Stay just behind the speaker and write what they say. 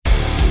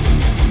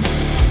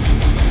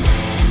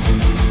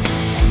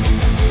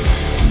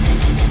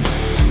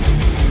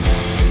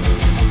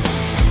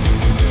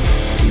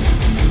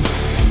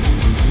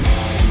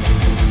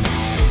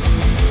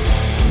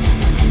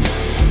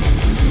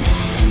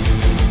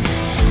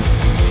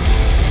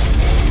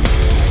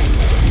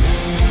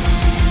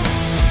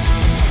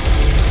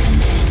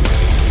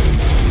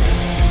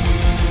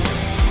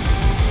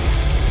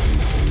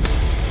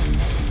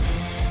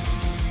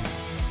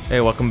Hey,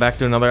 welcome back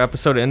to another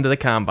episode of Into the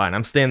Combine.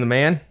 I'm Stan the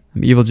Man.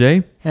 I'm Evil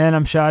J. And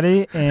I'm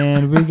Shoddy,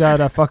 and we got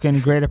a fucking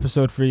great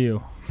episode for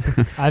you.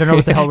 I don't know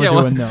what the hell we're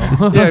doing, though.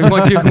 Yeah,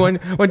 why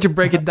don't you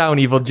break it down,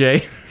 Evil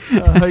J?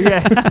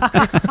 Yeah.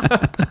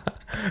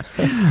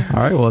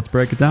 All right, well, let's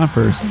break it down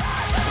first.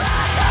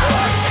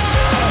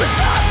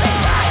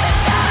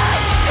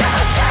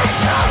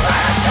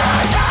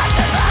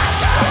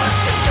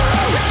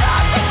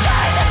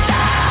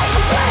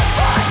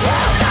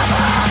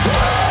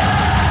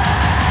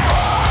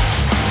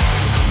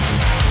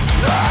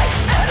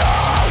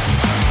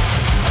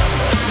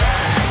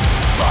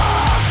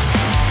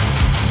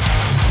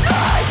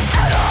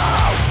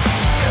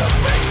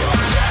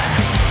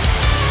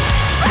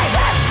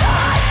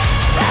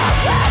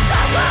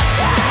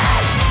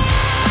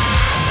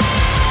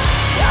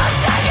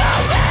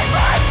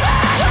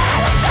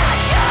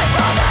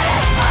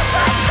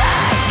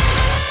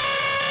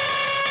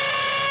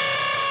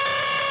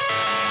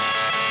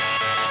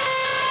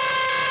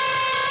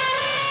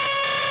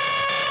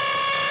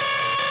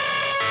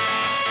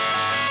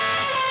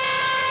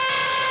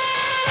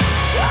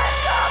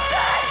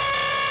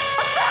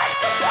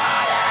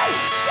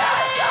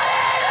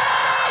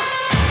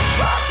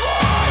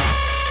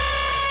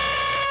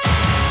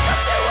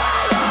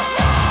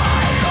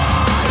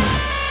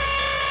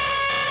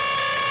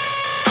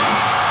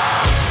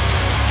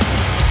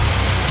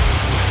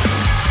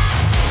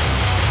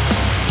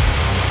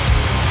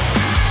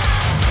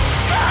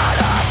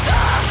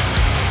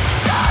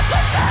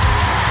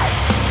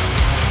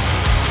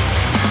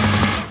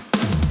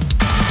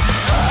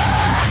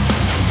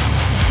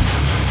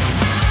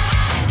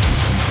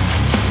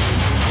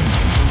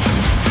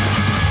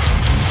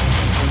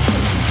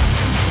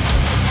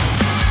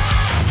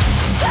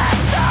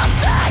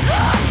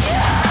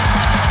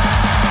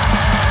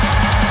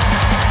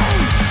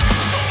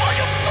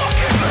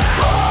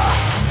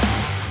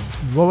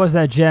 What was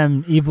that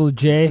gem, Evil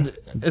J?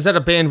 Is that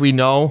a band we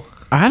know?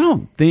 I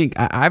don't think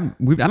I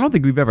don't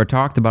think we've ever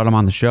talked about him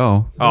on the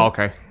show. Oh,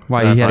 okay.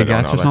 Why, I you had a probably don't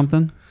guess know or that.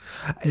 something?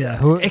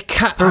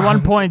 Yeah. For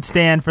 1 point,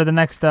 Stan, for the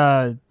next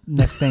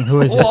thing.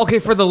 Who is it? Well, okay,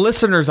 for the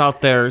listeners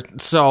out there,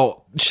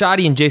 so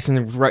Shoddy and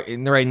Jason,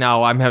 right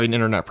now, I'm having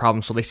internet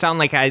problems, so they sound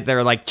like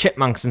they're like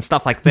chipmunks and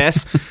stuff like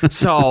this.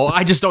 So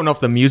I just don't know if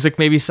the music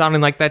maybe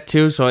sounding like that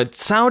too. So it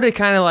sounded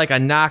kind of like a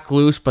knock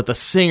loose, but the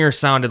singer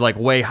sounded like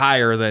way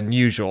higher than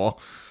usual.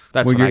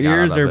 That's Well, what your I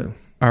got ears out of it.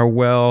 are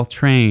well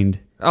trained.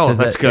 Oh, 'cause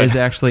that's that good. is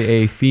actually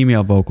a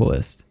female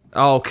vocalist.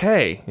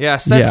 Okay,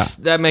 yes,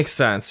 that makes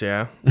sense.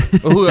 Yeah.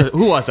 Who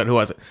was it? Who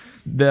was it?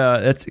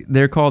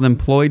 They're called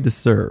Employed to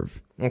Serve.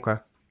 Okay.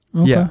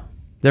 Okay. Yeah,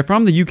 they're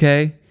from the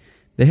UK.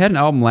 They had an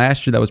album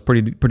last year that was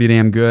pretty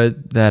damn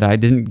good. That I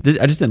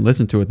just didn't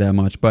listen to it that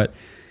much. But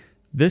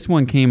this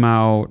one came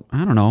out,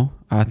 I don't know,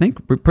 I think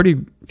pretty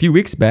few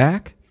weeks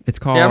back. It's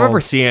called. Yeah, I remember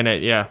seeing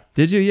it. Yeah.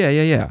 Did you?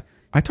 Yeah.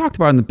 I talked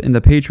about it in the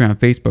Patreon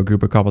Facebook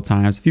group a couple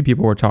times. A few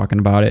people were talking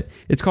about it.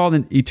 It's called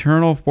An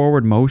Eternal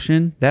Forward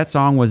Motion. That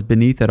song was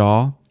Beneath It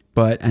All.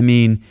 But, I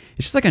mean,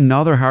 it's just like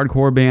another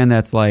hardcore band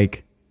that's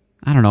like,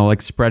 I don't know,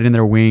 like spreading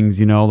their wings,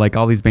 you know, like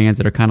all these bands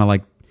that are kind of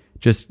like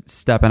just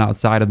stepping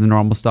outside of the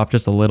normal stuff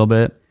just a little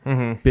bit.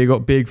 Mm-hmm.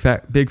 Big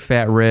fat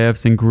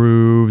riffs and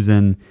grooves,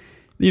 and,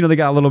 you know, they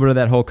got a little bit of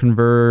that whole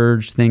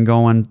Converge thing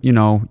going. You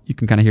know, you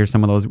can kind of hear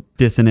some of those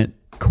dissonant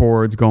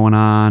chords going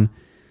on.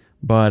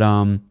 But,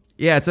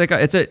 yeah, it's like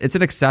it's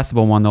an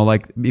accessible one though.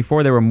 Like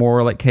before, they were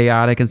more like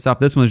chaotic and stuff.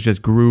 This one's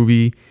just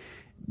groovy,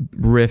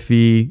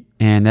 riffy,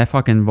 and that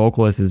fucking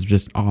vocalist is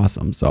just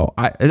awesome. So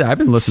I've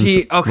been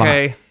listening. See,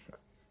 okay,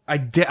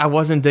 I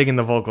wasn't digging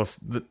the vocals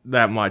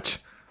that much.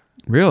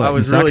 Really, I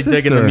was really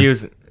digging the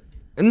music.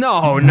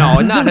 No,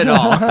 not at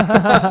all.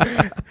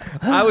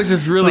 I was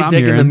just really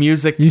digging the hearing.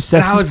 music. You And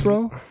sexist,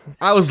 bro?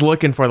 I was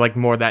looking for like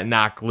more that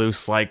knock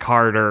loose, like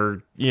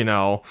harder, you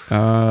know.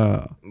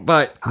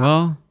 But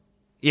Well,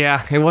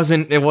 yeah, it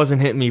wasn't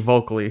hitting me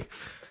vocally.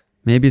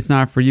 maybe it's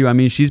not for you. I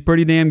mean, she's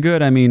pretty damn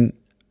good. I mean,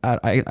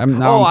 I'm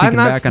thinking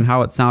back on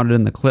how it sounded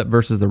in the clip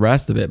versus the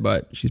rest of it,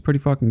 but she's pretty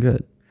fucking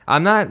good.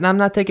 I'm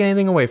not taking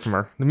anything away from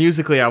her.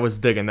 Musically, I was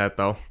digging that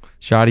though.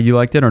 Shoddy, you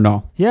liked it or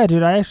no? Yeah,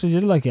 dude, I actually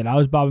did like it. I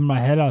was bobbing my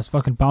head. I was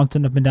fucking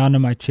bouncing up and down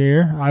in my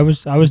chair. I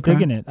was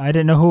digging it. I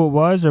didn't know who it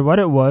was or what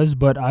it was,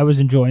 but I was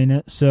enjoying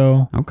it.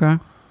 So Okay.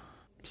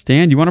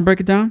 Stan, you want to break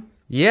it down?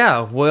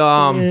 Yeah,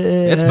 well,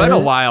 it's been a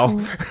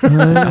while.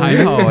 I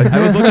know. I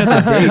was looking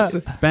at the dates.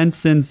 It's been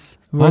since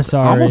We're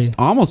sorry.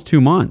 almost 2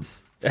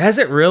 months. Has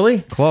it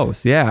really?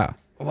 Close, yeah.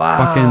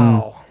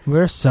 Wow.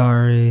 we're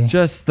sorry.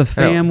 Just the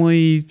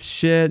family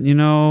shit, you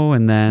know,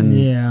 and then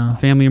Yeah.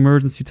 family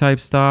emergency type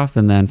stuff,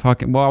 and then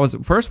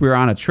we were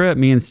on a trip,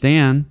 me and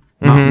Stan,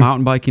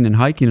 mountain biking and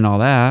hiking and all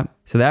that.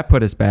 So that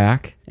put us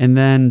back, and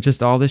then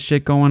just all this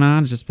shit going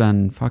on. It's just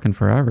been fucking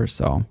forever.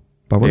 So,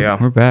 but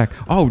we're back.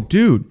 Oh,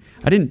 dude,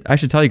 I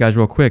should tell you guys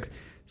real quick.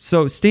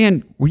 So,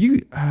 Stan, were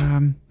you?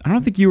 I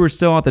don't think you were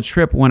still at the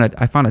trip when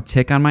I found a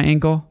tick on my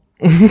ankle.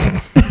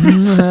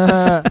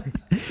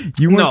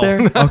 You weren't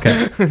there?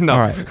 Okay. No. All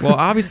right. Well,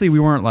 obviously we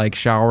weren't like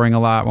showering a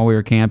lot while we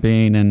were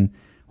camping, and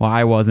Well,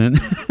 I wasn't.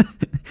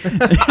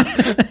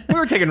 We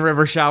were taking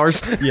river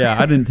showers. Yeah,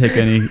 I didn't take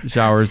any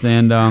showers,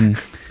 and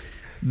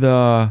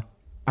I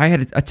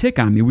had a tick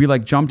on me. We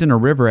like jumped in a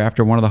river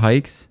after one of the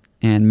hikes,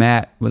 and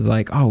Matt was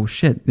like, "Oh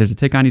shit, there's a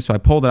tick on you." So I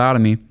pulled it out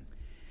of me.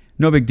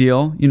 No big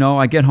deal,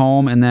 I get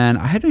home, and then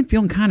I had been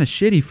feeling kind of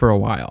shitty for a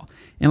while,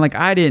 and like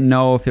I didn't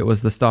know if it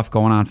was the stuff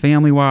going on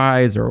family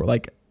wise or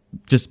like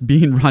just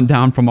being run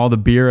down from all the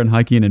beer and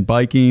hiking and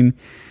biking,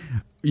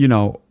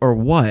 or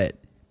what.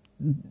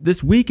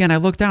 This weekend I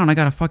looked down, I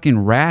got a fucking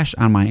rash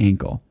on my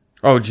ankle.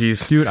 Oh,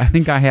 jeez. Dude, I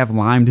think I have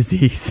Lyme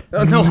disease.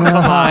 Oh, no, come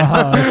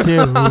on. Oh,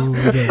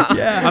 dude.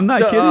 Yeah, I'm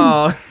not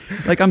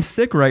kidding. Like, I'm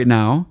sick right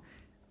now,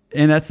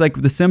 and that's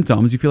like the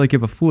symptoms. You feel like you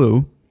have a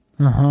flu.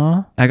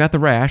 Uh-huh. I got the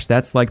rash.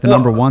 That's like the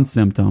number one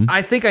symptom.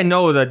 I think I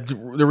know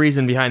the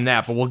reason behind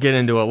that, but we'll get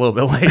into it a little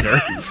bit later.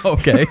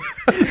 Okay.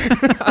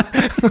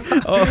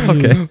 Oh,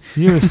 okay.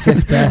 You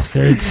sick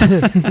bastards.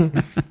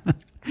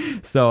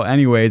 So,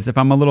 anyways, if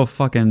I'm a little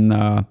fucking...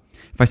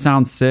 if I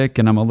sound sick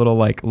and I'm a little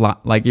like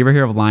you ever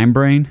hear of Lyme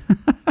brain?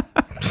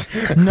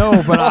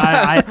 No, but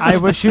I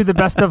wish you the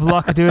best of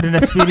luck, dude, in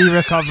a speedy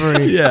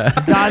recovery. Yeah.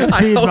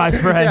 Godspeed, my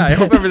friend. Yeah, I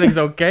hope everything's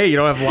okay. You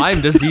don't have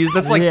Lyme disease.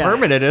 That's like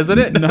permanent, isn't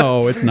it?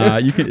 No, it's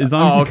not. You can, as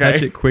long as you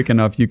catch it quick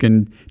enough, you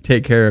can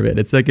take care of it.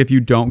 It's like if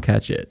you don't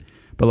catch it.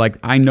 But like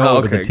I know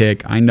it was a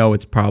tick. I know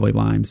it's probably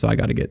Lyme, so I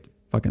got to get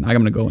fucking. I'm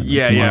gonna go in.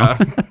 Yeah, tomorrow.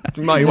 yeah.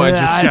 You might want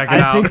to just check it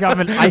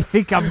out. I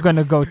think I'm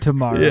gonna go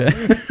tomorrow. Yeah.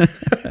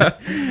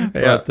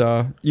 But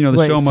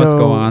the show must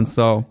go on.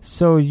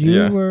 So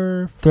you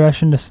were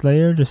thrashing the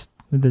Slayer just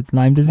with the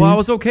Lyme disease? Well, I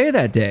was okay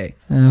that day.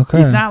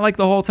 Okay. It's not like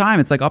the whole time.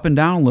 It's like up and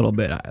down a little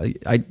bit.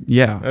 I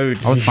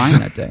was fine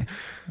that day.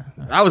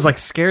 I was like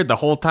scared the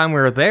whole time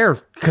we were there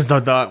because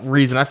the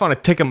reason I found a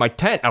tick in my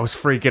tent. I was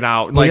freaking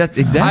out. Well, like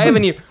exactly.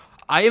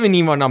 I haven't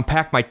even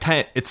unpacked my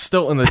tent. It's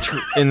still in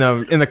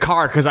the in the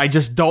car because I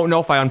just don't know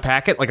if I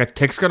unpack it, like a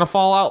tick's gonna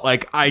fall out.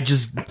 Like I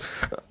just I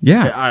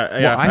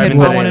had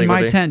one in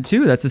my tent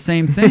too. That's the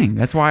same thing.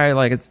 That's why I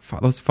like it's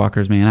those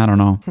fuckers, man. I don't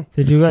know.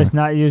 Did you guys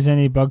not use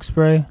any bug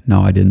spray?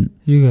 No, I didn't.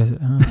 You guys?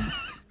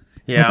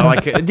 Yeah,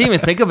 like I didn't even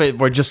think of it.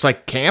 We're just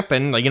like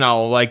camping, like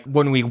like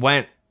when we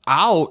went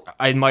out,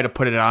 I might have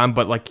put it on,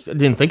 but like I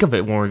didn't think of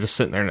it when we were just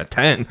sitting there in a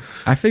tent.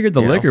 I figured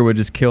the liquor would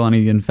just kill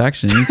any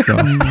infections. So,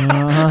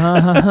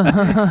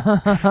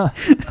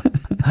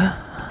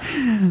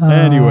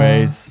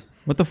 anyways,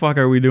 what the fuck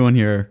are we doing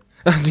here?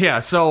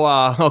 Yeah, so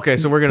okay,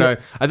 so we're gonna.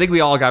 I think we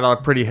all got a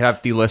pretty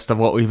hefty list of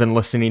what we've been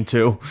listening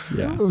to.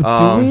 Yeah.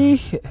 Do we?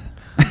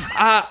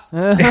 Yeah,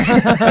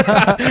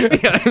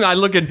 I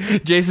look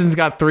at Jason's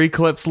got 3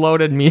 clips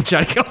loaded. Me and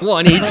Johnny got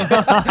 1 each.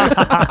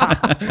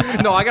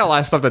 No, I got a lot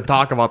of stuff to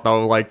talk about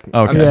though. Like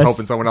I'm just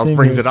hoping someone else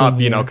brings it up,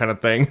 kind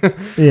of thing.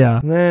 Yeah.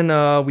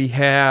 Then we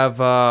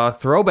have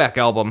throwback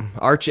album,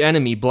 Arch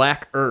Enemy,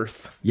 Black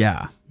Earth.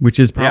 Yeah, which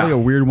is probably a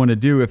weird one to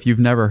do if you've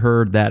never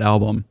heard that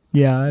album.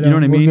 Yeah, you know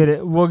what I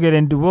mean. We'll get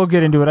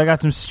into it. I got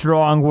some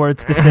strong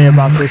words to say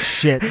about this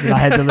shit that I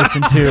had to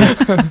listen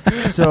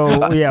to.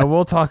 So yeah,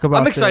 we'll talk about.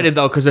 I'm excited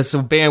though because it's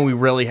a band we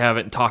really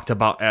haven't talked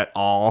about at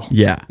all.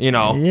 Yeah, we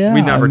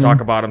never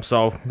talk about them,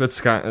 so it's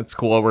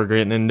cool. We're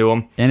getting into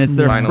them, and it's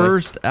their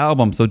first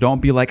album. So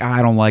don't be like,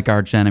 I don't like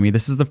Arch Enemy.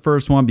 This is the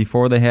first one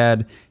before they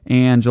had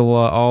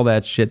Angela, all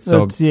that shit.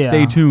 So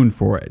stay tuned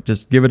for it.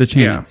 Just give it a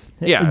chance.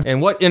 Yeah.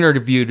 And what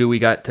interview do we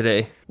got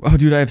today? Oh,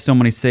 dude, I have so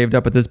many saved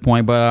up at this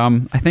point, but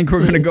I think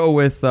we're going to go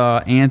with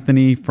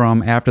Anthony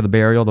from After the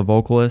Burial, the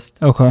vocalist.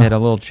 Okay. I had a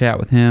little chat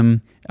with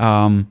him.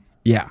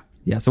 Yeah,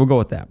 so we'll go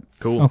with that.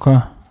 Cool. Okay.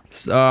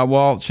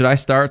 Well, should I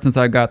start since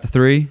I got the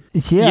 3?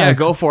 Yeah,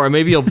 go for it.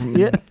 Maybe you'll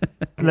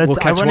we'll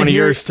catch one of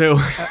yours too.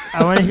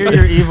 I want to hear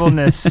your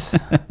evilness.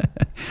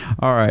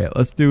 All right,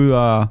 let's do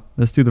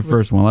the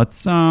first one.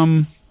 Let's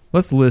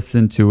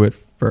listen to it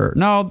first.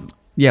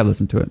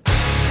 Listen to it.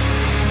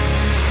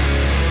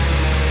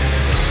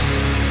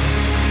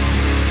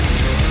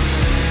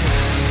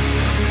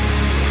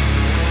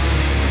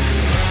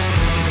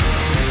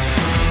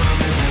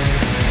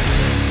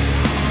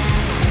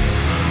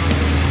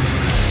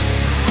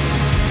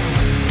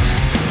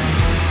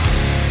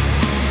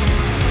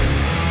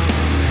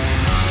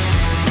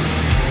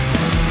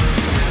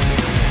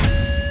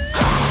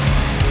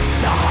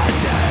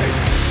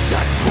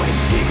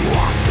 Twisting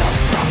waft of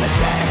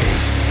prophecy,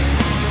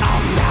 a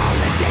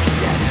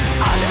malediction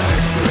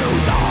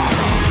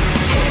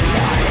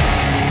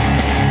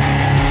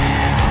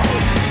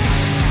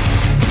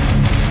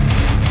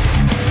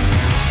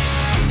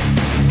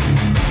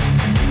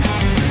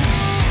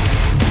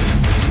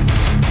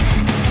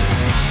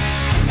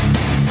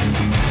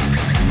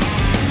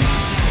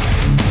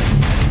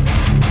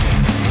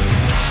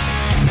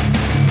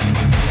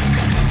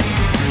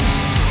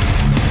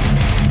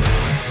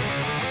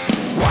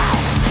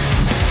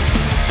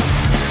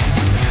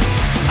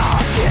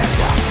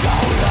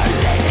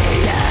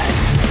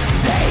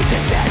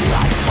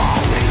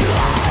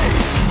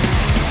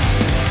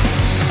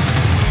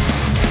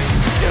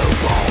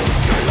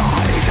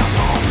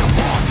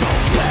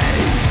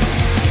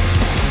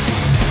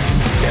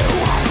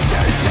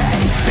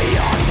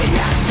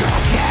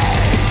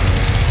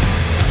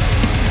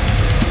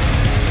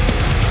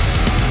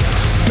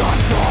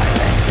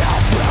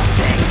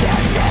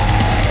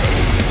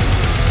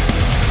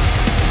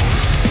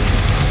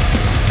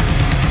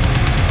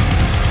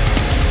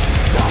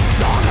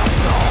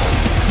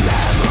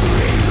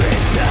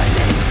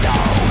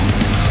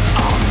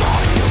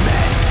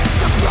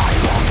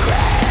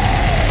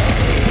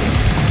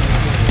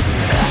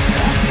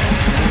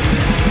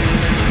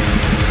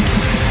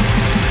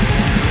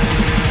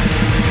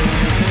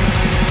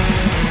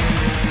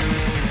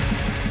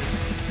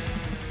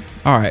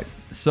All right.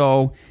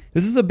 So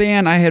this is a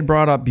band I had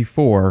brought up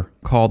before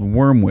called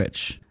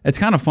Wormwitch. It's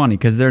kind of funny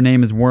because their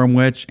name is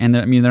Wormwitch, and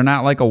they're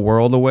not like a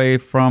world away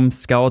from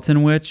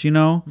Skeleton Witch, you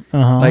know?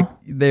 Like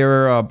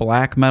they're a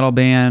black metal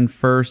band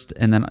first,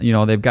 and then, you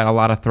know, they've got a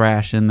lot of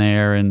thrash in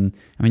there, and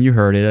I mean, you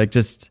heard it, like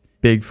just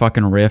big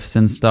fucking riffs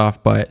and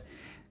stuff. But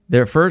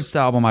their first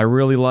album I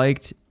really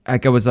liked. I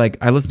listened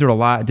to it a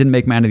lot. It didn't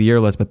make my end of the year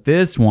list, but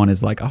this one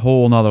is like a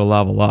whole nother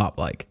level up.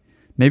 Like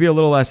maybe a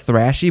little less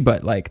thrashy,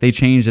 but like they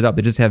changed it up.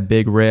 They just have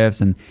big riffs,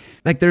 and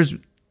like there's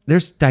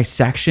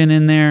dissection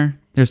in there.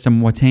 There's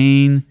some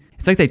Watain.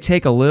 It's like they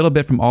take a little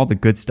bit from all the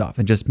good stuff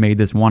and just made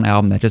this one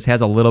album that just has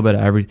a little bit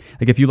of every.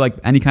 Like if you like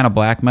any kind of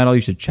black metal,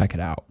 you should check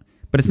it out.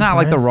 But it's not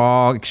like the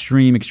raw,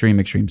 extreme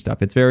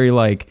stuff. It's very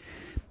like,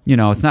 you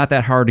know, it's not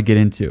that hard to get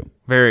into.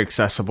 Very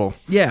accessible.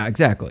 Yeah,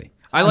 exactly.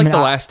 I liked the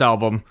last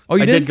album. Oh,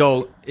 you did?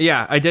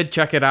 I did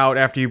check it out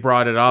after you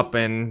brought it up,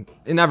 and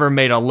it never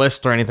made a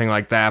list or anything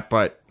like that,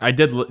 but I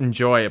did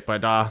enjoy it.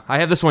 But I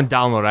have this one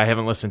downloaded. I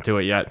haven't listened to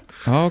it yet.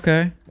 Oh,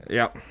 okay.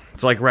 Yep.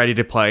 It's like ready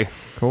to play.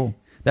 Cool.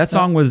 That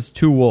song was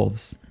Two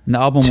Wolves, and the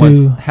album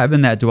was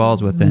Heaven That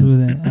Dwells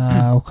Within.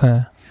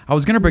 Okay. I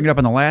was going to bring it up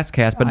in the last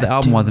cast, but the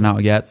album wasn't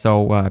out yet,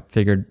 so I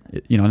figured,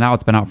 you know, now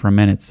it's been out for a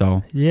minute,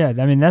 so. Yeah,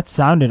 I mean, that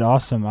sounded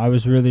awesome. I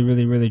was really,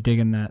 really, really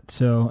digging that.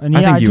 So, and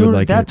yeah, I think you would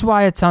like that's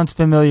why it sounds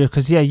familiar,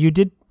 because, yeah, you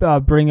did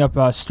bring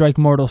up Strike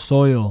Mortal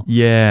Soil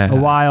a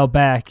while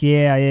back.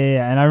 Yeah.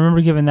 And I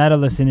remember giving that a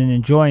listen and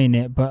enjoying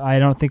it, but I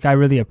don't think I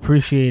really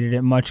appreciated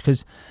it much,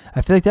 because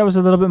I feel like that was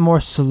a little bit more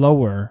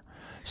slower.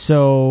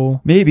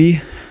 So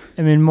maybe.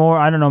 I mean,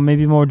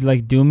 maybe more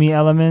like doomy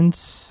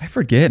elements. I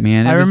forget,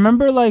 man. I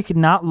remember like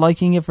not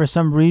liking it for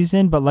some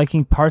reason, but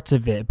liking parts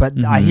of it.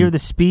 But I hear the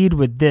speed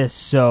with this,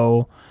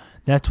 so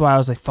that's why I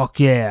was like, fuck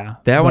yeah.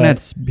 That one had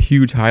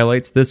huge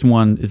highlights. This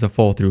one is a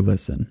full through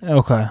listen.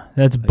 Okay,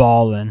 that's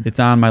ballin'. It's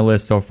on my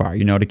list so far,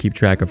 you know, to keep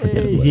track of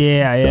forget lists.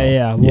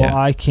 Yeah. Well,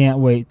 I can't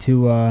wait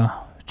to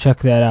check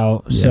that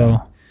out. Yeah.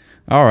 So,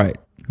 all right,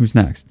 who's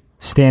next?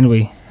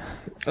 Stanley.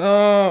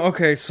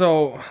 Okay,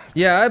 so,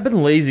 yeah, I've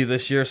been lazy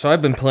this year, so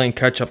I've been playing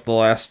catch-up the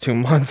last 2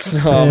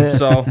 months,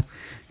 so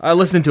I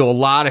listened to a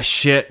lot of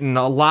shit, and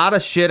a lot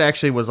of shit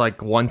actually was,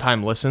 like,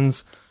 one-time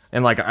listens,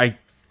 and, like, I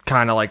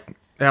kind of, like,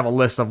 have a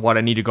list of what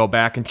I need to go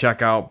back and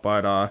check out,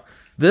 but,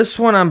 this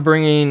one I'm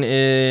bringing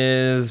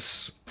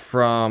is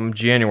from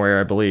January,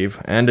 I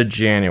believe, end of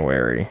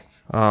January.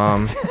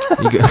 I'm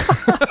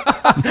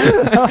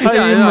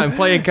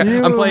playing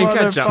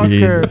catch-up.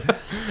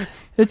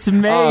 It's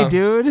May,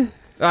 dude.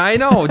 I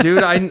know,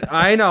 dude.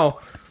 I know.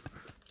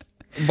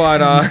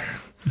 But,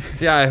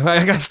 yeah,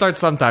 I gotta start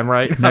sometime,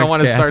 right? Next I don't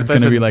want to start this. It's this.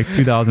 Going to be like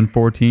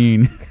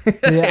 2014.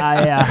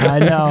 Yeah, I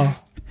know.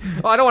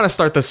 Well, I don't want to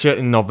start this shit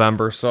in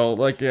November, so,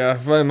 like, yeah,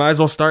 I might as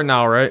well start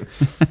now, right?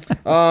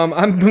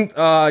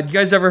 You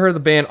guys ever heard the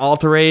band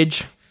Alter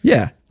Age?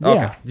 Yeah. Okay.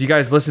 Yeah. You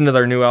guys listen to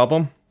their new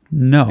album?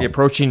 No. The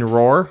Approaching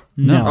Roar?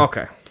 No.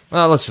 Okay.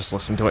 Well, let's just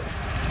listen to it.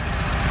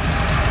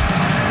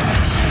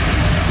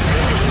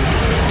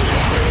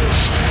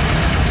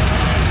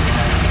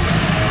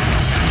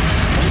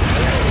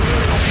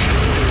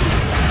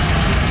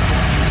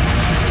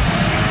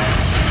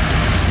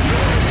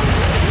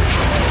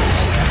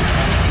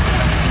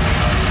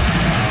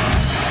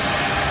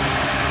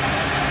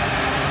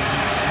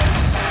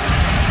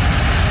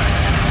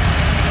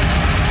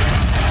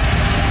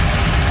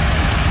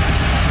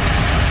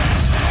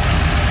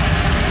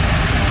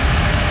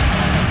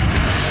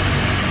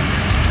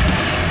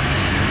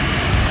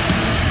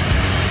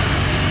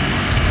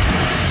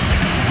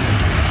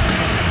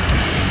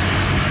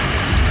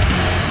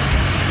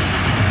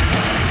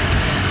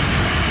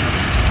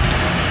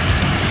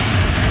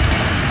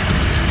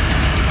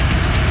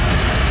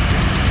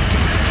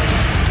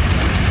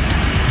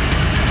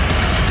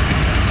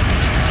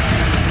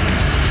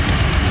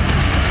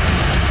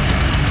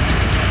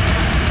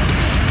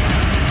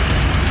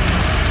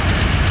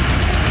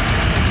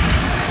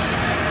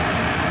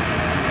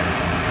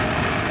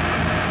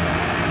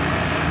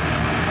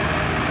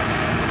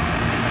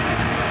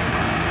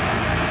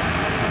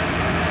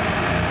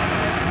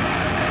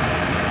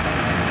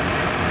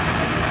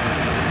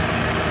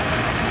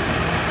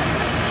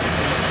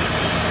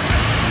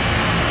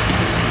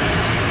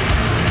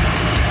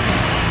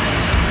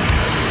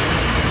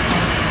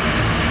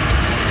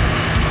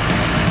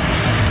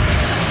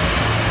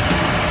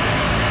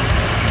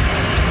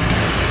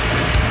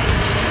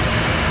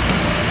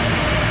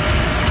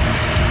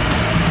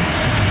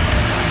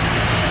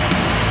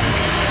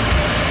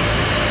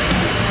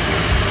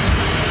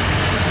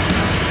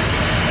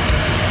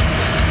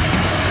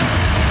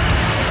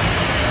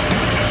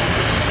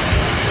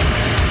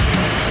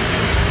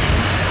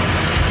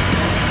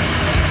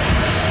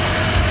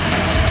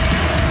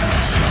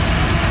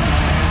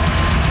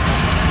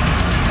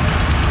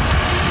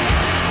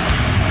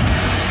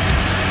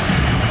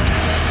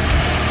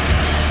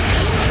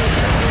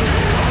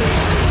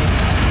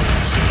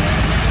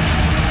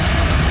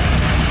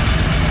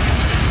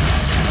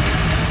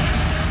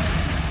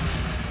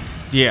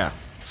 Yeah.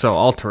 So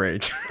Alter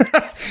Age.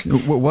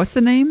 What's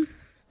the name?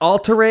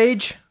 Alter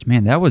Rage.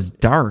 Man, that was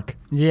dark.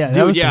 Yeah,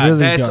 that was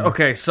really dark.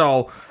 Okay.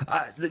 So,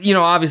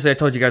 obviously, I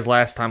told you guys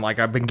last time, like,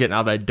 I've been getting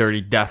out of that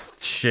Dirty Death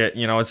shit.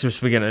 It's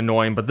just been getting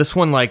annoying. But this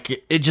one,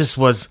 like, it just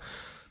was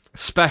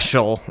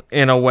special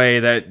in a way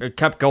that it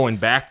kept going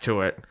back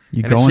to it.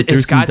 You going through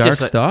some dark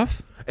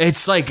stuff?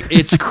 It's like,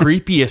 it's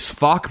creepy as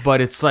fuck,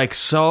 but it's like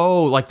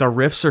so, like, the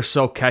riffs are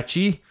so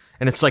catchy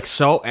and it's like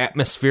so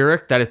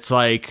atmospheric that it's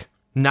like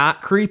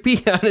not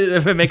creepy,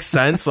 if it makes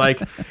sense.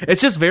 Like,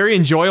 it's just very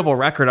enjoyable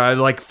record. I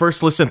like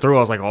first listened through, I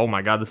was like, oh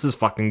my God, this is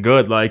fucking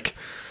good. Like,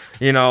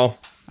 I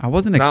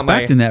wasn't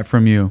expecting that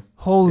from you.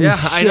 Holy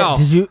shit. I know.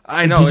 Did you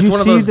it's one see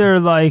of those... their,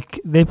 like,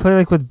 they play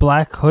like with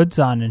black hoods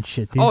on and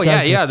shit? These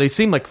guys they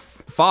seem like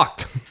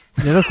fucked.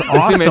 They look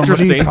awesome. Seem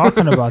interesting. What are you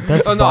talking about?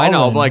 That's no, I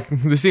know. Like,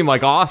 they seem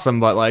like awesome,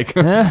 but like...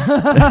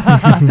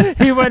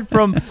 He went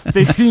from,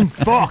 they seem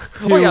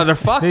fucked to... Oh, yeah, they're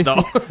fucked,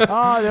 though.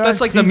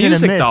 That's like the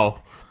music, though.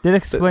 That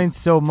explains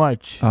so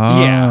much.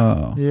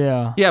 Oh.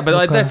 Yeah, but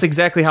like, that's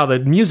exactly how the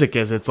music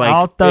is. It's like...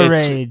 Alter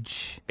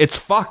Rage. It's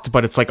fucked,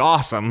 but it's like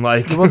awesome.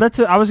 Like, well, that's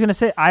what I was going to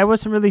say. I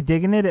wasn't really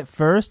digging it at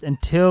first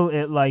until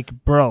it like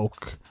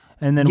broke.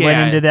 And then went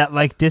into that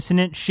like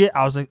dissonant shit.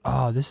 I was like,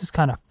 oh, this is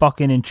kind of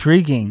fucking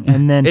intriguing.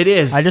 And then it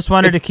is. I just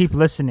wanted to keep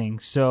listening.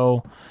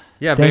 So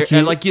yeah,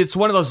 and like it's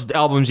one of those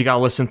albums you got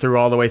to listen through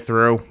all the way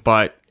through.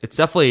 But it's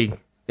definitely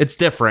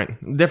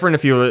different. Different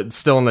if you're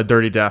still in the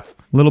Dirty Death.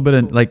 A little bit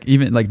of like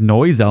even like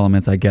noise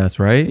elements, I guess,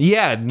 right?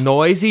 Yeah,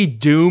 noisy,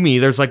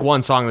 doomy. There's like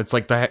one song that's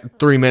like the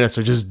 3 minutes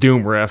of just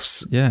doom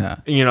riffs.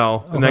 Yeah,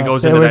 and then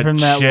goes into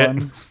that shit.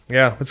 One.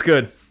 Yeah, it's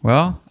good.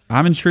 Well,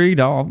 I'm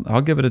intrigued.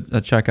 I'll give it a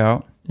check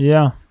out.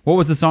 Yeah. What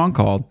was the song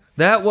called?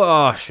 That was...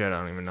 Oh, shit, I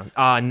don't even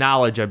know.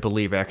 Knowledge, I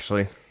believe,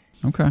 actually.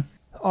 Okay.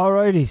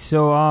 Alrighty,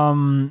 so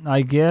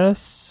I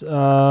guess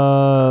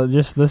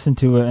just listen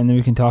to it and then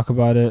we can talk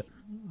about it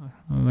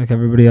like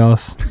everybody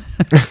else.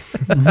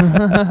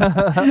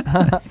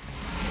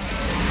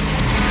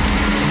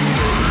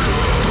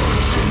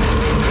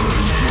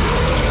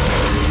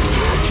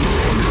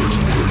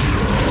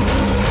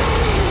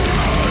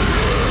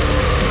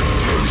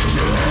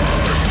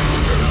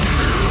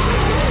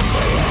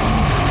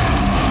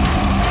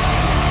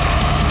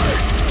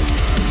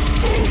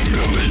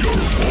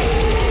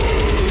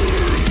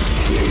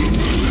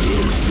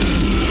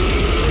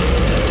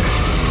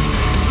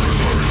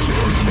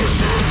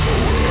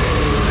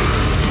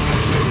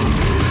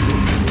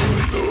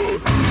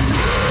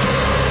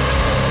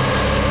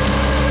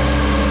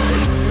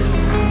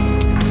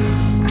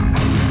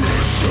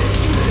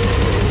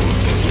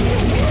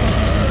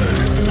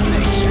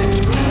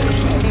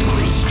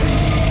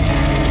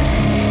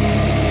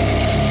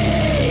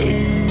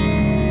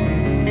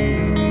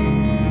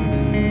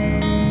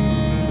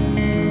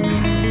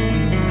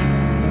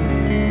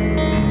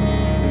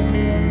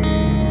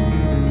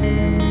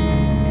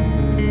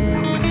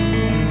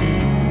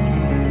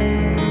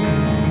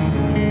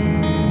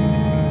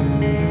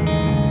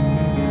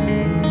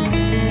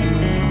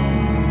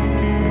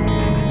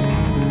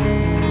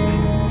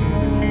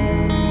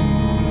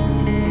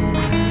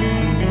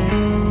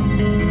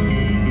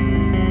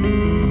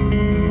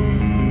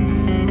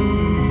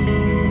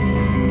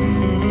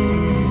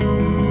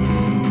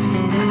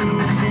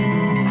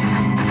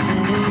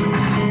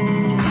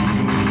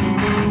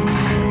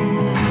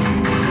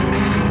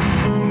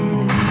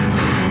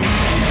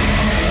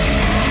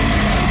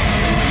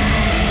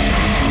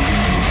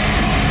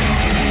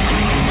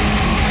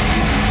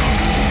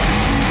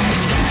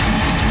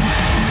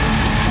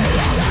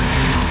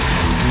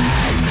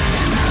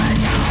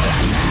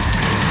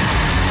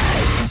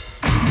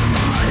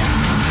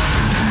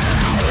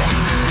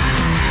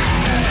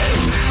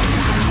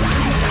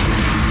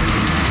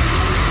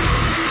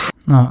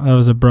 Oh, that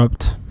was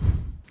abrupt.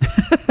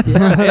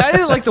 I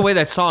didn't like the way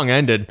that song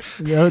ended.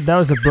 Yeah, that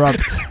was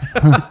abrupt.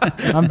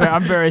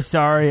 I'm very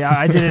sorry.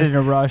 I did it in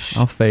a rush.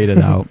 I'll fade it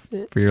out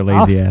for your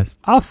lazy ass.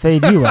 I'll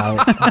fade you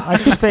out.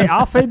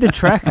 I'll fade the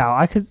track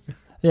out.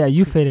 Yeah,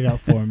 you fade it out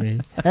for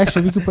me.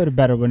 Actually, we could put a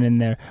better one in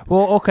there.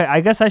 Well, okay,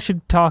 I guess I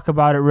should talk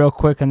about it real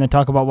quick and then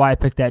talk about why I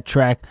picked that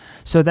track.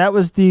 So that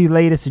was the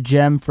latest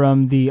gem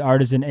from the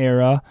Artisan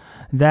era.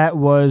 That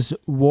was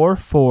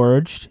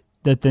Warforged.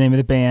 That's the name of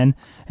the band.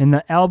 And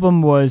the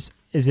album was,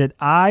 is it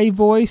I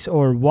Voice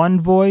or One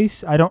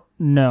Voice? I don't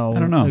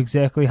know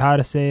exactly how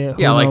to say it.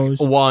 Who knows?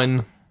 Like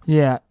one.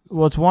 Yeah.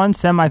 Well, it's one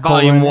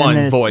semicolon. Volume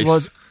 1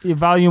 voice.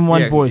 Volume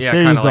 1 voice. Yeah,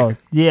 there you go. Like...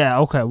 Yeah,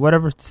 okay.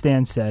 Whatever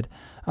Stan said.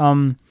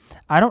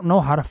 I don't know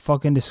how to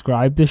fucking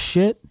describe this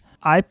shit.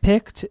 I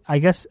picked, I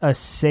guess, a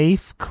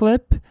safe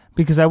clip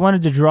because I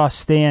wanted to draw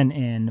Stan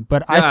in,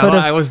 but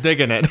I was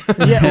digging it.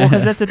 Yeah, well,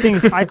 because that's the thing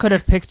is, I could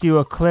have picked you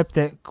a clip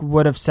that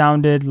would have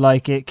sounded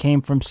like it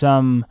came from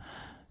some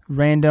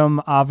random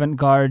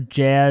avant-garde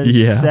jazz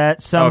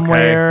set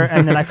somewhere,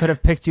 and then I could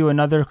have picked you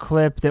another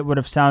clip that would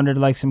have sounded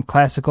like some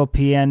classical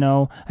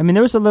piano. I mean,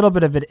 there was a little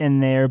bit of it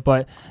in there,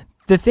 but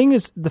the thing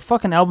is, the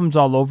fucking album's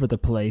all over the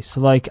place.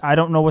 Like, I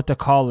don't know what to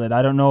call it.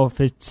 I don't know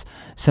if it's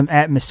some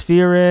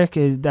atmospheric.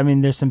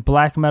 There's some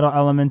black metal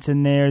elements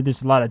in there.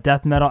 There's a lot of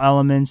death metal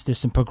elements. There's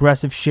some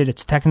progressive shit.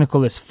 It's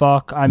technical as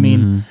fuck. I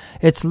mean,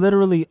 it's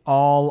literally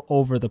all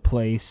over the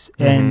place.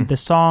 And the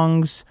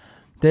songs,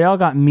 they all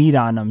got meat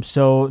on them.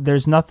 So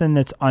there's nothing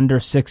that's under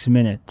 6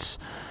 minutes.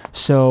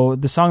 So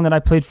the song that I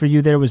played for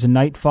you there was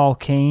Nightfall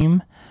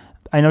Came.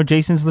 I know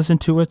Jason's listened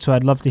to it, so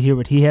I'd love to hear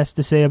what he has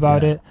to say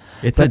about it.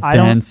 It's a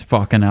dense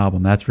fucking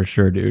album, that's for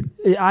sure, dude.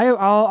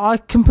 I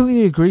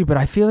completely agree, but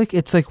I feel like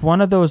it's like one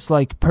of those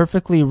like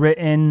perfectly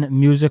written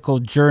musical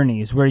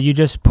journeys where you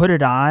just put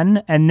it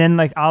on, and then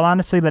like I'll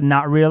honestly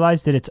not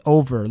realize that it's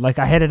over. Like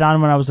I had it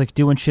on when I was like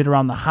doing shit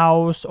around the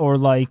house, or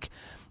like,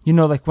 you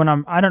know, like when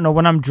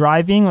I'm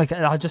driving, like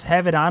I'll just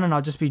have it on and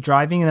I'll just be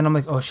driving, and then I'm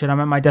like, oh shit, I'm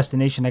at my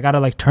destination. I gotta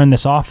like turn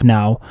this off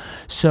now.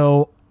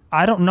 So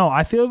I don't know.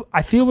 I feel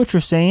what you're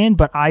saying,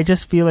 but I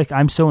just feel like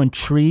I'm so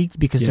intrigued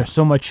because there's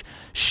so much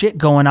shit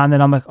going on that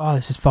I'm like, oh,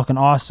 this is fucking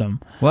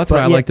awesome. Well, that's what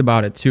I liked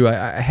about it too.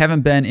 I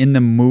haven't been in the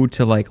mood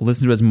to like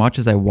listen to as much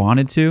as I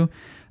wanted to.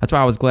 That's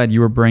why I was glad you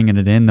were bringing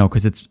it in though,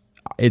 because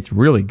it's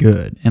really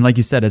good. And like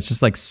you said, it's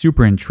just like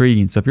super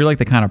intriguing. So if you're like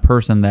the kind of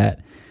person that,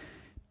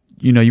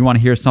 you know, you want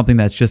to hear something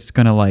that's just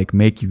gonna like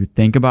make you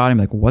think about him,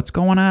 like what's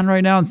going on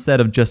right now,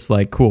 instead of just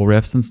like cool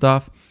riffs and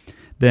stuff,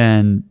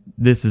 then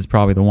this is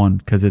probably the one,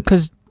 because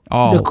it's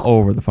all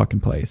over the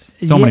fucking place.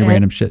 So many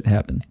random shit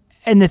happened.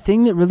 And the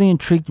thing that really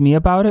intrigued me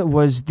about it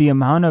was the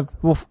amount of,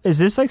 is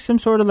this like some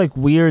sort of like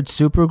weird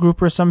super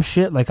group or some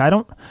shit? Like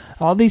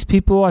all these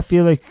people I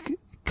feel like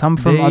come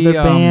from other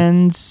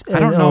bands. I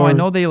don't know. I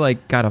know they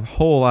like got a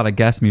whole lot of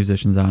guest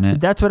musicians on it.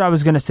 That's what I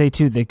was going to say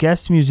too. The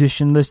guest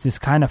musician list is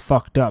kind of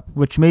fucked up,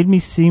 which made me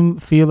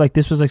feel like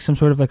this was like some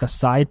sort of like a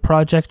side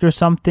project or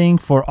something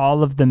for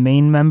all of the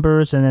main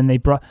members. And then they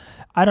brought,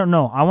 I don't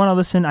know. I want to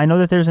listen. I know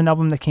that there's an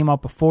album that came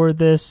out before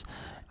this.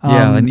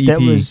 An EP.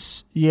 That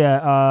was,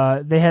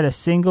 they had a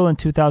single in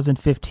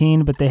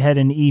 2015, but they had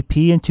an EP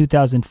in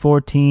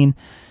 2014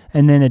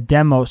 and then a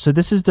demo. So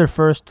this is their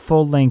first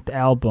full-length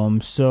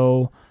album.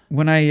 So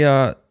when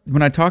I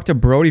talked to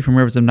Brody from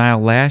Rivers of Nile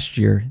last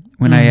year,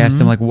 when I asked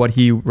him like what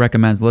he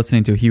recommends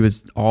listening to, he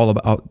was all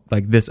about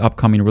like this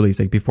upcoming release.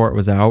 Like before it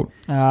was out,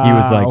 he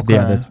was like,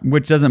 this,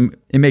 which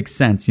it makes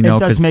sense, you know. It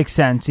does make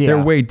sense, yeah.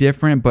 They're way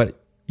different, but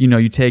you know,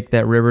 you take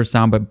that River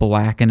sound but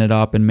blacken it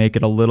up and make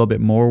it a little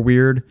bit more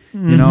weird.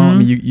 You know, I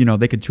mean, you know,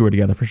 they could tour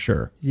together for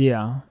sure.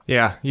 Yeah.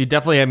 Yeah, you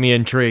definitely had me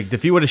intrigued.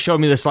 If you would have showed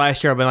me this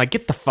last year, I'd been like,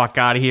 get the fuck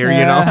out of here,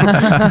 you know?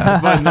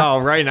 But no,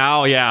 right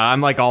now, I'm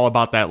like all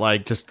about that.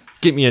 Like, just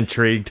get me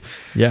intrigued.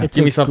 Yeah. It's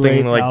Give me something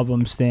great like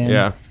album, Stan.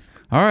 Yeah.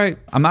 All right.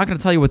 I'm not going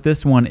to tell you what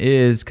this one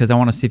is because I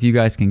want to see if you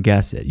guys can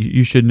guess it.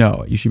 You should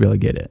know it. You should be able to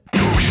get it.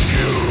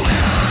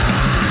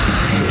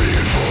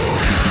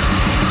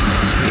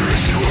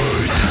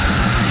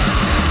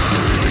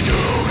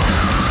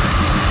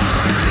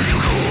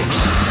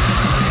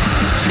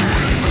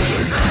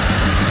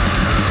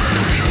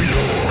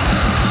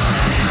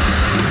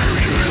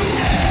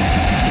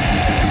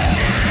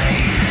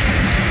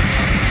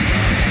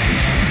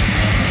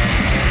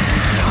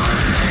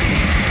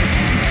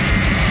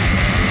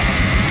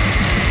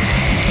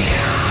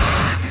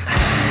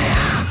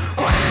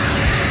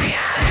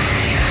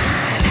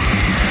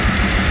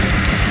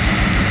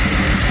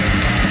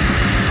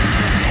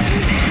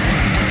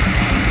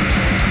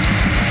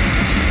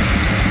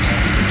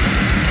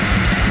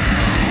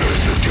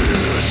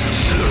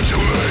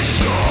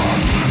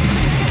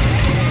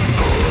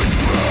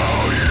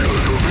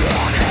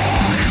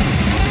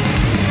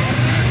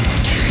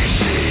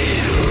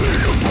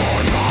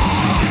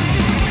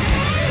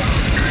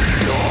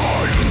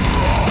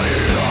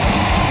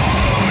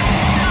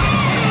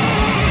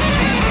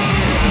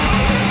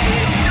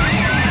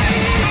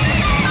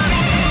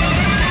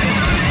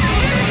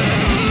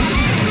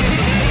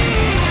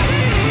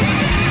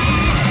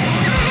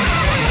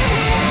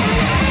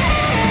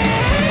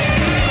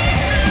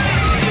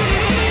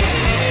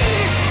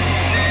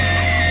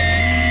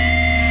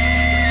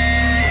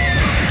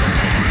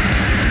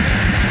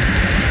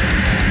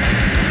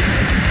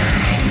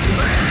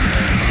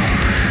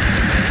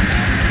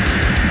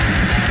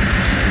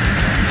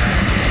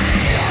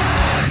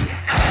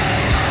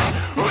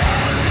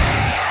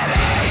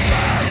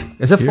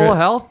 Is it Full of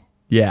Hell?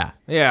 Yeah.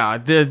 Yeah,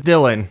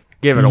 Dylan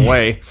gave it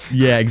away.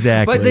 Yeah,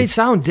 exactly. But they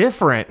sound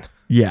different.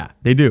 Yeah,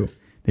 they do.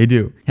 They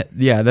do.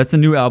 Yeah, that's a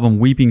new album,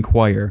 Weeping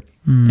Choir.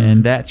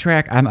 And that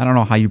track, I don't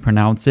know how you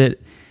pronounce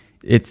it.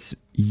 It's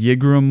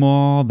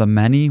Yigrumal the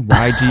Many,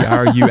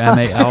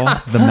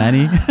 Ygrummal the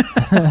Many.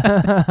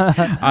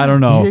 I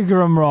don't know.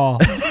 Yigrumal.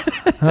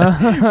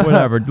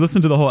 Whatever.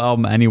 Listen to the whole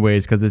album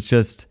anyways, because it's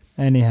just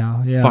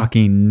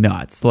fucking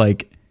nuts.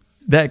 Like,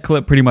 that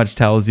clip pretty much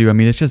tells you. I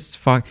mean, it's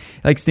just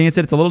like Stan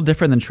said, it's a little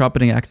different than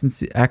Trumpeting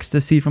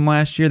Ecstasy from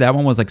last year. That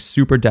one was like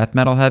super death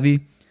metal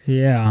heavy.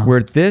 Yeah.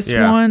 Where this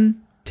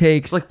one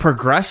takes It's like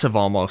progressive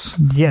almost.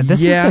 Yeah,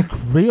 this is like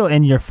real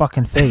in your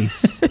fucking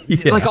face.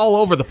 Like all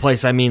over the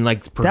place. I mean,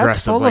 like progressive.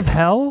 That's full like, of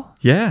hell?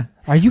 Yeah.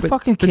 Are you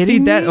fucking kidding see,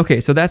 me?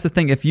 Okay, so that's the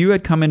thing. If you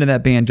had come into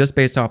that band just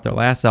based off their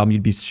last album,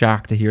 you'd be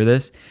shocked to hear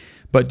this.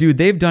 But dude,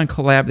 they've done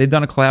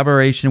a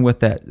collaboration with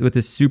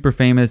this super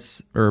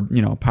famous or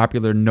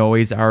popular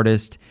noise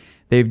artist.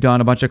 They've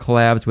done a bunch of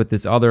collabs with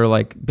this other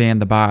like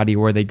band, The Body,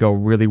 where they go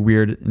really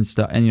weird and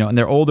stuff. And and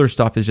their older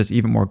stuff is just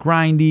even more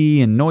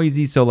grindy and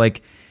noisy. So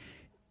like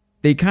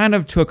they kind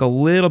of took a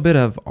little bit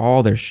of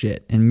all their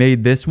shit and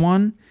made this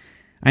one.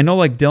 I know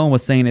like Dylan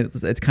was saying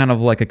it's kind of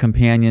like a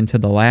companion to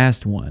the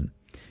last one.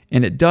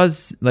 And it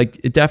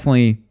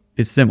definitely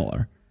is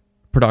similar.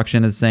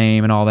 Production is the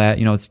same and all that.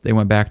 They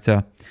went back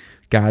to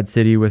God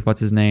City with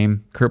what's his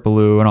name, Kurt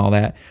Ballou and all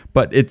that.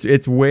 But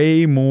it's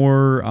way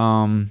more.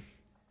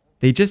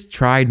 They just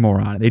tried more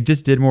on it. They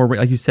just did more,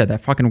 like you said, that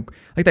fucking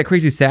like that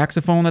crazy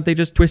saxophone that they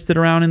just twisted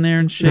around in there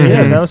and shit.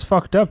 Yeah, that was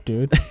fucked up,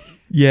 dude.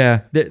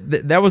 Yeah,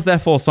 that was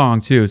that full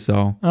song too.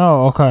 So.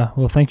 Oh, okay.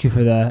 Well, thank you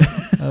for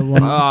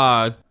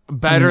that.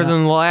 Better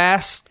than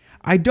last.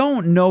 I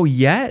don't know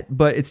yet,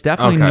 but it's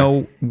definitely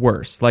no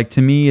worse. Like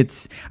to me,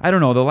 I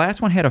don't know. The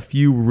last one had a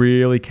few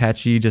really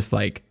catchy, just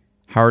like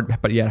hard,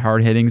 but yet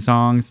hard hitting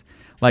songs.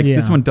 Like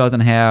this one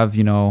doesn't have,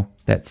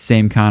 that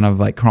same kind of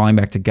like crawling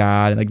back to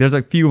God. Like there's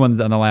a few ones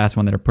on the last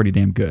one that are pretty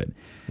damn good.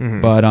 Mm-hmm.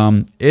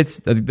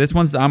 But this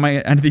one's on my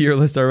end of the year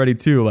list already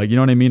too. Like, you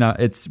know what I mean?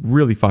 It's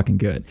really fucking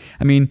good.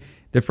 I mean,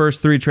 the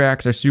first 3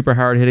 tracks are super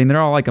hard hitting. They're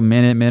all like a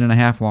minute and a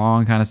half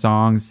long kind of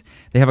songs.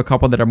 They have a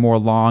couple that are more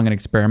long and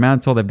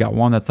experimental. They've got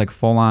one that's like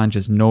full on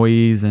just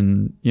noise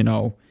and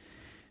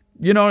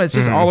it's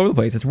just all over the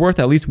place. It's worth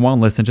at least one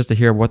listen just to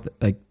hear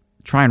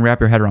try and wrap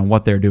your head around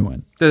what they're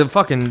doing. The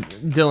fucking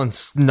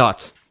Dylan's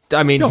nuts.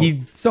 I mean,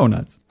 he's so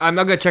nuts. I'm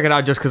not gonna check it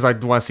out just because I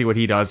want to see what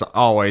he does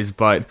always,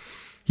 but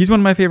he's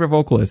one of my favorite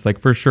vocalists, like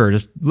for sure.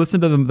 Just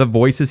listen to the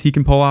voices he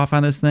can pull off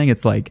on this thing.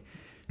 It's like,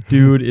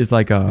 dude is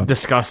like a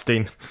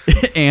disgusting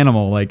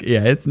animal. Like,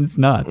 yeah, it's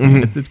nuts.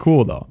 Mm-hmm. It's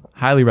cool though.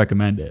 Highly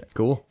recommend it.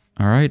 Cool.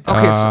 All right.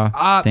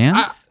 Okay. Dan?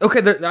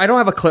 I don't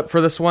have a clip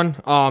for this one.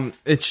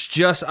 It's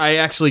just I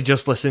actually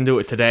just listened to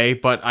it today,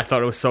 but I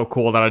thought it was so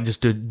cool that I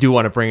just do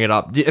want to bring it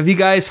up. Have you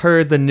guys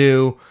heard the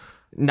new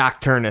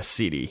Nocturnus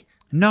CD?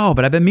 No,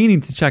 but I've been meaning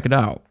to check it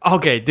out.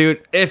 Okay,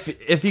 dude.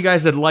 If you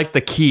guys had liked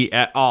The Key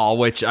at all,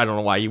 which I don't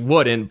know why you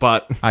wouldn't,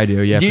 but I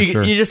do. Yeah, for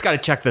sure. You just got to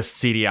check this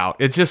CD out.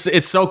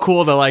 It's so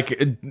cool to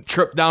like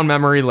trip down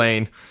memory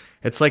lane.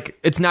 It's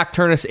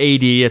Nocturnus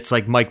AD. It's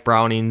like Mike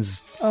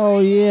Browning's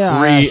reboot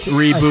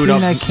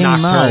of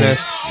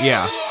Nocturnus.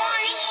 Yeah.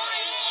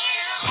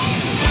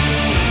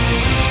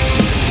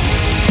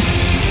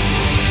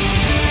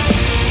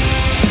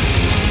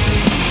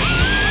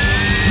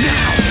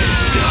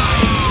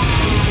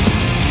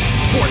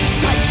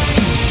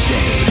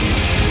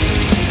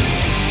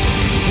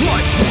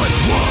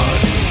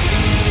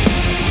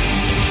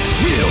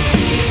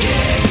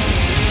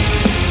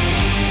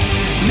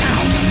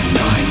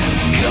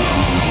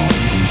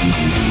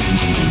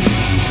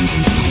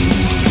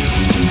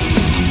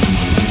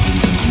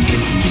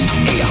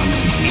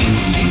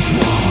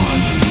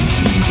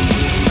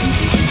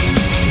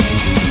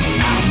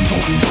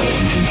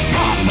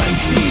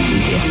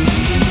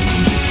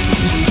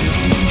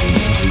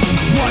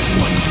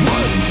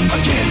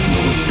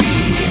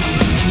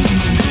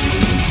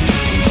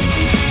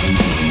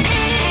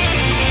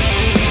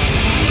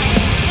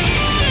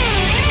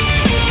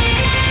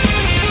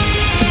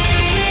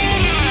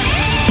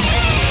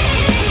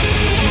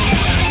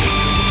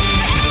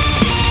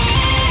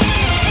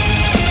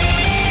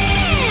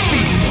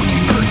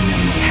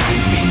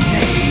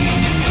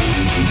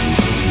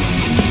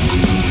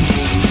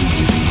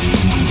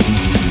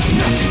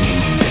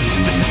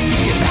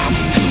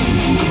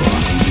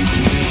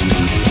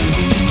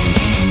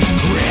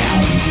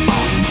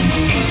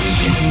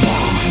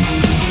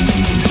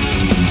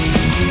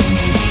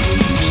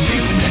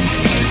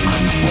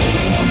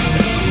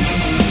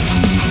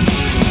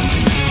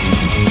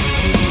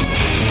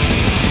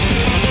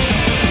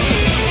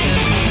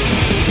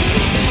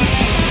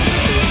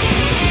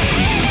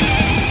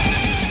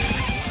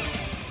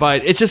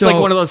 But it's just like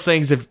one of those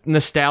things, if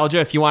nostalgia,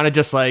 if you want to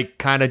just like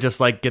kind of just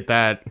like get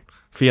that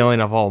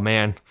feeling of, oh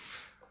man,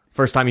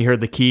 first time you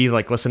heard The Key,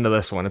 like listen to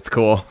this one. It's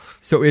cool.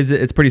 So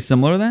it's pretty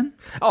similar then?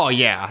 Oh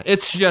yeah.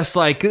 It's just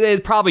like,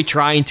 it's probably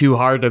trying too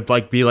hard to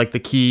like be like The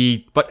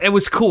Key, but it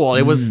was cool.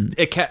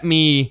 It kept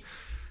me,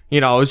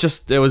 it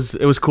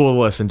was cool to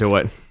listen to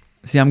it.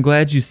 See, I'm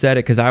glad you said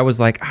it because I was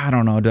like, I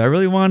don't know, do I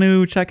really want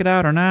to check it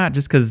out or not?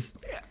 Just because.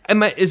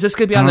 Is this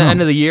going to be on the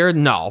end of the year?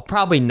 No,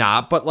 probably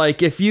not. But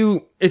like, if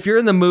you're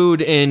in the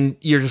mood and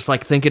you're just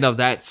like thinking of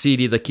that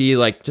CD, The Key,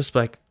 like just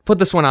like put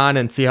this one on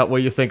and see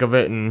what you think of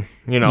it, and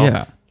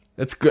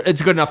it's good.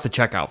 It's good enough to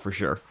check out for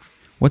sure.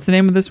 What's the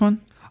name of this one?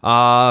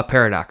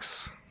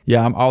 Paradox.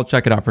 Yeah, I'll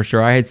check it out for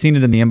sure. I had seen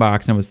it in the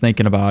inbox and was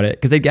thinking about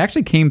it because they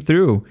actually came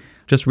through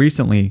just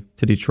recently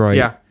to Detroit.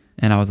 Yeah.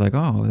 And I was like,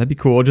 oh, that'd be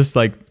cool. Just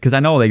like, because I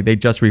know they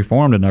just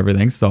reformed and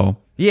everything. So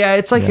yeah,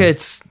 it's like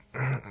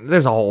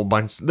there's a whole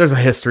bunch. There's a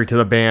history to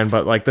the band,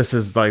 but like this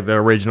is like the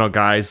original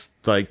guys.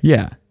 Like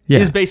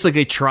he's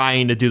basically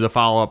trying to do the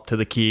follow up to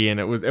The Key, and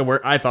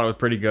I thought it was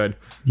pretty good.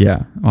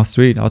 Yeah, well,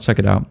 sweet. I'll check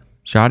it out.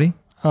 Shoddy?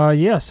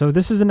 Yeah. So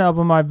this is an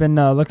album I've been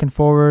looking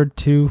forward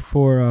to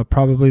for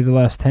probably the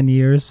last 10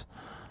 years.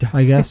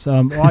 I guess.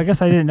 Well, I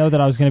guess I didn't know that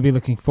I was going to be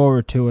looking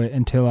forward to it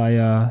until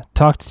I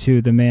talked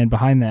to the man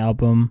behind the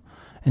album,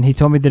 and he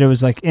told me that it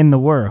was like in the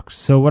works.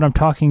 So what I'm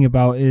talking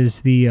about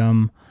is the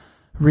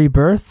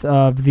rebirth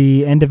of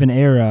the End of an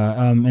Era,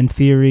 and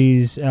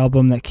Fury's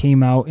album that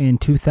came out in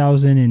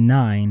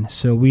 2009.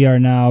 So we are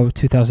now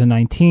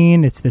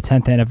 2019. It's the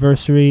 10th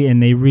anniversary,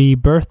 and they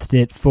rebirthed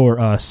it for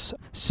us.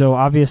 So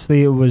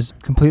obviously it was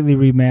completely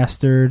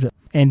remastered.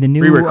 And the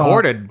new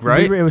re-recorded,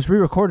 right? It was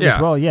re-recorded as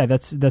well. Yeah,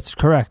 that's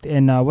correct.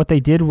 And what they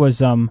did was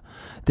the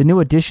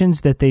new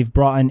additions that they've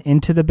brought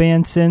into the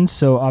band since.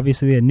 So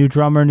obviously a new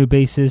drummer, new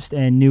bassist,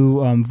 and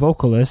new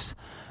vocalists.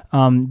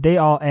 They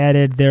all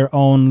added their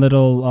own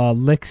little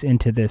licks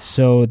into this.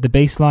 So the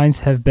bass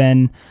lines have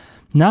been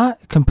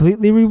not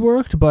completely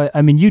reworked, but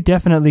I mean you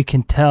definitely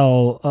can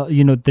tell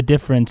the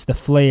difference, the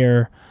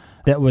flair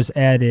that was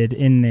added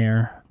in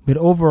there. But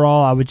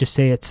overall, I would just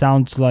say it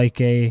sounds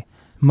like a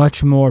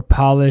much more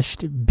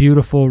polished,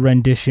 beautiful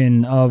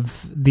rendition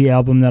of the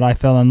album that I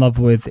fell in love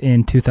with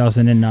in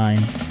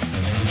 2009.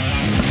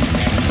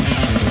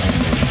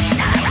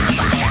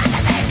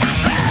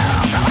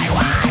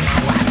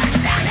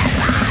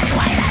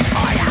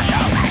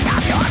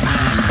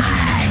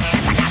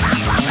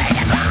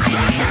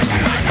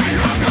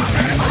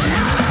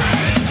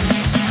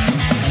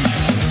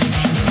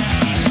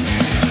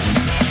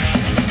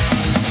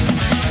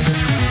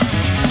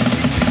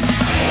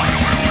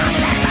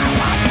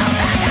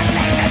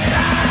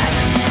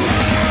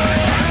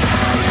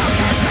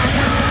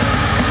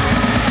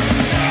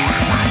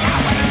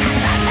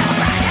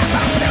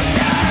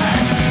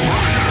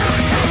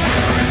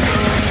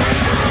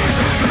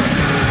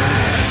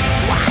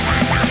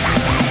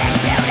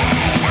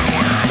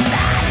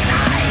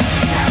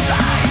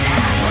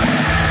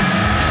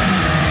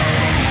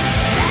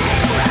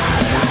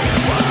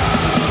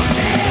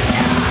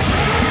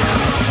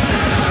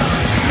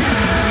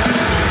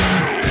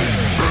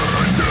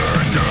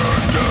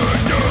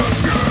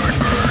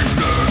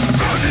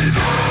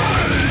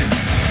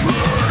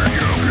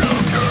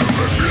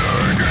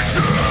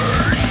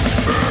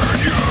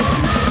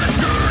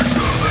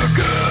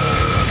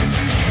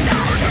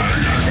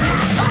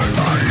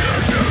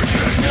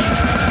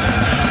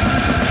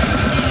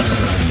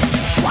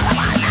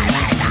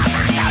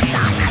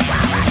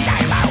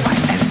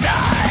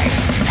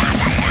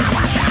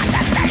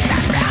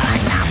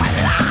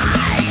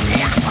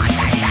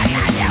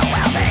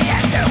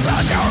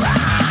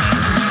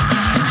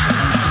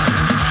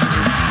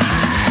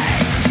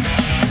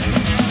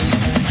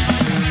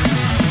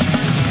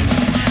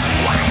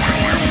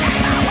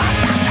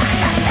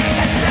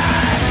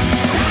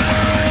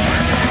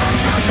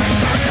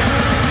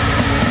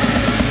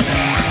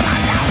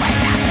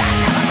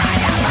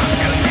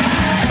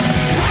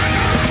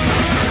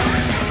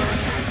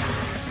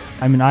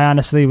 I mean, I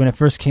honestly, when it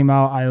first came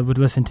out, I would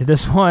listen to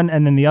this one,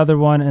 and then the other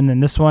one, and then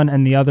this one,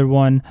 and the other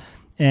one,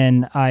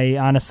 and I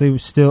honestly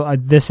was still,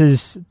 this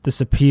is the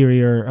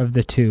superior of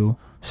the two,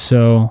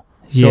 so,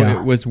 yeah.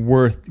 So it was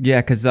worth,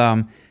 because I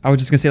was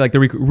just going to say, like, the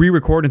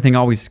re-recording thing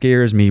always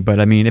scares me, but,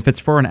 I mean, if it's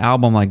for an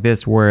album like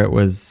this where it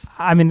was...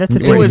 I mean, that's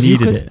the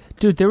thing. It.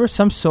 Dude, there were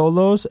some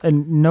solos,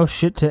 and no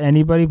shit to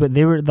anybody, but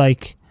they were,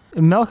 like...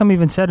 Malcolm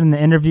even said in the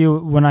interview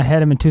when I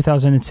had him in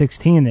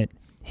 2016 that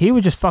he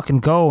would just fucking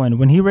go, and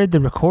when he read the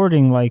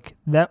recording, like,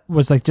 that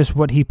was like just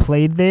what he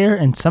played there,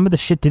 and some of the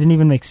shit didn't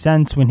even make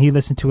sense when he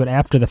listened to it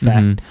after the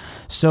fact. Mm-hmm.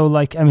 So,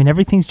 like, I mean,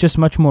 everything's just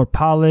much more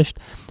polished.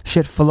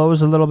 Shit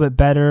flows a little bit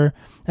better.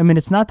 I mean,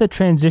 it's not that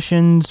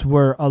transitions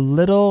were a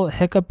little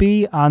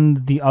hiccupy on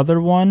the other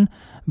one,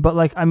 but,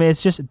 like, I mean,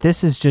 it's just,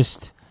 this is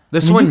just...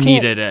 This one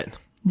needed it.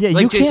 Yeah,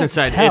 like you Jason can't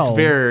said, tell.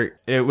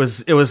 it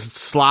was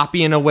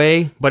sloppy in a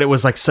way, but it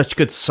was like such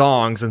good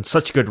songs and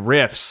such good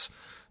riffs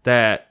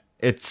that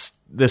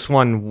this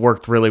one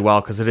worked really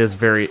well, because it is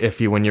very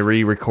iffy when you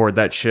re-record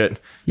that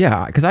shit.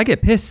 Yeah, because I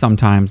get pissed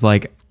sometimes.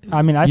 Like,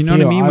 I mean, you know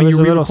what I mean? When you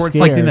re-record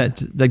something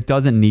that like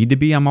doesn't need to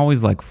be, I'm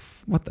always like,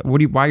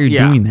 why are you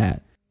doing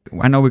that?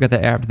 I know we got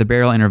the After the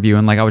Barrel interview,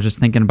 and like I was just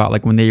thinking about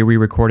like when they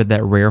re-recorded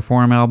that Rare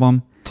Form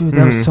album. Dude,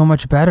 that was so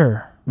much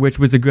better. Which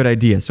was a good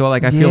idea. So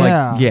like I feel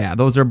like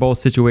those are both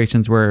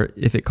situations where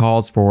if it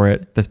calls for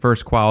it, the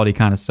first quality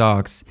kind of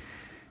sucks,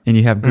 and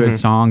you have good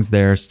songs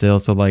there still.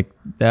 So like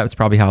that's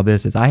probably how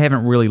this is. I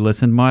haven't really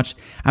listened much.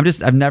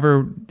 I've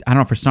never, I don't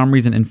know, for some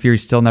reason In Fury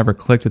still never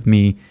clicked with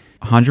me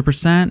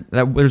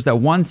 100%. There's that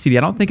one CD.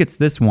 I don't think it's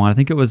this one. I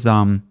think it was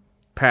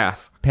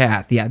Path.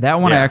 Yeah, that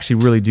one I actually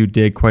really do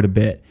dig quite a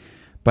bit.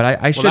 But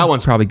I should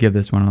probably give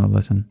this one another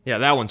listen. Yeah,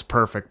 that one's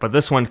perfect. But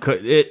this one could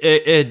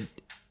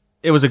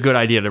it was a good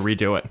idea to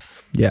redo it.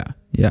 Yeah.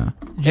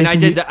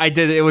 Jason, and I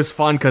did. It was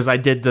fun because I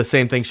did the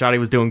same thing Shoddy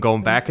was doing,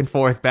 going back and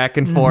forth,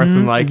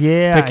 and like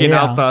picking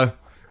out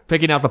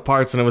the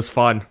parts, and it was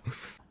fun.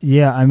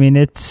 Yeah, I mean,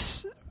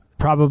 it's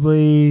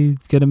probably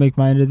gonna make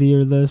my end of the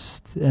year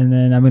list, and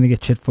then I'm gonna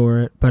get shit for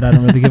it, but I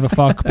don't really give a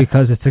fuck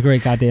because it's a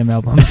great goddamn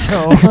album.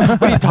 So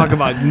what are you talking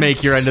about?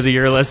 Make your end of the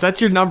year list.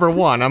 That's your number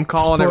one. I'm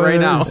calling it right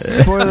now.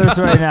 Spoilers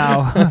right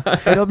now.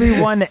 It'll be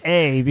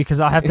 1A because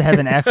I'll have to have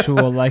an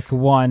actual like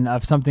one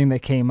of something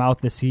that came out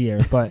this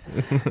year. But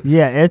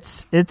yeah,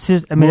 it's I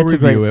mean, it's a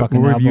great fucking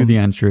album. We'll review the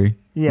entry.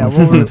 Yeah,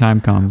 when the time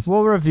comes.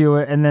 We'll review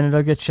it, and then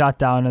it'll get shot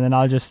down, and then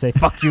I'll just say,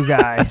 fuck you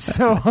guys.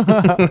 So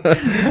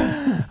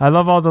I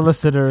love all the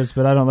listeners,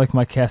 but I don't like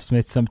my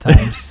castmates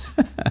sometimes.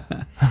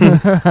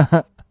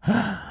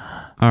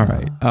 All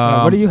right.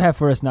 What do you have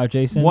for us now,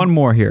 Jason? One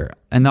more here.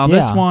 And now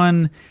this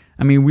one,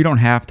 I mean, we don't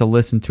have to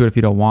listen to it if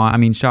you don't want. I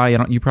mean,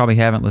 Shadi, you probably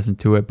haven't listened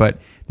to it, but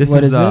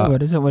What is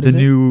it? The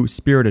new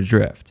Spirit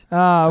Adrift.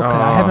 Oh, okay.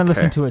 I haven't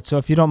listened to it, so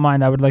if you don't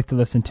mind, I would like to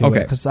listen to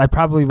it, because I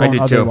probably won't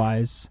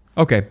otherwise.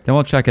 Okay, then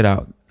we'll check it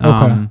out.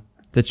 Okay.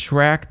 The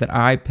track that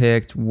I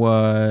picked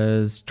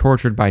was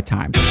Tortured by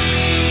Time.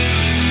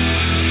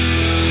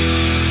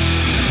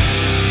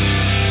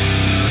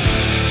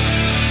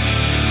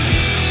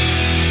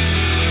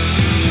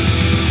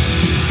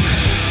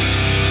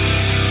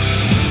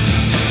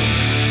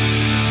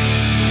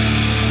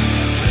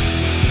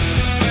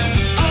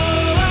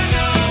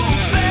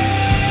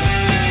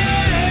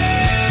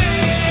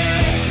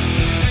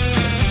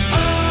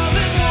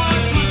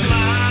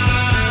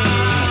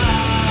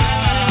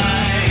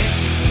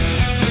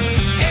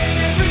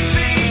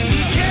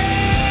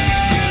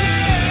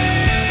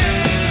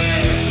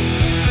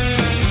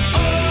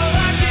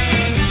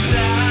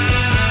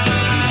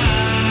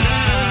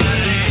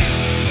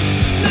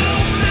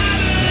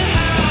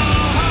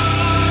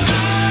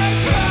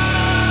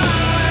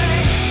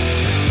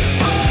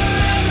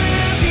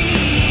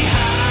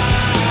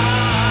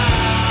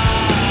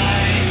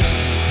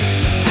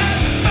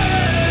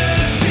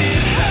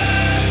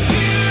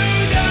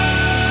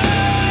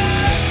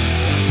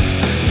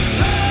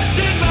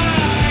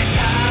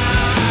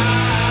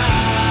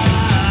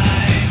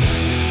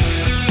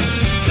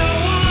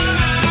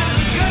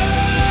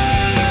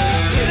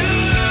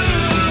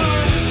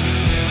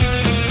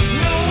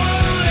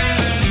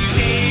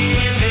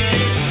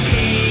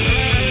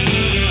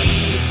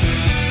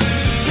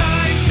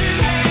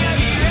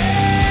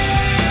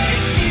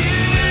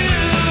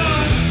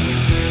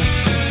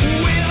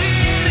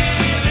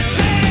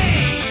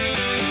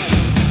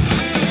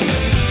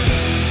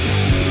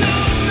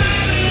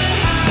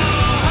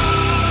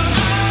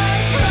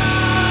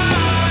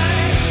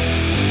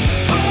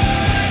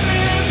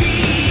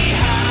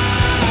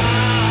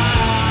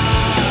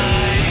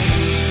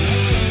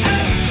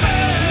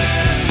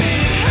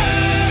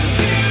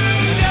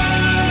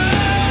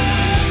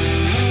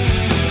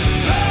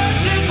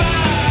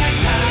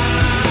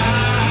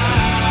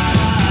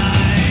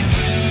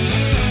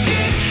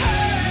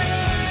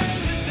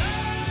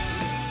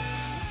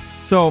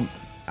 So,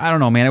 I don't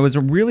know, man. It was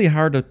really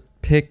hard to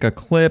pick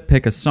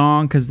a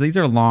song, because these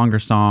are longer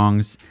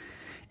songs.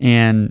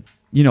 And,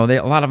 you know,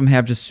 a lot of them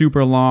have just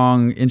super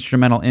long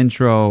instrumental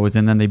intros,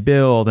 and then they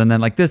build. And then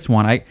like this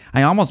one,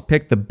 I almost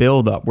picked the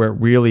build up where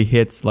it really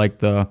hits like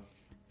the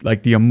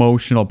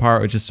emotional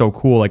part, which is so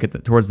cool,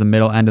 like towards the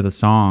middle end of the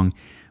song.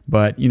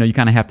 But, you know, you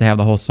kind of have to have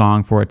the whole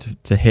song for it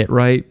to hit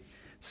right.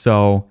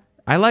 So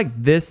I like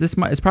this. It's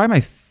probably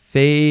my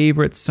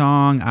favorite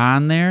song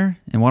on there,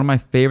 and one of my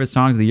favorite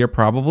songs of the year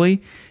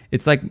probably.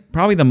 It's like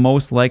probably the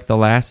most like the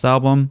last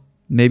album.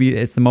 Maybe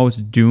it's the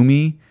most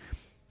doomy.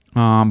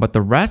 But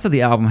the rest of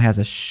the album has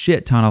a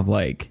shit ton of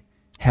like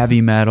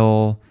heavy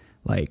metal,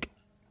 like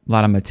a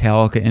lot of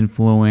Metallica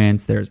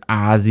influence. There's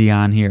Ozzy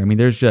on here. I mean,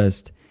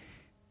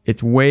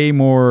 it's way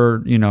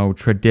more, you know,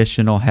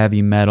 traditional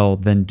heavy metal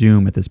than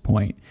doom at this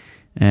point.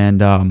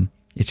 And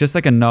it's just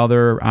like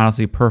another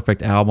honestly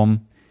perfect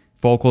album.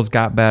 Vocals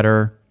got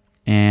better.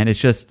 And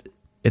it's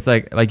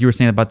like you were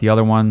saying about the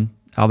other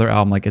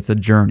album, like it's a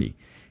journey,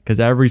 because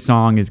every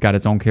song has got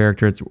its own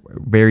character. It's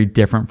very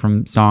different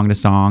from song to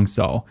song.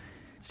 So,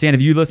 Stan,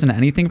 have you listened to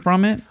anything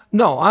from it?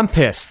 No, I'm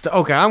pissed.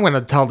 Okay, I'm going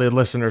to tell the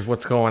listeners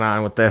what's going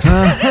on with this.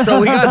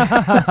 So we got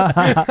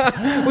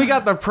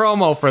the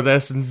promo for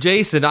this, and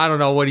Jason, I don't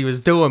know what he was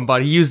doing,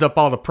 but he used up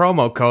all the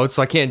promo codes,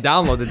 so I can't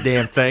download the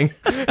damn thing.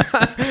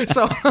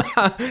 So,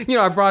 you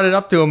know, I brought it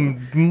up to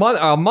him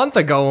a month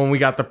ago when we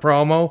got the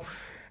promo.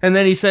 And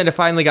then he said it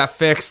finally got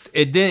fixed.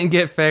 It didn't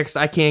get fixed.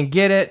 I can't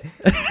get it.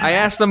 I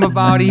asked him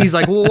about it. He's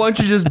like, well, why don't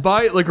you just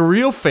buy it like a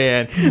real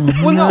fan?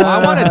 Well, no,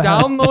 I want to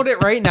download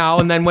it right now.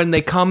 And then when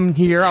they come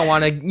here, I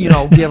want to, you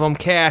know, give them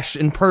cash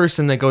in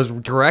person that goes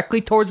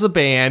directly towards the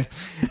band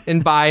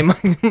and buy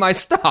my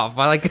stuff.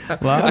 I like a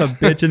lot of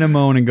bitching and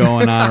moaning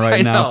going on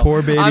right now.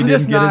 Poor baby didn't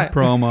get his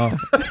promo.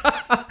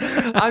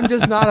 I'm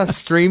just not a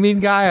streaming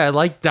guy. I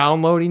like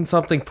downloading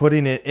something,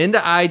 putting it into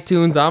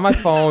iTunes on my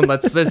phone.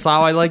 That's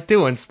how I like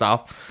doing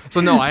stuff.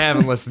 So no, I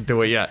haven't listened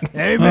to it yet.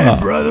 Hey man,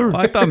 brother. Well,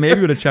 I thought maybe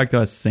you would have checked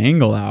a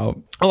single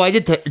out. Oh, I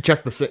did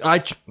check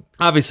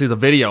obviously the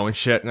video and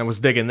shit, and I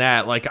was digging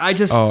that. Like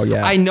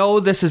I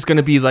know this is going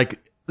to be like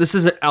this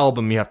is an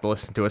album you have to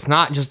listen to. It's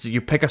not just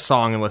you pick a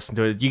song and listen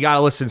to it. You got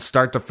to listen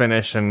start to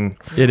finish, and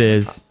it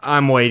is.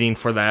 I'm waiting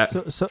for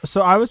that.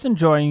 So I was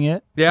enjoying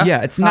it. Yeah,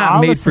 yeah. It's not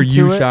made for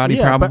you, Shoddy.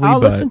 Probably, but I'll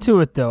listen to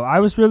it though. I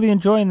was really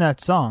enjoying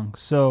that song.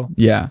 So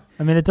yeah.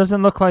 I mean, it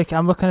doesn't look like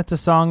I'm looking at the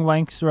song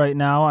lengths right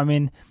now. I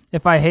mean,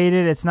 if I hate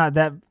it, it's not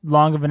that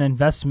long of an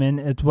investment.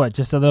 It's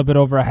just a little bit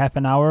over a half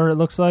an hour, it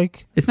looks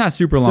like. It's not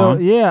super long.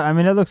 So, yeah, I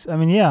mean,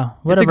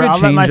 whatever. I'll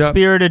let my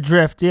spirit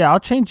adrift. Yeah, I'll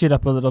change it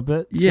up a little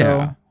bit. Yeah.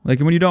 So. Like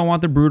when you don't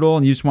want the brutal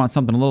and you just want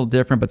something a little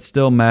different but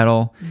still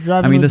metal.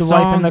 Driving with the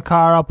wife in the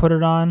car, I'll put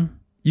it on.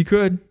 You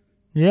could.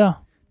 Yeah.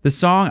 The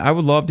song, I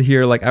would love to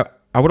hear, like,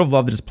 I would have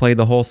loved to just play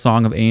the whole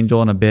song of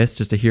Angel and Abyss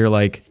just to hear,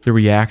 like, the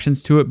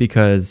reactions to it,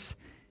 because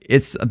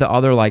it's the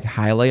other, like,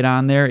 highlight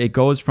on there. It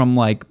goes from,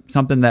 like,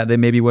 something that they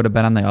maybe would have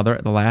been on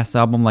the last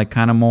album, like,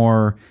 kind of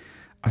more,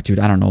 dude,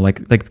 I don't know,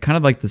 like kind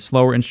of like the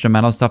slower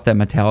instrumental stuff that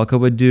Metallica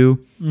would do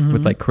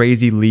with, like,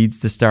 crazy leads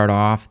to start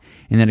off,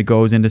 and then it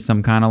goes into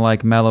some kind of,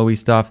 like, mellowy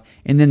stuff,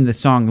 and then the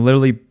song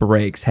literally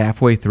breaks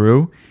halfway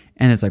through,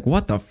 and it's like,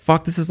 what the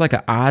fuck? This is like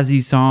an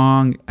Ozzy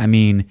song. I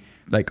mean,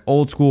 like,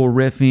 old school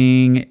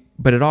riffing,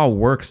 but it all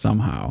works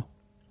somehow.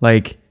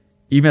 Like,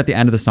 even at the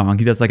end of the song,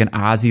 he does, like, an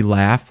Ozzy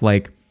laugh,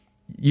 like,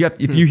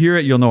 if you hear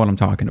it, you'll know what I'm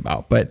talking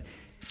about. But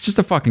it's just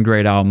a fucking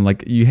great album.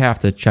 Like, you have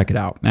to check it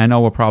out. And I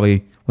know we'll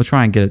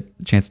try and get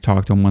a chance to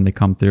talk to them when they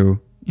come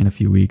through in a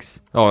few weeks.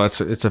 Oh,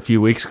 it's a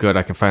few weeks. Good.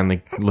 I can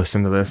finally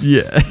listen to this.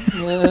 Yeah.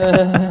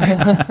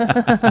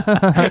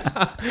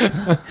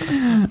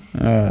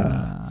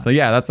 So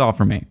yeah, that's all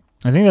for me.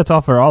 I think that's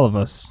all for all of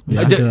us.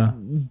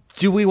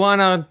 Do we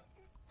want to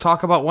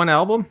talk about one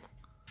album?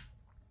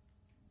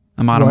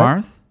 Amon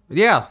Amarth?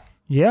 Yeah.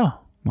 Yeah.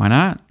 Why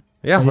not?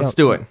 Yeah, let's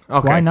do it.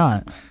 Okay. Why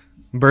not?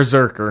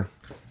 Berserker.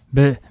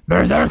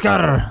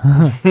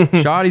 Berserker.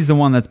 Shoddy's the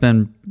one that's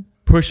been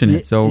pushing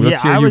it, so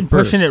let's hear you first. I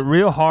was pushing it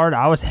real hard.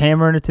 I was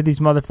hammering it to these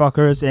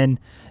motherfuckers, and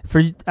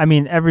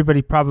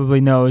everybody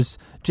probably knows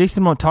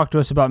Jason won't talk to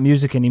us about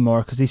music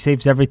anymore because he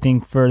saves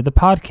everything for the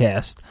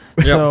podcast.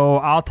 Yep. So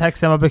I'll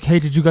text him, I'm like, hey,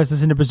 did you guys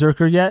listen to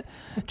Berserker yet?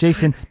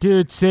 Jason,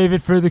 dude, save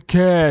it for the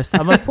cast.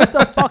 I'm like, what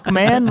the fuck,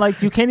 man?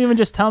 Like, you can't even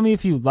just tell me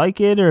if you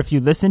like it or if you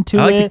listen to it.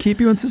 I like to keep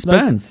you in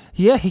suspense. Like,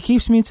 yeah, he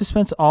keeps me in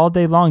suspense all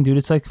day long, dude.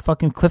 It's like a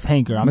fucking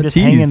cliffhanger. I'm just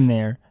hanging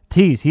there.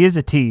 Tease. He is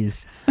a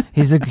tease.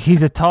 He's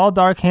a tall,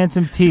 dark,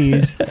 handsome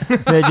tease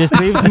that just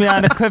leaves me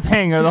on a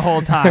cliffhanger the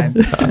whole time.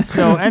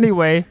 So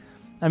anyway,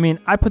 I mean,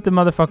 I put the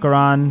motherfucker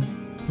on.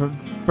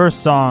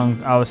 First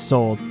song, I was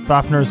sold.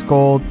 Fafner's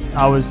Gold.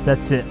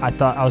 That's it.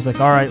 I was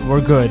like, all right,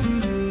 we're good.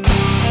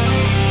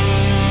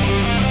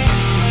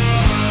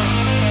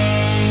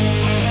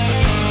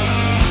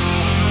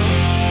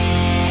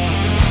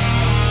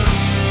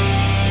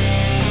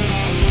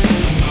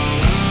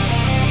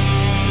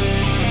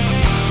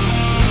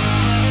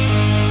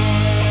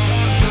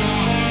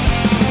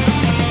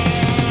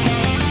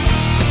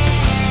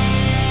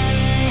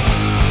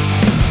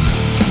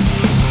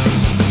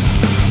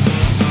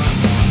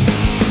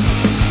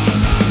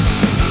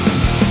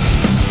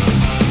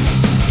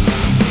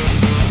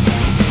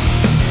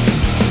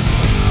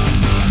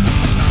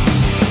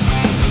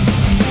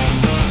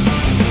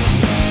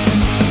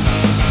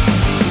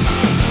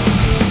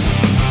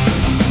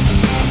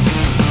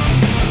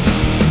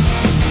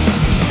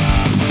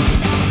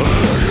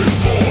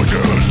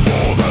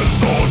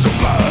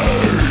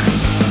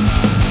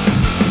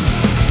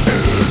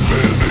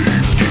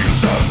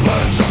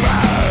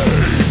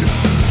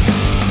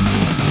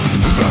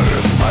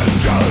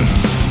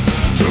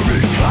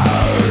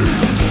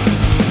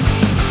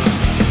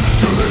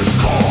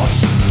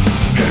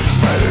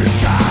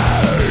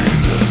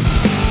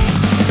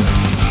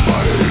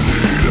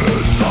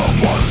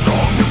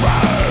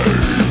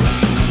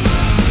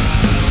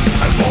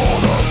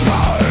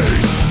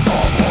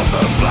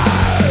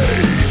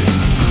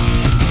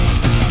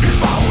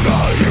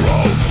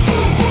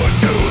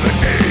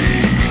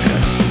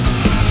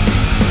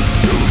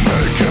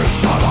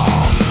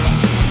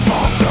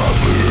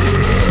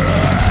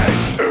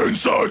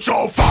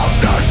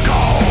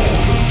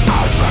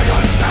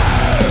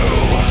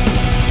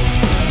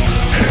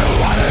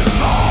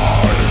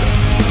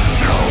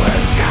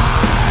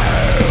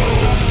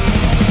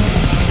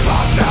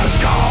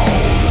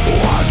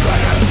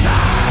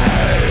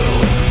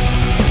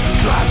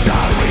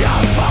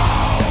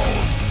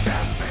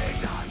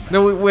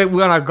 No, we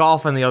went out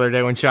golfing the other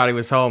day when Shoddy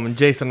was home, and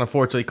Jason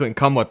unfortunately couldn't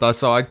come with us.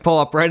 So I pull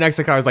up right next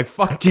to the car. I was like,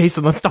 "Fuck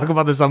Jason, let's talk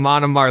about this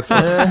Amon Amarth."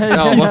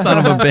 You son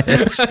of a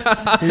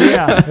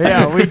bitch.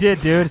 Yeah, we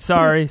did, dude.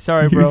 Sorry,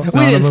 bro.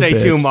 We didn't say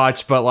too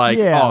much, but like,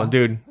 oh,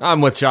 dude,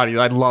 I'm with Shoddy.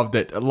 I loved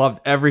it. I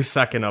loved every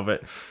second of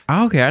it.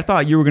 Okay, I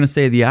thought you were gonna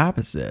say the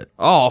opposite.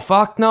 Oh,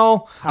 fuck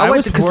no. I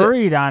was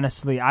worried,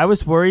 honestly. I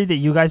was worried that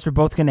you guys were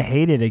both gonna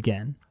hate it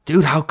again.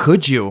 Dude, how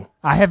could you?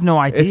 I have no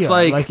idea. It's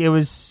like it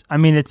was. I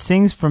mean, it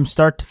sings from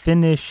start to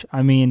finish.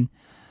 I mean,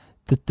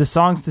 the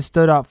songs that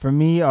stood out for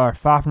me are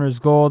Fafner's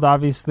Gold,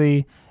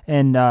 obviously,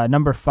 and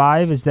number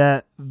 5 is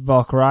that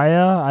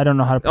Valkyria. I don't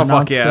know how to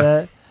pronounce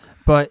that.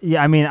 But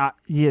yeah, I mean,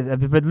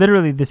 but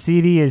literally the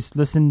CD is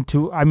listened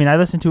to. I mean, I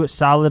listened to it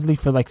solidly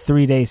for like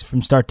 3 days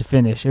from start to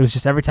finish. It was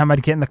just every time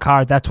I'd get in the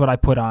car, that's what I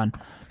put on.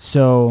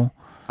 So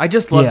I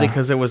just loved it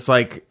because it was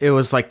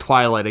like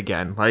Twilight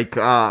again. Like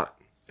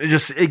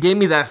it gave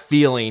me that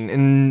feeling,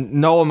 and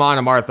no Amon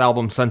Amarth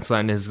album since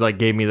then has like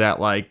gave me that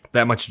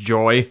much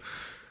joy.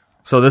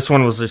 So this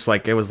one was just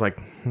like it was like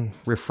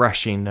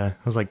refreshing. It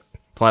was like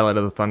Twilight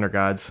of the Thunder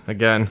Gods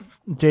again.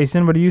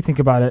 Jason, what do you think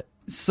about it?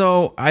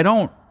 So I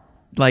don't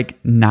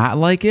not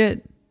like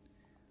it,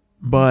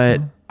 but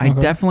I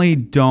definitely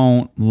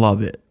don't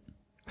love it.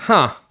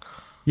 Huh.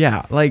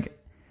 Yeah, like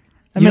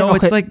I mean,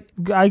 it's like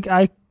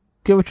I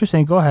get what you're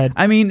saying. Go ahead.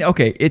 I mean,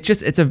 okay,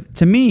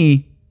 to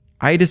me,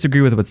 I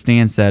disagree with what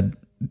Stan said,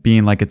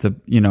 being like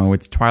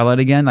it's Twilight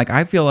again. Like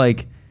I feel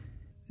like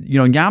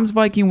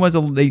Jomsviking was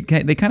they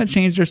kind of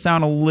changed their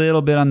sound a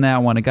little bit on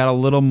that one. It got a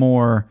little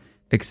more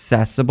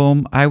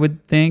accessible, I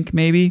would think,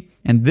 maybe.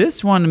 And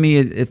this one to me,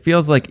 it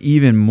feels like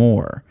even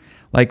more.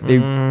 Like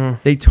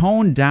they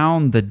toned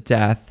down the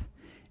death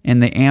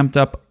and they amped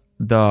up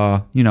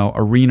the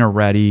arena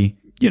ready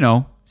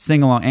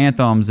sing along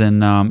anthems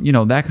and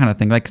that kind of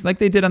thing. Like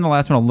they did on the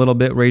last one a little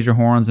bit, Raise Your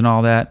Horns and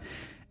all that.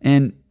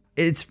 And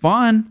it's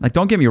fun. Like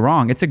don't get me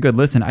wrong, it's a good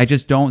listen. I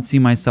just don't see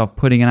myself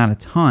putting it on a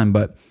ton.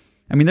 But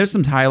I mean, there's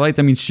some highlights.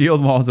 I mean,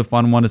 Shield Wall is a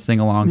fun one to sing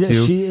along to.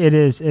 It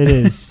is.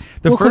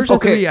 The first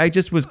three, I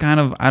just was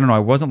kind of, I don't know, I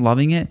wasn't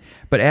loving it.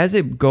 But as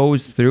it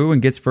goes through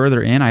and gets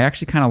further in, I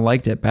actually kind of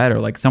liked it better.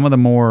 Like some of the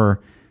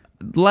more,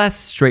 less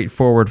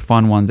straightforward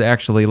fun ones,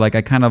 actually, like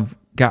I kind of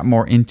got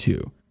more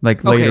into,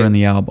 like later in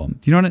the album.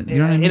 Do you know what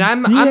I mean? And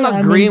I'm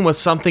agreeing with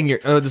something,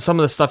 some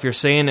of the stuff you're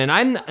saying.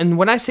 And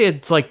when I say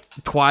it's like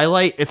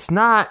Twilight, it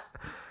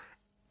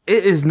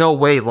is no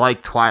way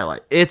like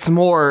Twilight. It's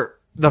more...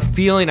 The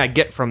feeling I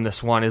get from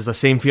this one is the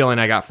same feeling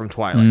I got from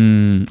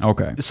Twilight.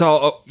 Okay.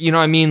 So, you know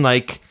what I mean?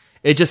 Like,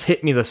 it just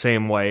hit me the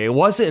same way. It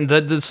wasn't...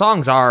 The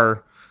songs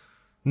are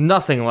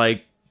nothing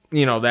like,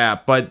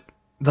 that, but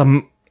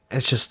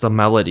it's just the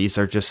melodies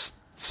are just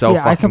so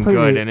fucking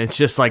good, and it's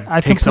just like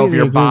takes over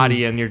your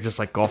body, and you're just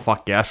like, go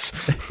fuck yes.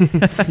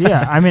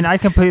 Yeah, I mean, I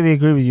completely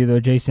agree with you though,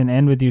 Jason,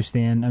 and with you,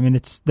 Stan. I mean,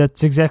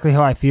 that's exactly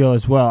how I feel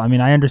as well. I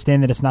mean, I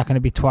understand that it's not going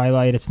to be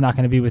Twilight, it's not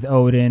going to be with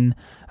Odin.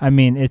 I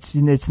mean, it's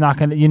not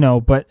going to,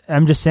 but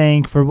I'm just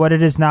saying for what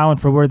it is now and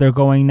for where they're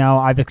going now,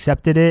 I've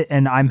accepted it,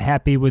 and I'm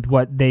happy with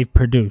what they've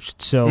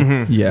produced. So,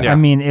 I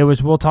mean,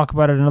 we'll talk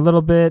about it in a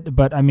little bit,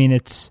 but I mean, I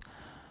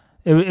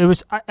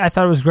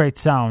thought it was great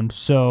sound.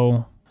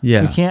 So.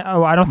 Yeah, we can't.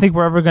 I don't think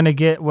we're ever gonna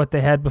get what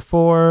they had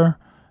before.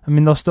 I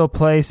mean, they'll still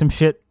play some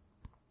shit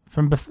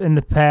from in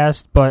the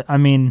past, but I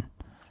mean,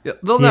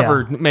 they'll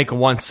never make a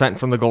 1 cent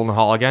from the Golden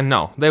Hall again.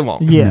 No, they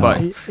won't. Yeah, but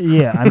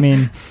I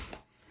mean,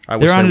 I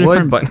wish they're on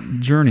a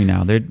different journey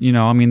now. They're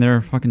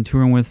they're fucking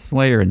touring with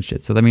Slayer and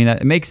shit. So I mean,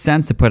 it makes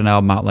sense to put an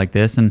album out like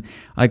this. And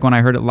like when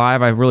I heard it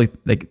live, I really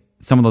like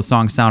some of those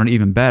songs sounded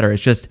even better.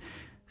 It's just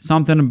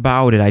something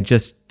about it.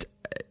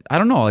 I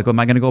don't know. Like, am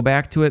I gonna go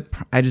back to it?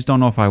 I just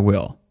don't know if I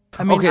will.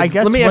 I mean, I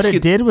guess what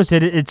it did was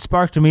it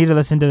sparked me to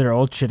listen to their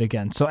old shit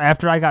again. So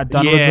after I got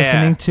done with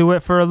listening to it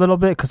for a little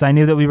bit, because I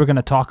knew that we were going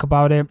to talk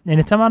about it, and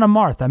it's Amon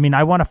Amarth. I mean,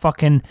 I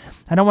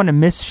don't want to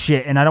miss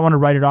shit, and I don't want to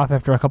write it off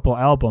after a couple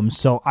albums.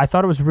 So I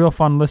thought it was a real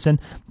fun listen.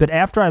 But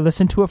after I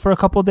listened to it for a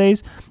couple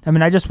days, I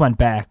mean, I just went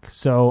back.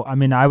 So, I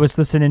mean, I was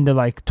listening to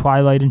like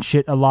Twilight and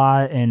shit a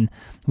lot, and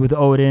with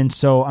Odin.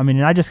 So, I mean,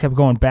 and I just kept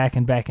going back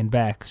and back and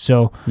back.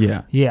 So,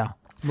 yeah.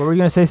 What were you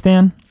going to say,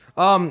 Stan?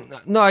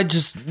 No,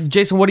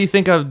 Jason, what do you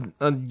think of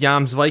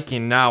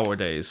Jomsviking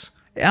nowadays?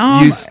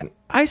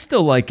 I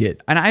still like it,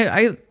 and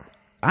with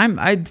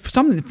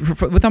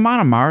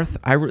Amon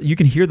Amarth, you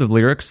can hear the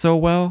lyrics so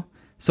well.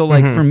 So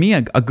like for me,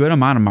 a good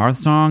Amon Amarth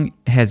song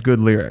has good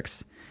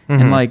lyrics,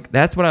 and like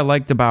that's what I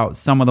liked about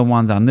some of the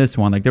ones on this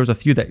one. Like there was a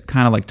few that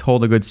kind of like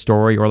told a good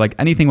story, or like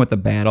anything with the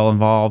battle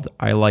involved,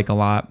 I like a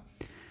lot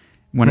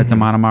when it's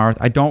Amon Amarth.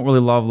 I don't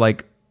really love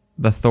like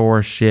the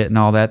Thor shit and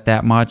all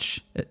that much,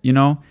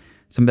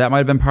 So that might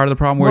have been part of the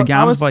problem. Where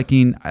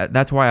Jomsviking,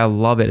 that's why I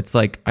love it. It's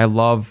like I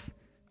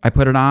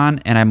put it on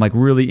and I'm like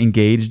really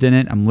engaged in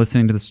it. I'm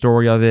listening to the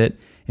story of it.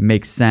 It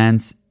makes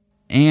sense,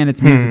 and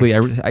it's musically.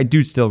 I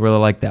do still really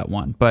like that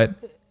one. But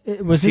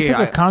was this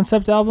like a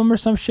concept album or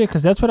some shit?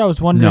 Because that's what I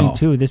was wondering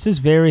too. This is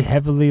very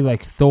heavily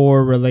like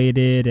Thor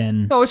related,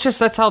 and no, it's just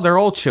that's how their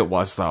old shit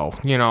was, though.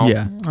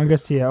 Yeah, I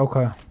guess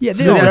okay. Yeah,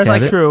 that's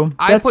like true.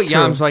 I put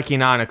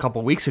Jomsviking on a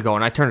couple weeks ago,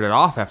 and I turned it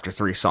off after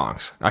 3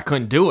 songs. I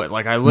couldn't do it.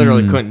 Like I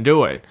literally couldn't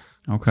do it.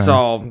 Okay.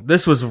 So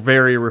this was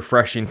very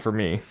refreshing for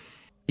me.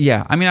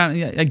 Yeah, I mean,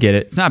 I get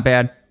it. It's not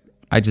bad.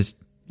 I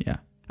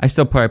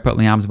still probably put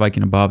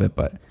Jomsviking above it,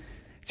 but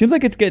it seems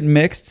like it's getting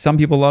mixed. Some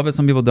people love it,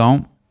 some people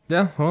don't.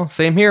 Yeah, well,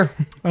 same here.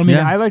 I mean,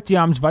 I liked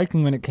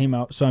Jomsviking when it came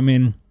out, so I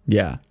mean,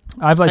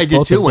 I've liked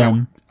both of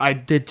them. I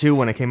did too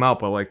when it came out,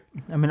 but like,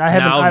 I mean, I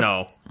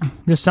haven't.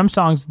 There's some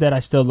songs that I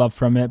still love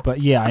from it,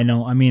 but yeah, I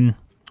know. I mean,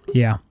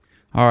 yeah.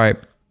 All right,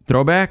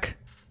 throwback.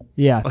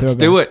 Yeah, let's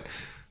do it.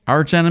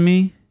 Arch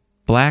Enemy,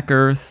 Black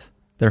Earth,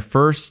 their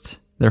first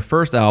their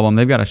first album.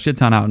 They've got a shit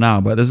ton out now,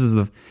 but this is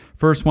the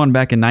first one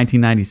back in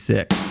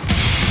 1996.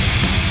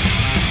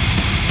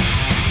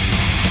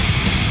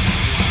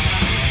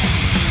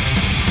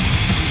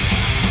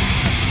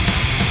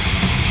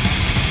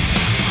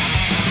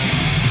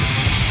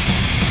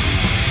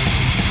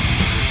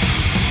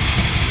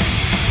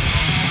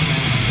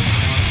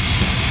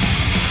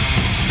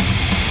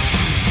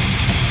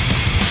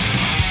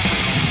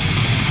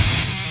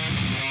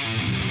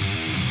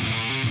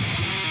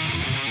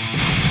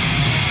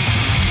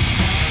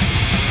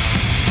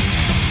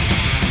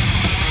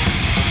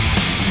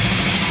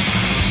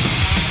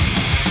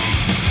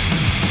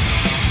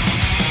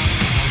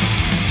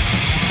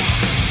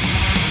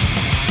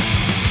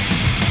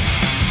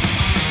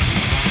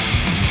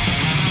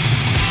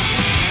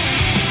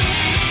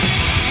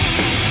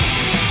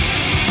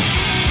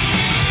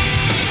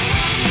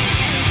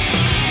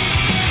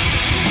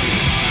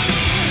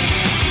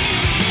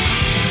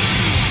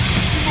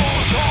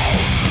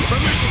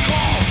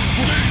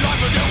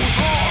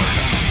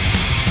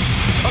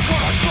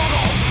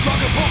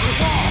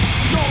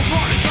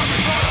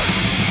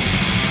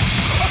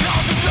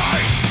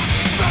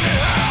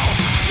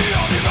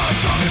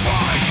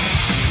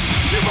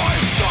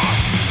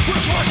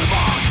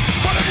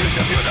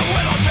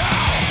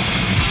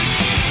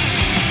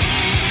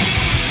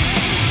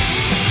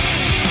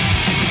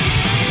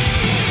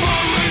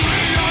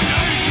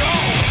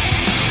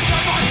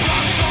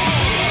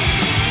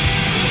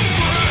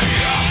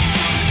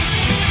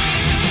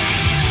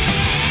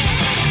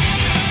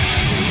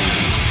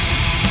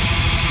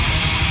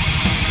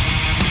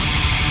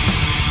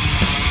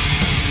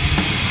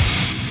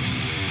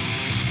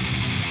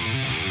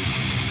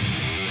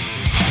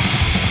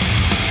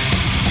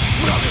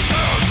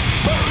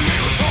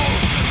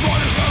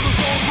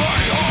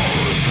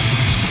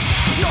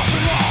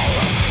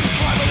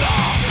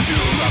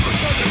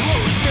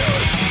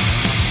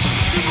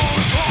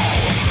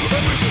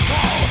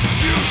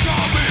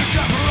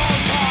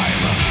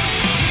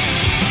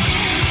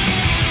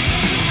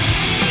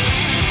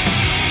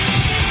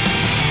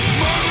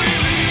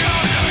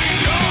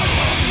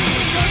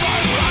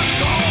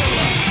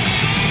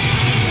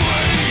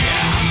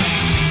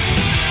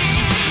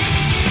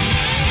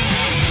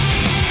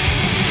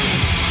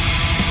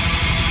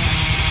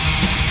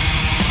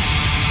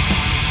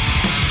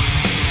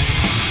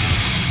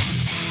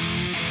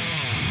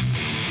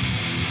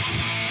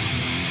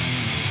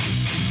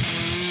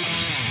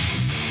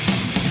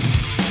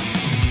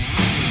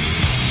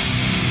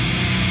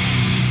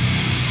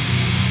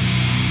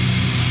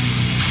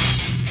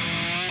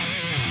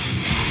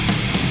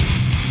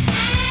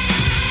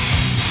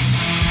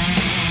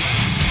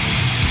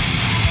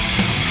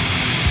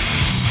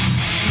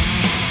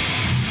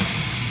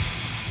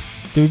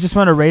 Do we just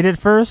want to rate it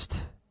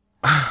first?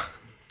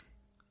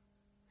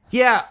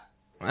 Yeah,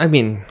 I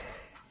mean,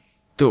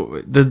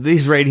 do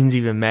these ratings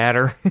even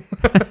matter?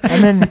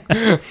 I'm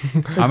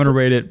gonna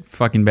rate it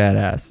fucking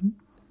badass.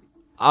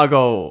 I'll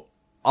go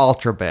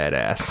ultra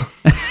badass.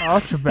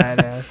 Ultra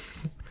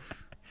badass.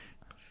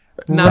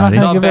 Not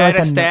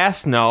baddest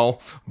ass, no,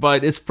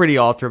 but it's pretty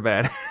ultra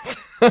badass.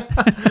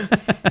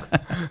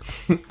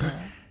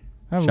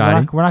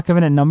 We're not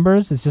giving it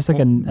numbers. It's just like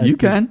you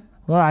can.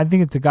 Well, I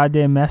think it's a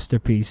goddamn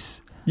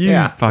masterpiece. You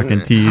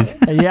fucking tease.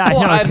 Yeah, I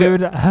know,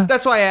 dude.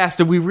 That's why I asked,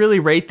 do we really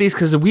rate these?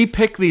 Because we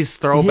pick these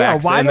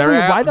throwbacks, and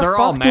they're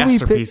all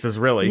masterpieces,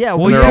 really. Yeah,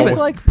 we pick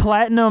like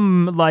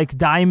platinum, like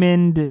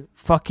diamond,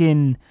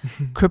 fucking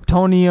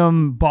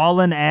kryptonium,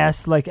 ballin'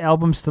 ass like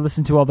albums to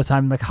listen to all the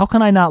time. Like, how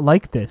can I not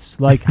like this?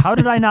 Like, how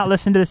did I not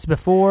listen to this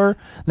before?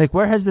 Like,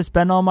 where has this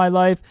been all my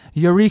life?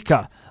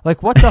 Eureka!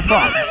 Like, what the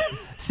fuck?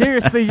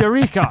 Seriously,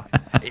 Eureka!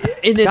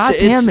 God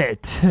damn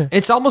it!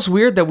 It's almost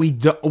weird that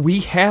we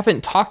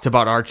haven't talked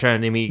about Arch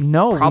Enemy.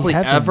 No, probably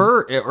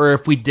ever, or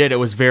if we did, it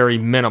was very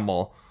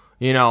minimal.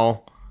 You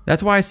know,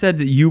 that's why I said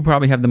that you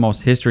probably have the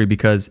most history,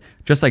 because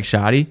just like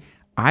Shoddy,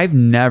 I've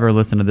never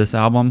listened to this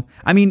album.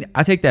 I mean,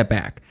 I take that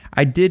back.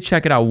 I did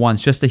check it out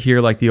once just to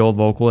hear like the old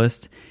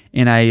vocalist,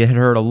 and I had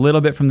heard a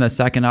little bit from the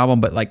second album,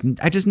 but like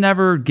I just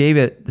never gave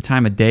it the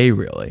time of day,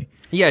 really.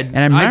 Yeah, and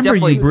I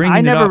remember you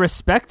bringing it up. I never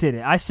respected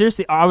it.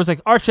 I was like,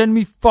 Arch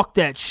Enemy, fuck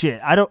that shit.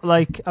 I don't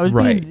like. I was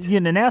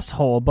being an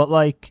asshole, but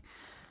like.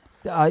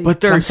 But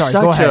they're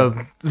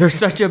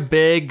such a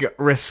big,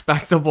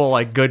 respectable,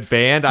 like good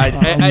band.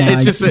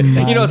 It's just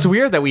it's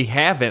weird that we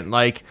haven't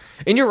like.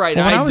 And you're right.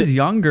 Well, when I was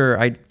younger,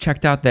 I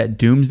checked out that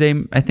Doomsday,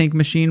 I think,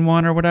 Machine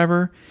one or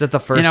whatever. Is that the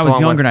first? And I was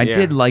younger, and I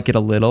did like it a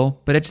little,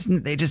 but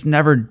they just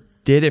never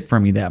did it for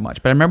me that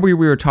much. But I remember we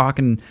were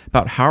talking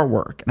about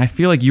Heartwork, and I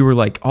feel like you were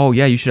like, "Oh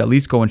yeah, you should at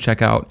least go and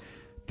check out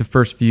the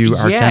first few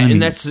Arch Enemies." Yeah,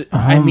 and that's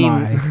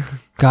my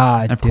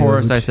God. And of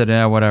course, I said,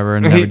 "Yeah, whatever,"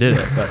 and never did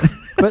it. But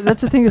but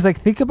that's the thing is like,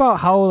 think about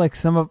how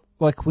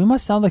like we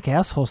must sound like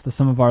assholes to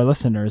some of our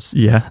listeners.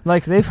 Yeah,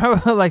 like they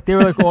probably they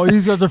were like, "Oh,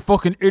 these guys are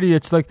fucking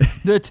idiots." Like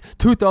it's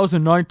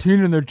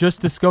 2019 and they're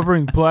just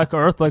discovering Black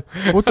Earth. Like,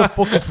 what the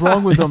fuck is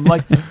wrong with them?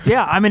 Like,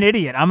 yeah, I'm an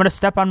idiot. I'm gonna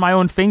step on my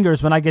own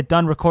fingers when I get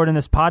done recording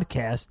this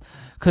podcast,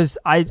 because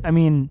I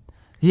mean,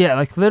 Yeah,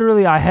 like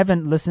literally I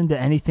haven't listened to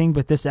anything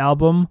but this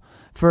album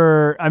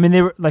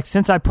they were like,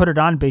 since I put it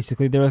on,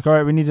 basically, they were like, all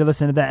right, we need to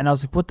listen to that. And I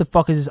was like, what the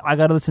fuck is this? I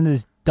got to listen to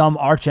this dumb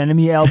Arch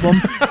Enemy album.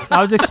 I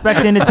was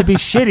expecting it to be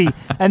shitty.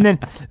 And then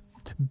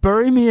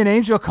Bury Me an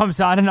Angel comes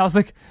on, and I was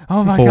like,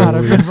 oh my God,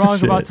 I've been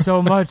wrong about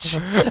so much.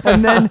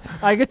 And then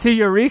I get to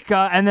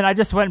Eureka, and then I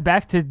just went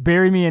back to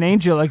Bury Me an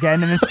Angel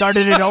again and then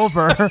started it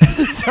over.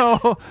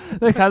 So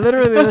like I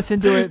literally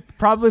listened to it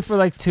probably for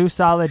like 2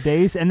 solid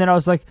days. And then I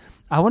was like,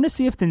 I want to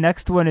see if the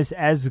next one is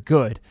as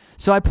good.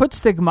 So I put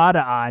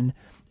Stigmata on.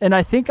 And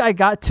I think I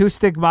got to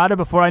Stigmata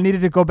before I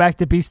needed to go back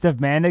to Beast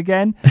of Man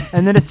again.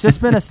 And then it's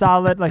just been a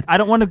solid, like, I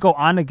don't want to go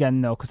on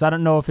again, though, because I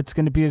don't know if it's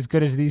going to be as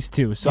good as these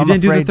two. So you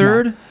didn't do the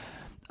third? Not.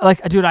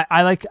 Like, dude,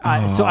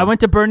 so I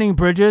went to Burning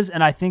Bridges,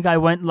 and I think I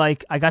went,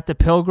 like, I got to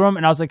Pilgrim,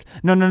 and I was like,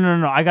 no,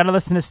 I got to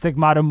listen to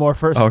Stigmata more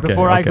first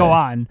before I go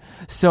on.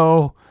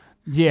 So,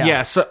 yeah.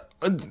 Yeah,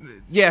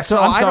 so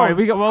I'm sorry.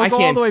 We'll go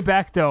all the way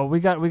back, though. We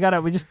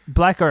just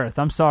Black Earth.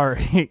 I'm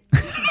sorry.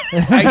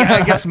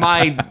 I guess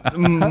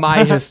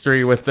my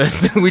history with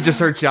this, we just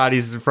heard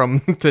Shoddy's from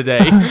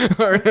today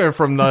or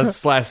from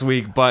this last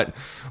week, but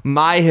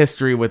my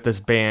history with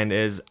this band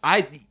is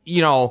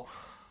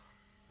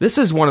this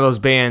is one of those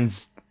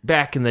bands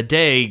back in the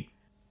day.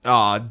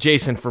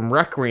 Jason from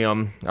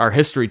Requiem, our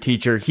history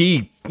teacher,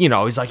 he's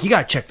like, you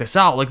gotta check this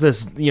out. Like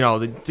this,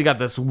 they got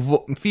this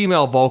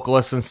female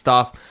vocalist and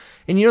stuff.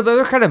 And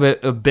they're kind of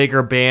a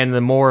bigger band,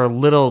 and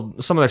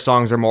some of their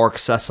songs are more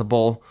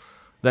accessible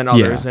than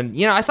others. Yeah.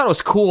 And I thought it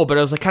was cool, but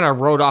it was like kind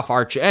of wrote off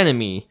Arch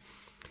Enemy.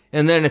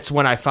 And then it's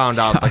when I found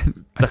out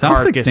the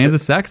sounds like Stanza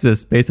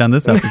sexist based on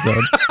this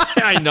episode.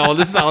 I know,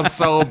 this sounds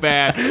so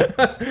bad.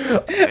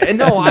 And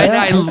no,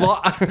 I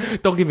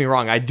don't get me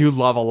wrong, I do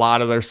love a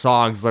lot of their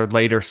songs, their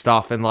later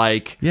stuff, and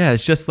like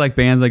it's just like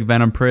bands like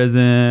Venom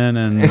Prison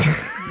and son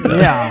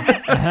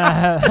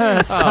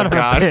of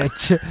a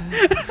bitch.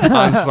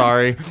 I'm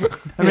sorry.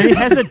 I mean, he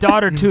has a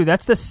daughter too.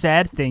 That's the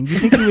sad thing. You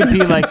think he would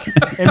be like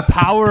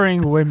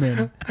empowering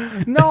women?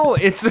 No,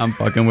 I'm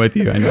fucking with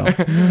you. I know.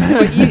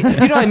 But you know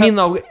what I mean,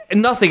 though.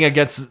 Nothing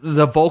against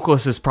the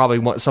vocalist is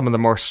probably some of the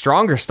more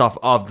stronger stuff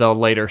of the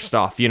later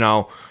stuff,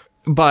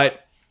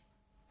 But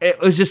it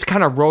was just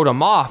kind of wrote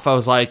them off. I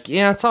was like,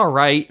 yeah, it's all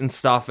right and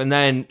stuff. And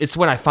then it's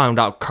when I found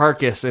out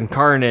Carcass and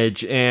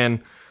Carnage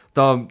and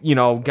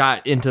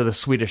got into the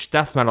Swedish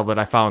death metal that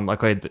I found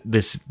like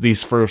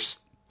these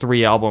first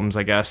 3 albums,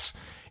 I guess.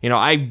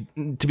 To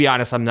be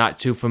honest, I'm not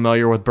too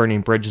familiar with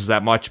Burning Bridges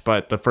that much,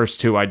 but the first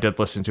 2 I did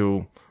listen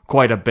to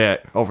quite a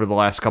bit over the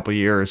last couple of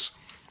years.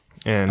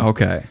 And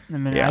okay. I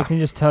mean, I can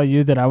just tell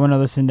you that I want to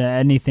listen to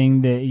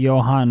anything that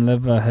Johan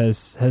Liva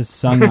has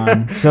sung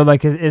on. So,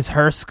 like, is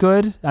Hearst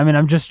good? I mean,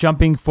 I'm just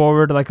jumping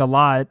forward like a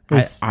lot.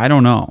 I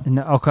don't know.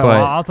 Okay,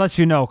 well, I'll let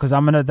you know because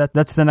I'm gonna.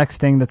 That's the next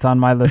thing that's on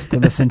my list to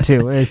listen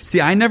to.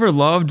 See, I never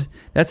loved.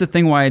 That's the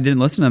thing why I didn't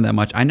listen to them that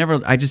much.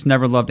 I just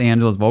never loved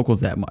Angela's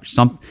vocals that much.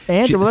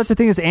 Angela, that's the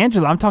thing is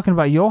Angela. I'm talking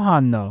about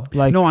Johan though.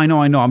 Like, no, I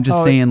know. I'm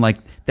just saying like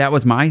that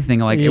was my thing.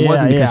 Like, it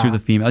wasn't because she was a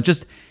female. It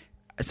just.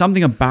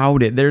 Something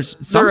about it. They're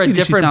a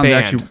different band.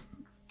 Actually,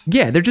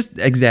 they're just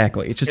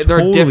exactly. It's just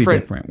totally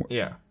different.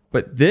 Yeah.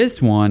 But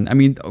this one, I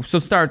mean, so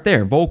start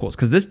there, vocals,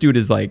 because this dude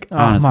is like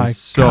honestly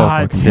so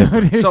fucking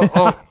different.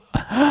 So,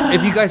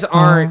 if you guys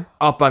aren't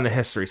up on the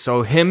history,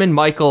 so him and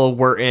Michael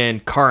were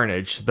in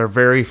Carnage, their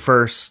very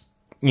first,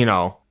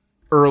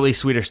 early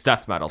Swedish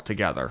death metal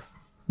together.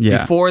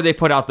 Yeah. Before they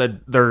put out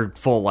their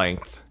full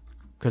length,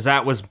 because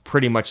that was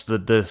pretty much the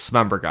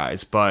Dismember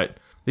guys. But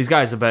these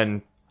guys have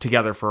been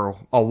together for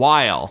a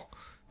while,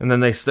 and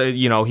then he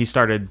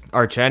started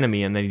Arch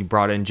Enemy, and then he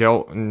brought in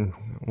Joe, and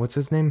what's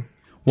his name?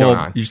 Well,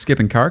 Johan. You're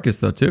skipping Carcass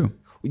though too.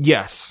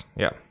 Yes,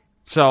 yeah.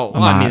 So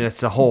I mean,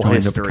 it's a whole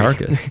history.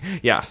 Carcass.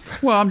 Yeah.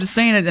 Well, I'm just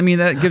saying it. I mean,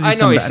 that gives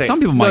you some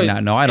people might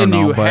not know. I don't and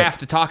know. You but have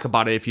to talk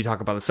about it if you talk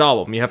about this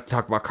album. You have to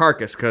talk about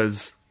Carcass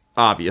because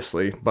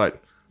obviously,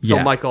 but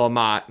Michael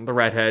Amott, the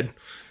redhead,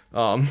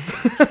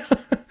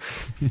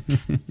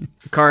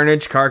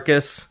 Carnage,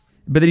 Carcass.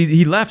 But then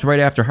he left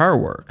right after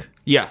Hard Work.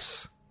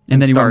 Yes. And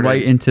then he went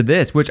right into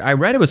this, which I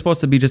read it was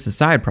supposed to be just a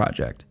side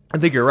project. I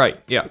think you're right,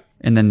 yeah.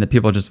 And then the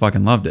people just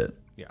fucking loved it.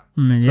 Yeah.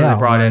 So they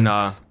brought in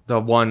the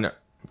one,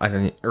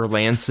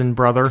 Erlandson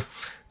brother,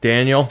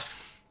 Daniel.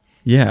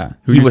 Yeah.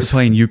 He was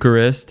playing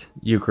Eucharist.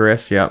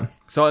 Eucharist, yeah.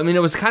 So, I mean,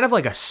 it was kind of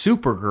like a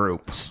super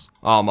group,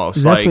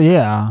 almost.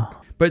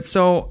 But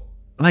so,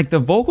 like, the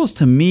vocals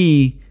to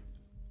me,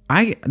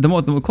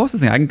 the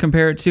closest thing I can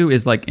compare it to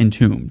is, like,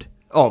 Entombed.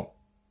 Oh,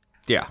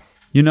 yeah.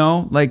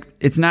 Like,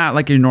 it's not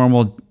like your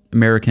normal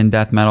American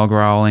death metal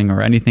growling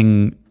or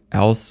anything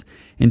else.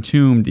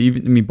 Entombed,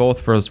 both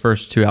for those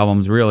first 2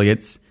 albums, really,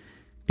 it's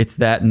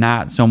that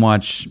not so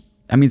much.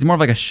 I mean, it's more of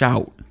like a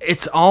shout.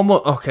 It's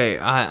almost okay.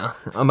 I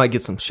might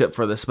get some shit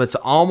for this, but it's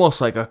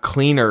almost like a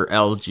cleaner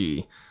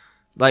LG.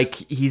 Like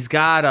he's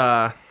got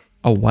a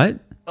what?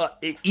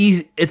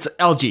 It's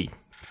LG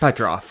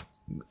Petrov.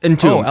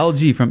 Entombed. Oh,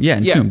 LG from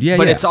Entombed. Yeah,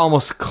 but it's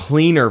almost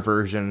cleaner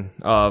version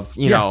of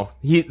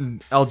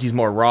LG's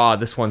more raw.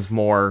 This one's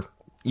more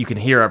you can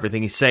hear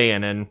everything he's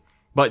saying, and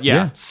But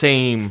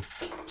same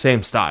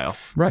style.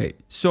 Right.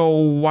 So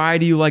why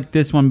do you like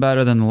this one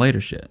better than the later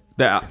shit?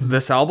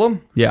 This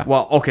album? Yeah.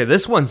 Well, okay,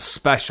 this one's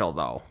special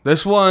though.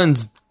 This one.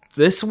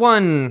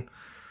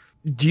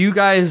 Do you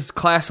guys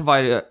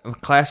classify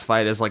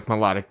it as like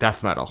melodic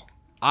death metal?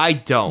 I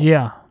don't.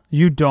 Yeah,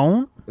 you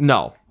don't.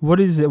 No. What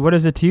is it? What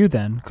is it to you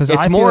then? Because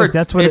I feel like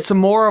that's what it's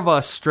more of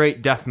a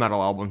straight death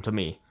metal album to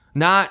me.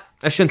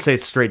 I shouldn't say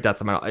it's straight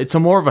death metal. It's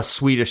more of a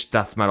Swedish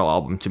death metal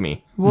album to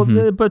me.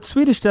 Well, but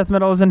Swedish death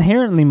metal is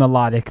inherently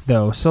melodic,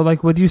 though. So,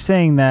 like, with you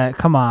saying that,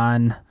 come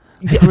on.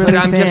 But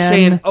I'm just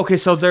saying. Okay,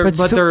 so their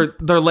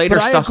later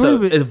stuff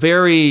is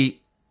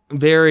very,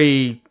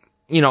 very.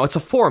 It's a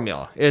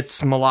formula.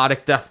 It's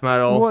melodic death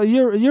metal. Well,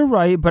 you're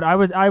right, but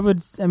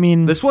I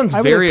mean, this one's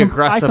very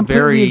aggressive. I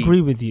completely very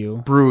agree with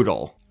you.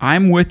 Brutal.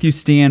 I'm with you,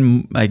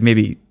 Stan. Like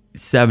maybe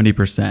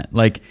 70%.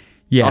 Like.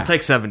 Yeah, I'll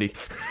take 70.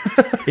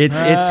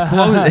 It's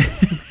close.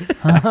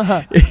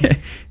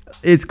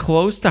 It's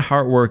close to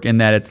Heartwork in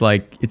that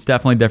it's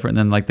definitely different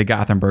than like the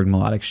Gothenburg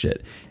melodic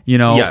shit.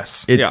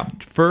 Yes. It's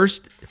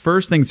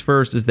first things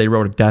first is they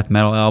wrote a death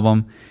metal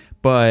album,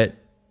 but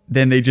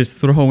then they just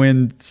throw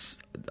in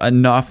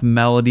enough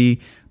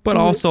melody, but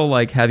also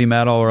like heavy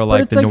metal or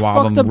like the new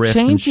album riffs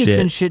changes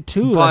and shit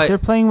too. Like they're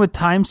playing with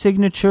time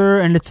signature,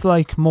 and it's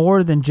like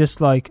more than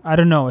just like I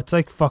don't know. It's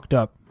like fucked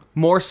up.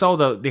 More so,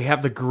 they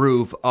have the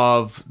groove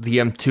of the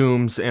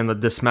Entombs and the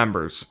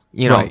Dismembers.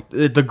 Right.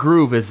 The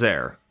groove is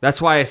there. That's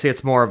why I say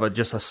it's more of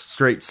just a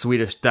straight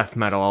Swedish death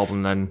metal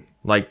album than,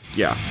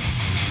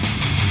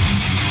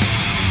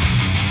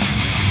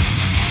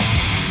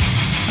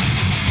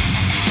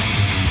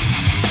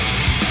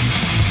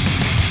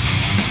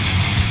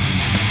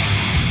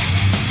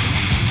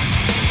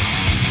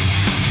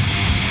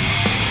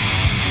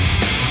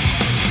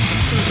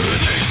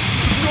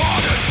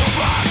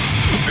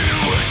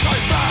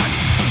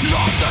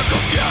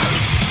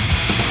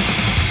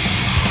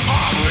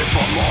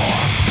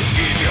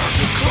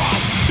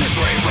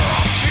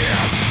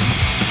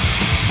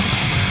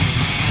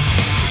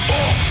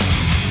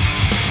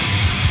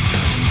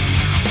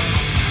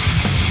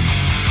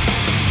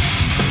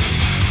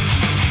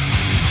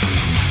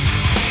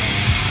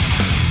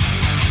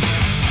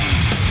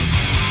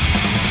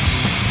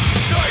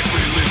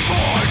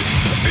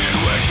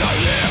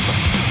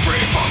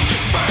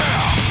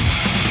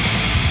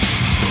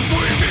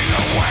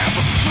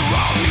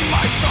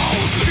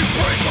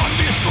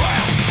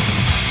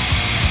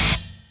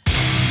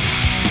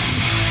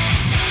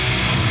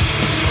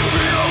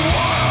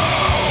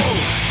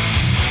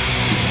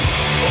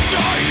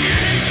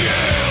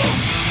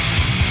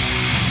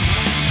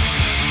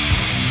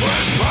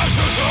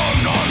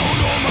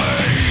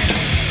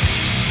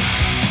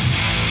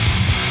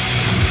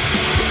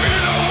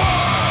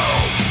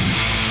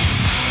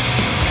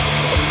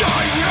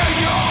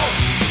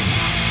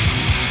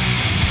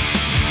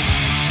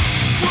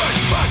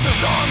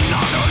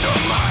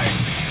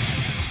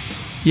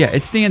 Yeah,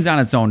 it stands on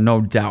its own, no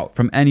doubt,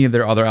 from any of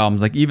their other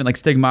albums. Like even like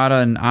Stigmata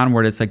and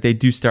onward, it's like they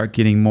do start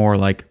getting more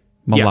like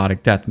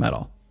melodic death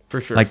metal. For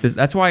sure. Like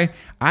that's why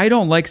I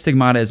don't like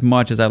Stigmata as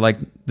much as I like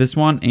this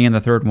one and the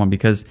third one,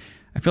 because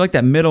I feel like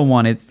that middle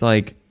one, it's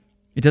like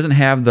it doesn't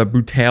have the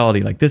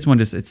brutality. Like this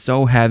one, it's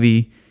so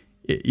heavy.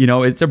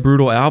 It's a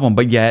brutal album,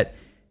 but yet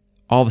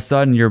all of a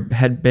sudden you're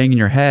banging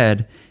your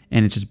head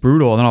and it's just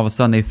brutal. And then all of a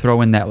sudden they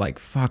throw in that like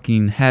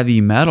fucking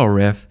heavy metal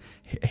riff,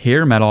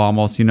 hair metal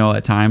almost,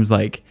 at times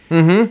like.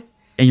 Mm-hmm.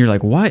 And you're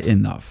like, what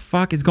in the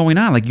fuck is going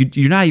on? Like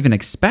you're not even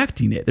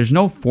expecting it. There's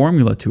no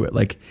formula to it.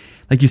 Like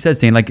you said,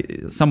 Stan, like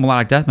some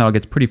melodic death metal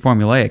gets pretty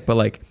formulaic, but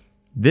like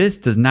this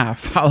does not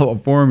follow a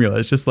formula.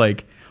 It's just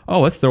like,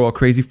 oh, let's throw a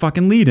crazy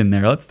fucking lead in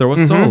there. Let's throw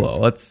a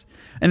solo.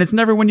 And it's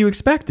never when you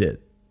expect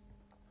it.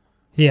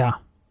 Yeah.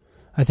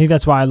 I think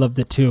that's why I loved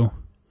it too.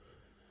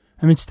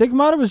 I mean,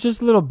 Stigmata was just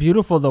a little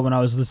beautiful though when I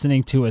was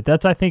listening to it.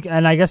 That's, I think,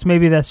 and I guess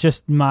maybe that's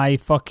just my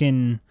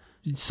fucking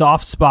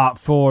soft spot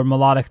for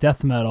melodic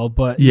death metal,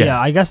 but yeah,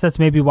 I guess that's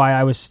maybe why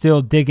I was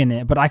still digging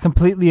it. But I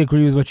completely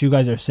agree with what you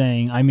guys are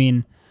saying. I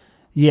mean,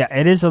 yeah,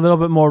 it is a little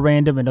bit more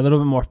random and a little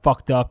bit more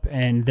fucked up,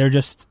 and they're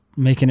just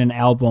making an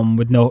album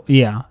with no,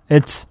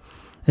 it's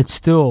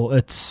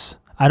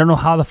I don't know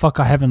how the fuck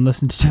I haven't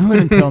listened to it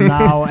until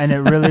now, and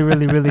it really,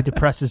 really, really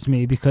depresses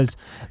me because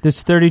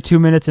there's 32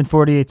 minutes and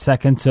 48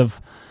 seconds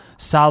of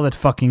solid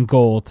fucking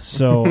gold.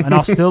 So, and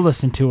I'll still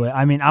listen to it.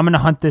 I mean, I'm gonna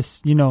hunt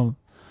this,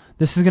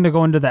 this is going to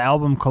go into the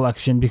album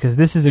collection because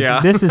this is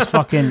this is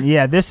fucking,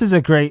 this is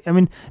a great, I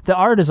mean, the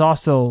art is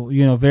also,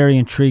 very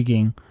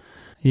intriguing.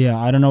 Yeah,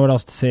 I don't know what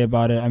else to say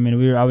about it. I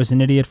mean, I was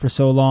an idiot for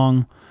so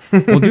long.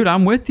 Well, dude,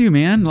 I'm with you,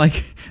 man.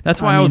 Like,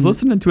 that's why I was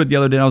listening to it the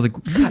other day and I was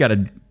like, we got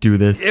to do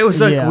this. It was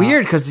like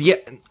weird because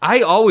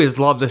I always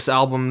love this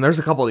album. There's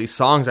a couple of these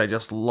songs I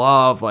just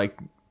love, like,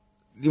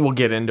 we'll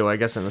get into it, I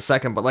guess, in a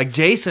second. But like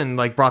Jason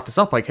like brought this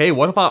up, like, hey,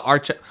 what about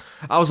Arch?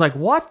 I was like,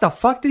 what the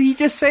fuck did he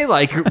just say?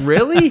 Like,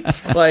 really?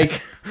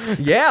 Like,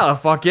 yeah,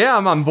 fuck yeah,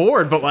 I'm on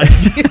board. But like,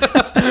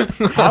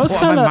 I was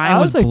kind of, I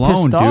was like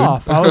blown, pissed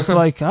off. I was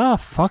like,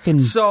 fucking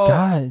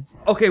God.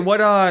 Okay,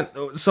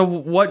 so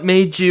what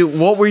made you?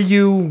 What were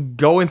you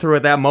going through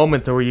at that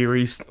moment? Or were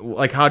you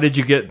like, how did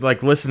you get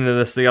like listening to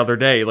this the other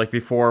day? Like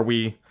before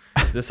we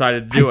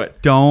decided to do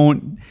it.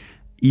 Don't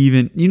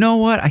even. You know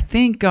what? I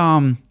think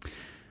I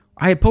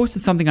had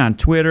posted something on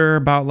Twitter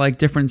about like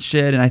different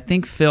shit, and I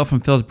think Phil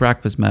from Phil's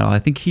Breakfast Metal, I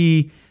think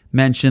he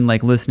mentioned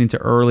like listening to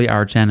early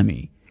Arch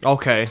Enemy.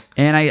 Okay.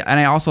 And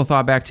I also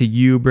thought back to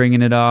you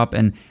bringing it up,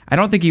 and I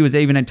don't think he was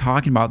even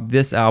talking about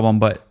this album,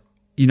 but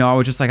you know, I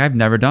was just like, I've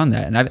never done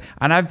that,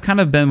 and I've kind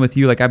of been with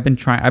you, like I've been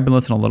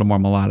listening to a little more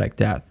melodic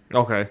death.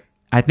 Okay.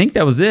 I think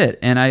that was it,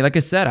 and like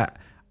I said,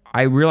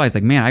 I realized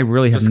like, man, I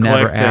really have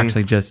never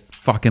actually just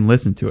fucking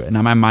listened to it,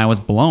 and my mind was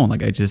blown.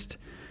 Like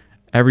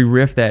every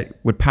riff that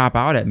would pop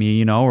out at me,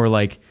 you know, or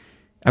like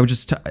I would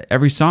just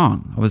every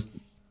song I was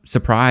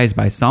surprised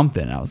by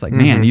something. I was like,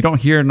 man, you don't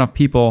hear enough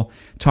people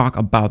talk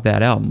about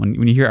that album.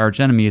 When you hear Arch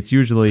Enemy, it's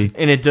usually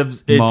and it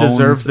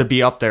deserves to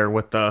be up there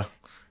with the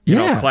you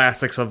know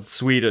classics of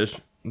Swedish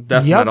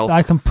death metal.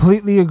 I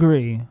completely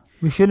agree.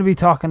 We shouldn't be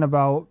talking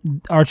about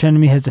Arch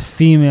Enemy has a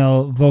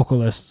female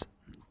vocalist.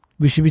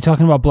 We should be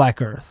talking about Black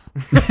Earth.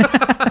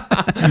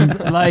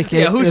 Like,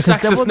 yeah, who's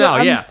sexist now?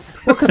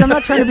 Well, because I'm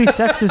not trying to be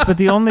sexist, but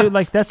the only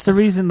like that's the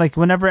reason. Like,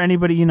 whenever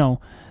anybody, you know,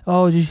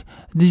 did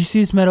you see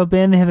this metal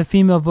band? They have a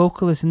female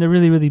vocalist and they're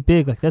really, really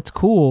big. Like, that's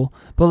cool.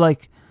 But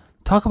like,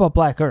 talk about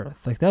Black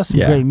Earth. Like, that was some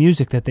great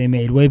music that they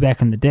made way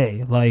back in the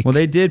day. Like, well,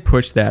 they did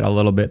push that a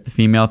little bit, the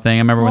female thing. I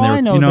remember when they were.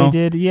 I know they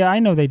did. Yeah, I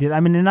know they did. I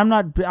mean, and I'm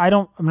not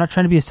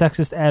trying to be a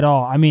sexist at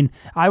all. I mean,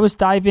 I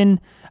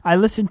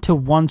listened to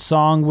one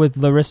song with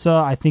Larissa.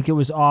 I think it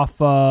was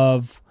off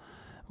of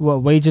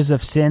Wages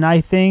of Sin.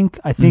 I think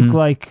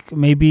like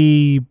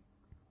maybe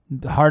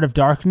Heart of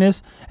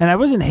Darkness, and I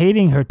wasn't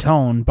hating her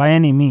tone by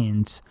any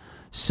means.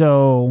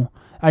 So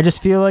I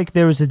just feel like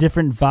there was a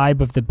different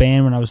vibe of the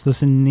band when I was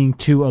listening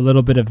to a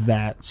little bit of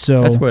that.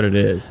 So that's what it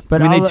is. But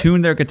they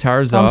tuned their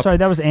guitars up. I'm sorry,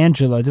 that was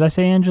Angela. Did I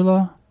say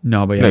Angela?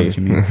 No, but yeah, I know what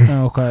you mean.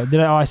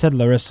 Okay. I said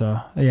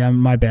Larissa. Yeah,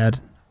 my bad.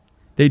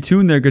 They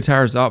tuned their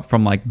guitars up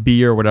from like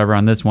B or whatever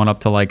on this one up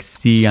to like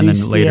C and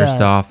then later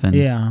stuff. And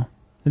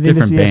I think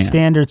it's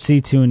standard C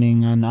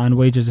tuning on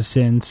Wages of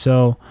Sin.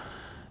 So,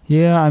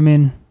 yeah, I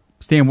mean...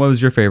 Stan, what was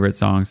your favorite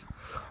songs?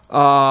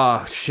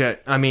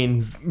 Shit. I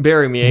mean,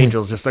 Bury Me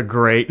Angel is just a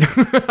great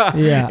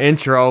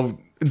intro.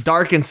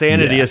 Dark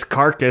Insanity is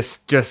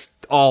Carcass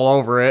just all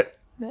over it.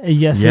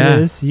 Yes, it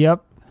is.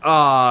 Yep.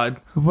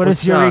 What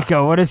is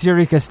Eureka? What is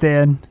Eureka,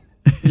 Stan?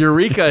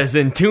 Eureka is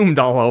Entombed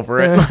all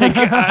over it. Like,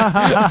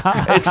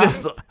 it's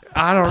just,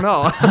 I don't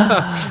know.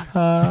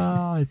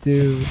 Oh,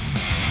 dude.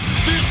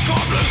 This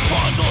complex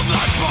puzzle,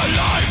 that's my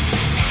life.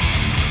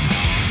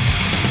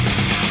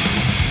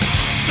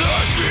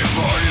 Thirsty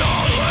for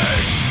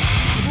knowledge,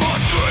 but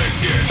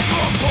drinking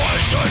from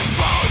poison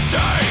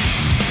fountains.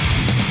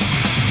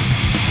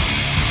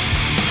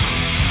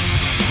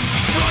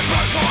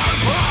 Flashbacks from our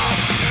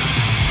past.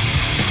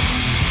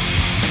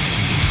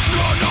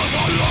 God knows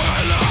how long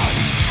I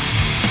last.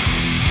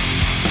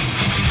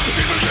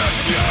 Images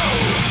of you,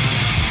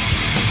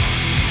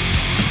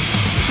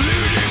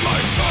 leading my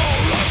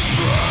soul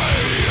astray.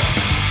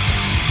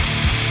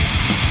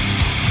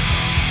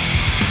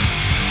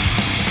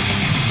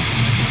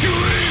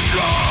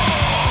 Eureka!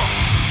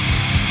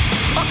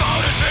 I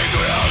found a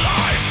secret of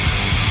life.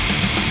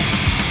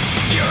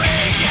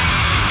 Eureka!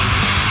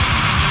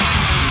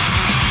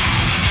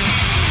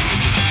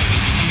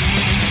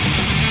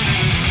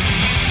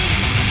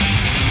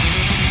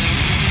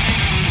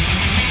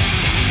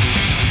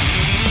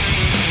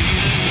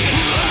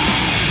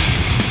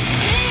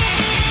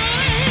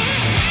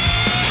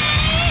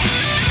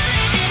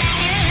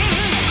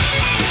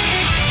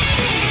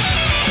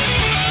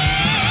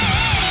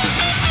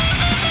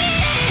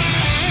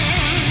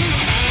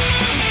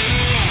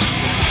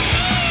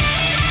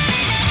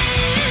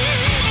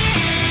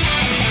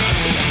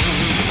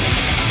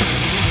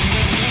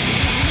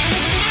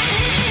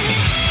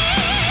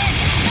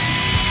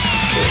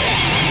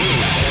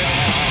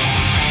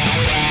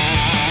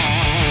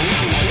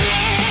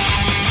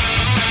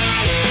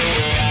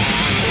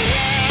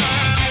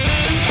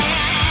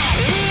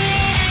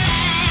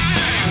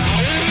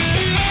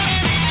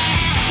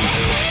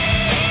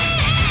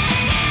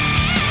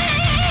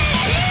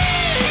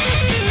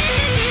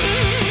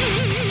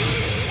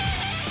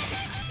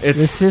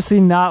 There's seriously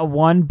not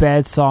one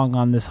bad song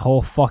on this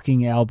whole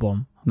fucking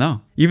album.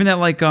 No. Even that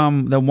like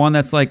the one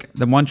that's like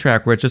the one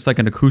track where it's just like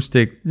an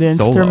acoustic the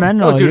solo.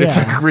 Instrumental. Oh, dude, it's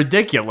like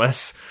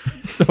ridiculous.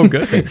 It's so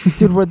good.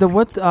 Dude,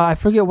 what I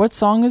forget what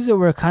song is it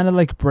where it kind of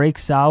like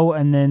breaks out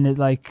and then it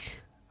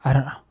like I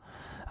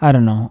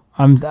don't know.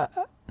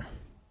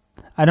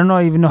 I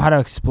don't even know how to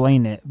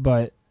explain it,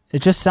 but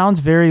it just sounds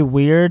very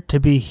weird to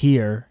be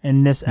here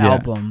in this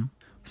album.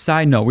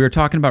 Side note, we were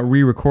talking about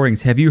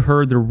re-recordings. Have you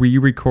heard the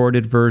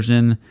re-recorded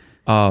version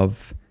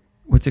of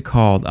what's it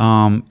called?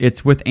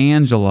 It's with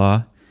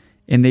Angela,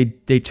 and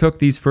they took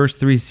these first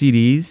 3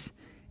 CDs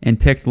and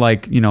picked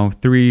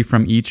 3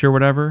 from each or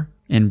whatever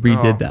and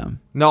redid them.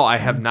 No, I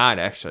have not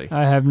actually.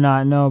 I have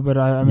not. No, but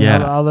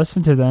I'll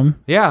listen to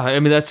them. Yeah, I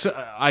mean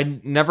I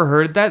never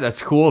heard that.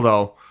 That's cool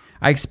though.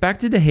 I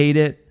expected to hate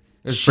it.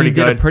 She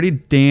did a pretty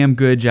damn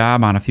good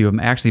job on a few of them.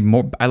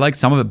 Actually, I like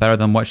some of it better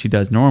than what she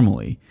does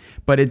normally.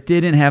 But it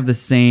didn't have the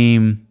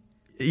same.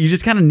 You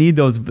just kind of need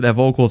that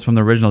vocals from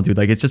the original, dude.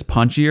 Like, it's just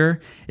punchier.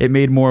 It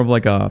made more of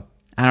like a,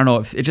 I don't know,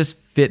 it just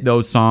fit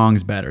those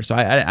songs better. So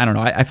I don't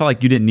know. I felt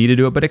like you didn't need to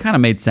do it, but it kind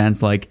of made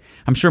sense. Like,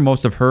 I'm sure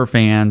most of her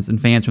fans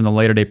and fans from the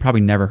later day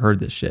probably never heard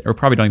this shit or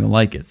probably don't even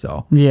like it.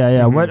 So yeah.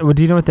 Mm-hmm. What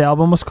do you know what the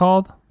album was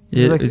called?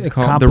 It's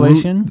called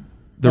compilation.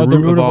 The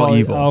Root of All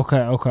Evil. Oh,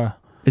 okay.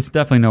 It's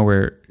definitely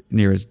nowhere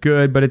near as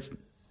good, but it's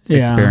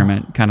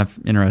experiment. Kind of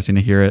interesting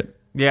to hear it.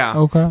 Yeah.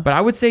 Okay. But I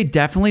would say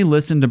definitely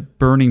listen to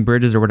Burning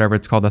Bridges or whatever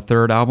it's called, the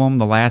third album,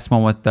 the last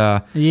one with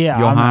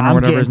Johan or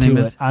whatever his name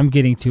is. I'm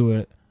getting to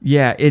it.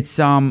 Yeah, it's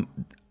like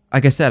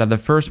I said, the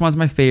first one's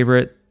my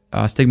favorite.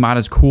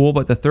 Stigmata's cool,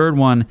 but the third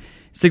one,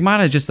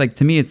 Stigmata is just like,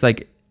 to me, it's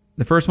like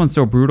the first one's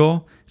so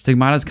brutal.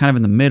 Stigmata's kind of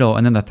in the middle,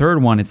 and then the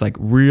third one, it's like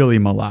really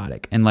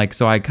melodic, and like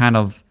so I kind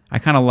of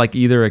like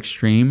either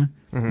extreme.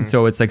 Mm-hmm. And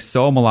so it's like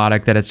so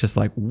melodic that it's just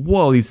like,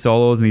 whoa, these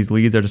solos and these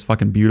leads are just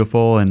fucking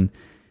beautiful, and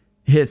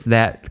hits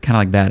that kind of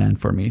like that end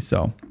for me.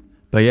 So,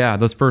 but yeah,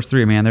 those first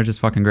 3, man, they're just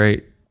fucking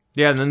great.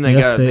 Yeah, and then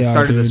they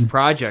started this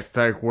project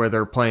where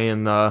they're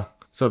playing the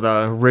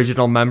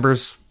original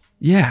members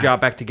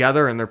got back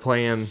together and they're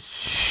playing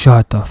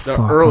the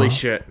early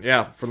shit.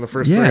 Yeah, from the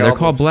first 3 albums. They're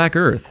called Black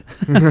Earth.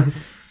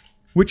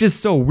 Which is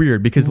so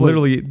weird because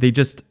literally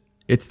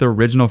it's the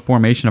original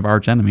formation of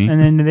Arch Enemy. And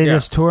then they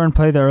just tour and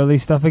play the early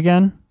stuff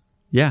again?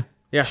 Yeah.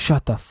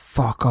 Shut the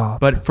fuck up.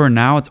 But for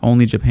now it's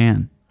only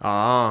Japan.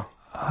 Ah.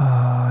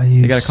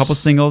 They got a couple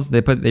singles.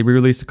 They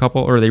released a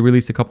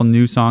couple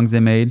new songs they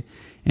made,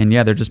 and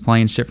they're just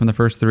playing shit from the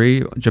first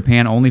 3.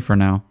 Japan only for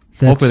now.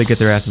 Hopefully they get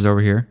their asses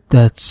over here.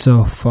 That's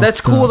so fucked. That's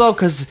cool though,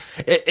 because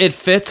it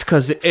fits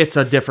because it's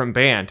a different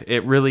band.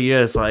 It really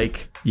is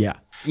like I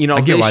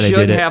get they why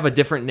should have a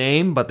different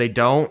name, but they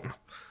don't.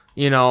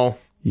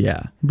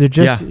 They're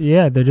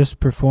just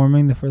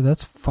performing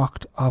that's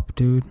fucked up,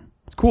 dude.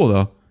 It's cool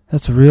though.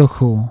 That's real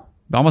cool.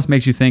 It almost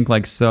makes you think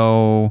like,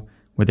 so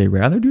would they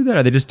rather do that?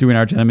 Are they just doing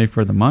Arch Enemy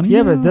for the money?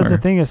 Yeah, but that's the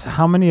thing is,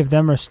 how many of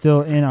them are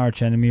still in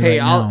Arch Enemy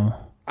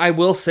now? I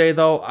will say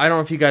though, I don't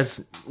know if you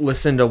guys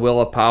listen to Will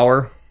of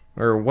Power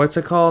or what's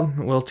it called?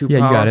 Will to Power.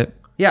 Yeah, you got it.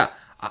 Yeah,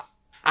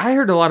 I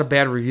heard a lot of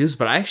bad reviews,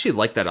 but I actually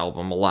like that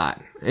album a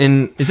lot.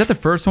 And is that the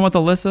first one with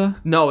Alyssa?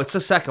 No, it's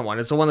the second one.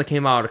 It's the one that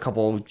came out a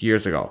couple of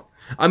years ago.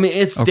 I mean,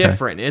 it's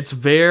different. It's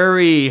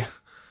very.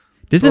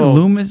 Isn't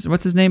Loomis,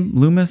 what's his name?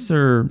 Loomis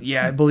or?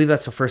 Yeah, I believe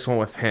that's the first one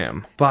with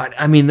him. But,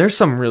 I mean, there's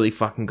some really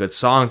fucking good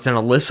songs. And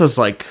Alyssa's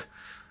like,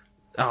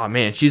 oh,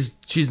 man, she's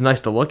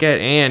nice to look at.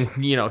 And,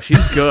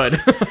 she's good.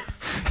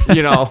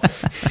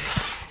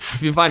 If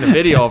you find a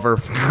video of her,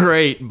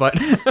 great. But.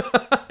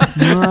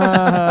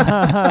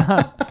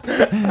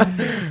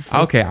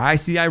 Okay, I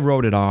see. I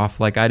wrote it off.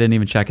 Like, I didn't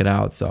even check it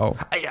out. So.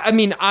 I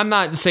mean, I'm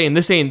not saying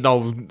this ain't,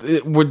 though,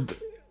 it would.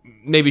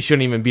 Maybe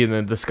shouldn't even be in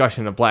the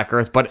discussion of Black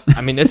Earth, but I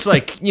mean, it's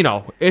like,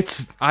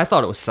 I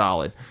thought it was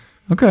solid.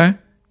 Okay.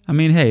 I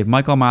mean, hey,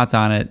 Michael Mott's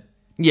on it.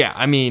 Yeah,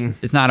 I mean.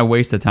 It's not a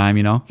waste of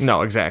time,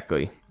 No,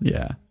 exactly.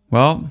 Yeah.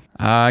 Well,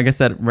 I guess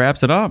that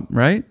wraps it up,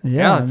 right?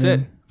 Yeah, that's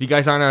it. If you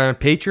guys aren't on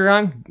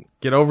Patreon,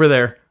 get over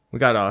there. We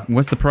got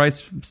What's the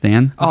price,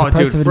 Stan? Oh,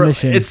 dude,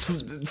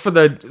 it's for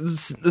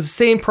the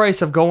same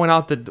price of going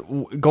out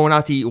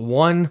to eat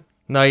one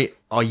night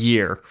a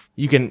year.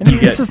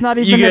 This is not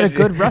even at a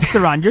good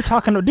restaurant. You're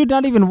talking, dude,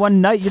 not even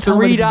one night. You're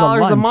talking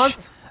 $3 a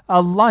month.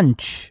 A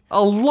lunch.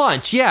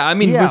 Yeah, I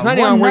mean,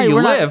 depending on where you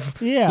live.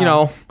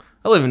 I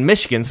live in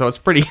Michigan, so it's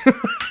pretty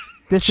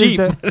cheap.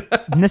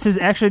 This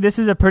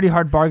is a pretty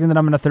hard bargain that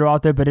I'm going to throw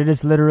out there, but it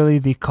is literally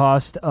the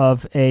cost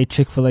of a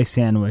Chick-fil-A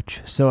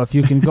sandwich. So if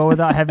you can go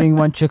without having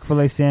one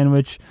Chick-fil-A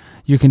sandwich,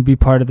 you can be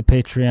part of the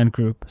Patreon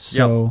group.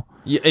 So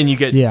and you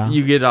get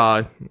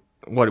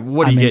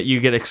what do you get? You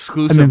get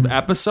exclusive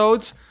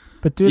episodes.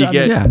 But dude,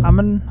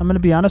 I'm gonna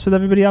be honest with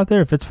everybody out there.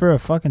 If it's for a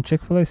fucking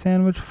Chick-fil-A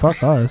sandwich,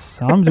 fuck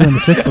us. I'm doing the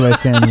Chick-fil-A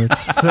sandwich.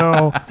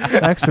 So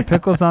extra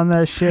pickles on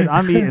that shit.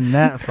 I'm eating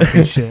that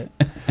fucking shit.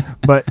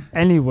 But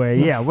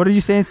anyway, what are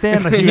you saying,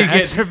 Stan? Like, you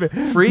get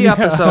free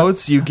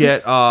episodes. You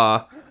get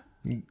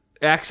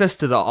access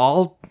to the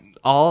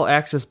all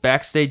access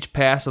backstage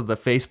pass of the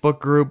Facebook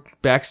group,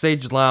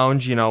 Backstage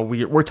Lounge.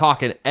 We're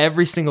talking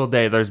every single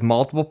day. There's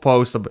multiple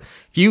posts.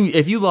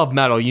 If you love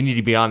metal, you need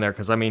to be on there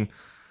because I mean,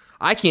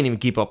 I can't even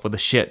keep up with the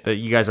shit that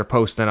you guys are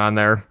posting on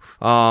there.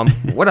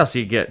 What else do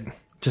you get?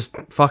 Just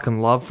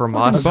fucking love from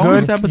us.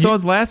 Bonus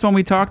episodes. Last one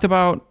we talked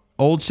about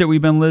old shit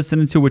we've been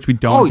listening to, which we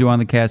don't do on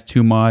the cast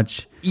too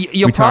much.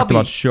 We talked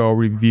about show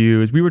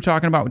reviews. We were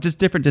talking about just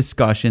different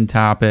discussion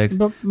topics.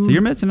 So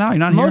you're missing out. You're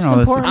not hearing all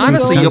this.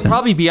 Honestly, you'll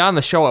probably be on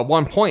the show at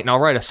one point, and I'll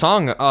write a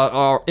song,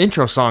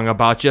 intro song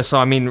about you. So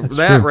I mean, that's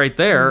that true. Right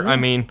there.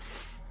 Mm-hmm.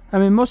 I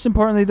mean, most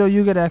importantly, though,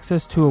 you get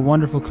access to a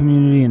wonderful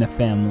community and a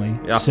family.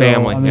 Yeah,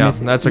 family. I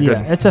mean, that's a good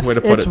way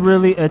to put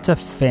it. It's a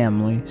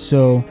family.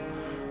 So,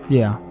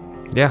 yeah.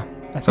 Yeah.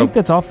 I think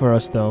that's all for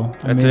us, though.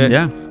 That's it.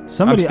 Yeah.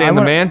 I'm Stan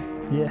the Man.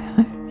 Yeah.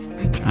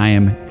 I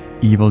am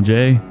Evil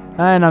J.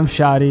 And I'm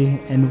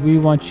Shoddy, and we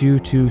want you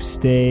to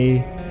stay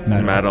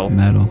metal.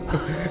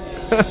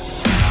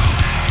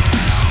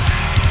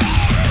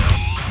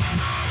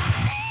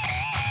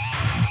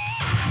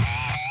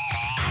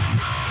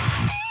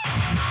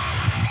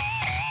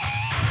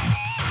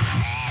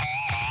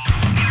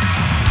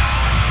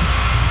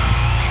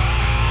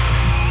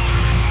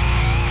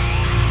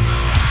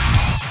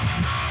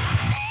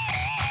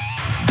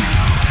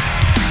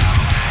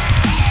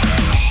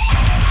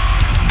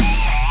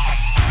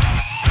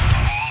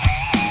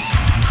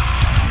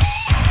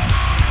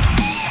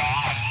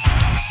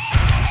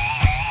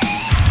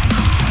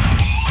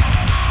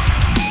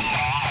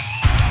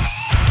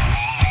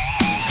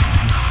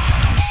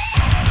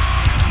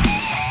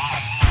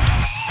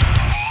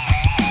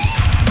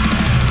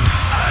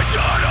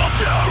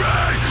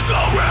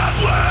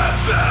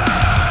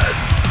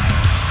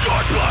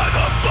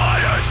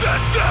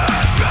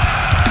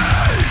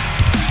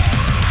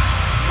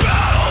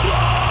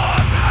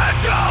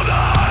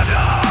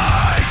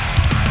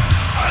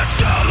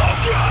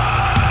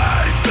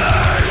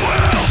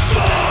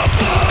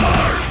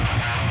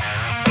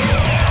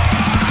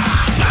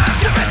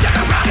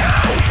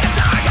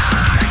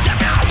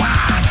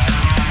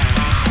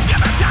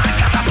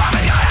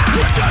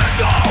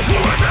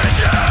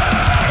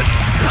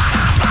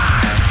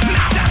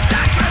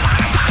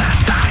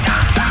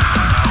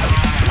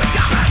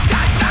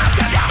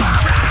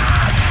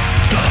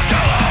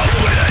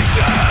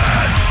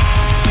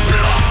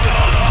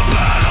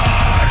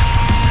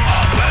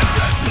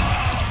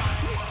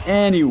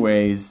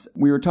 Anyways,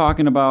 we were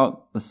talking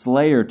about the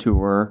Slayer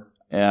tour.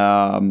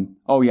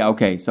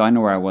 Okay. So I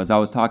know where I was. I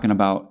was talking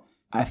about,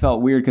 I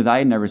felt weird because I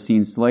had never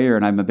seen Slayer,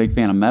 and I'm a big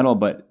fan of metal,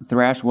 but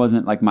thrash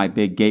wasn't like my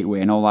big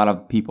gateway. I know a lot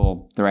of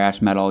people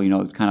thrash metal,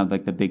 it's kind of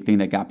like the big thing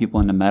that got people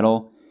into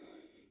metal.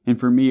 And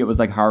for me, it was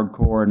like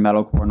hardcore and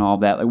metalcore and all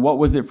that. Like, what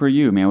was it for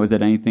you, man? Was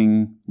it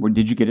anything?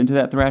 Did you get into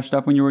that thrash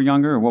stuff when you were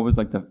younger, or what was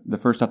like the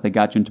first stuff that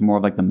got you into more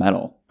of like the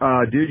metal?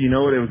 Dude, you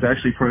know what? It was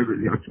actually probably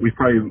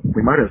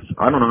we might have.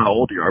 I don't know how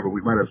old you are, but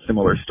we might have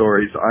similar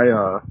stories.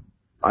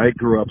 I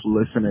grew up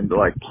listening to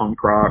like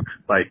punk rock,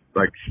 like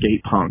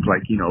skate punk,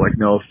 like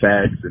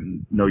NoFX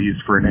and No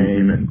Use for a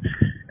Name and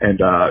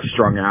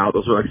Strung Out.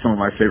 Those were like some of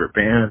my favorite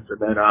bands.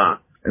 And then I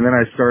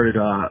started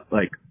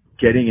like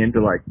getting into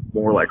like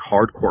more like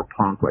hardcore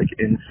punk, like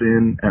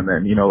Ensign, and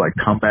then like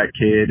Comeback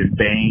Kid and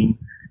Bane,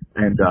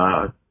 and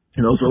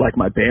those were like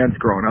my bands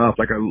growing up.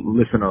 Like I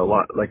listened to a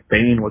lot. Like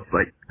Bane was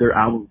like their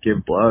album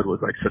Give Blood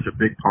was like such a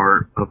big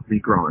part of me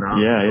growing up.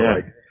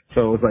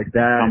 So it was like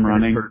that. I'm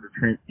running.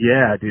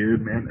 Yeah,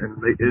 dude, man.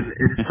 And it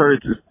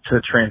started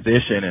to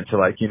transition into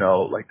like,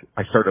 like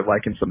I started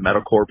liking some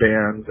metalcore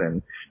bands,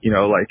 and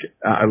like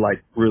I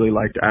really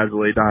liked As I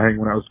Lay Dying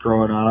when I was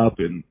growing up,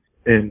 and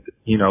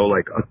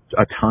like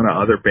a ton of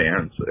other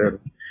bands. And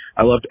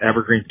I loved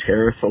Evergreen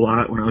Terrace a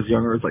lot when I was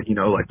younger. It was like,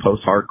 like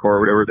post-hardcore or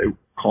whatever they were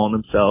calling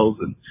themselves.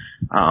 And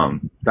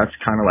that's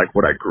kind of like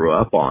what I grew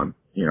up on,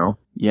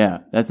 Yeah,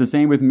 that's the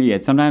same with me.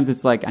 Sometimes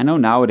it's like, I know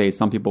nowadays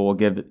some people will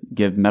give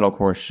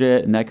metalcore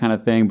shit and that kind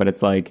of thing, but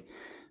it's like,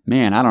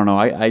 man, I don't know.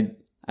 I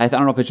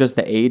don't know if it's just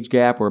the age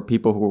gap, or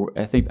people who,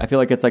 I feel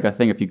like it's like a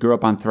thing. If you grew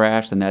up on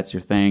thrash, then that's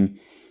your thing.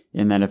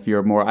 And then if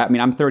you're more,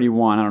 I'm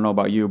 31, I don't know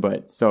about you,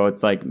 but so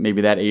it's like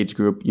maybe that age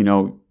group,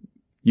 you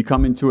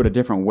come into it a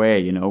different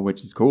way,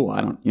 which is cool.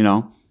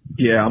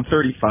 Yeah, I'm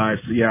 35,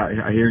 so yeah,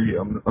 I hear you.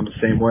 I'm the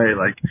same way.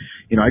 Like,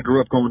 I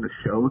grew up going to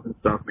shows and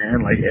stuff,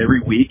 man. Like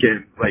every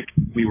weekend, like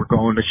we were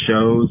going to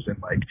shows,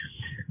 and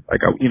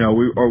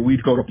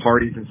we'd go to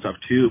parties and stuff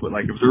too. But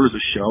like if there was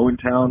a show in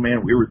town,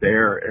 man, we were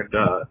there, and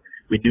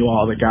we knew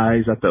all the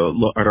guys at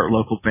our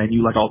local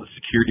venue, like all the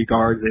security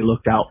guards. They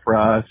looked out for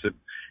us,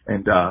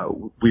 and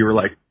we were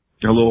like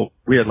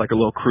we had like a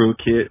little crew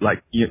kid,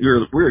 like we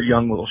were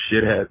young little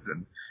shitheads,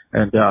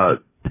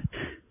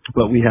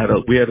 but we had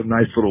a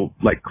nice little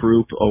like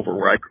group over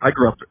where I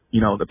grew up,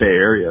 in the Bay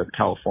Area,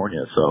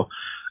 California. So,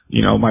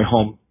 my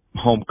home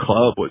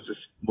club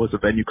was a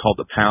venue called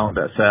the Pound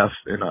SF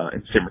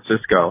in San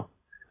Francisco,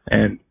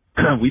 and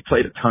we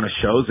played a ton of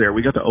shows there.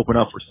 We got to open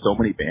up for so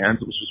many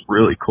bands, which was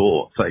really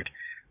cool. It's like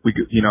I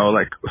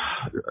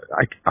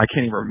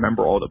can't even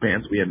remember all the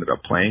bands we ended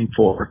up playing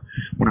for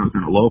when I was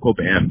in a local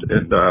band,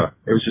 and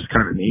it was just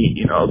kind of neat.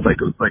 It was like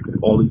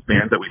all these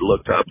bands that we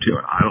looked up to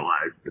and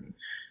idolized, and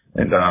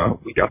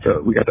we got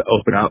to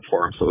open out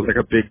for them. So it was like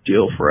a big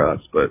deal for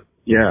us. But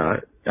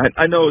yeah,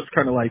 I know it's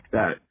kind of like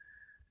that,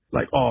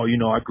 like, oh,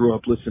 I grew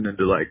up listening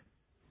to like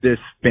this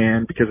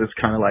band, because it's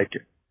kind of like,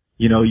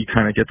 you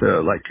kind of get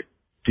to like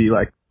be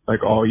like,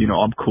 oh, you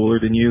know, I'm cooler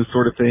than you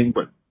sort of thing.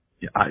 But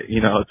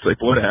it's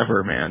like,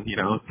 whatever, man. You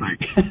know, it's like,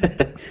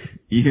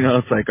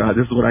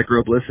 this is what I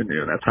grew up listening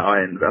to, and that's how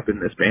I ended up in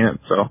this band.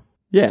 So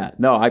yeah,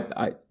 no,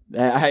 I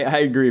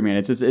agree, man.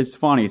 It's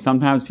funny.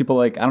 Sometimes people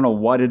I don't know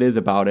what it is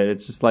about it.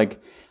 It's just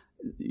like,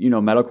 you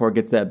know, metalcore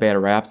gets that bad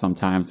rap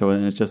sometimes. So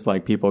then it's just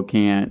like people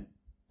can't,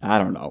 I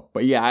don't know.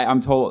 But yeah,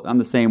 I'm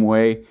the same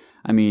way.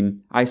 I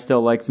mean, I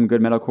still like some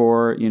good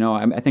metalcore. You know,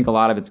 I think a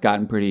lot of it's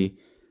gotten pretty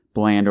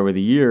bland over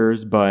the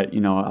years, but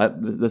you know,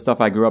 the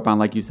stuff I grew up on,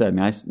 like you said,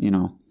 man,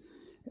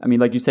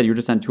 like you said, you're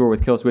just on tour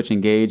with Killswitch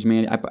Engage,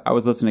 man. I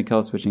was listening to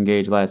Killswitch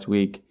Engage last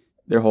week,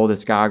 their whole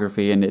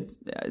discography, and it's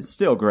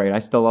still great. I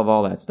still love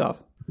all that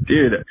stuff.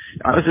 Dude,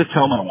 I was just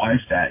telling my wife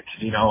that,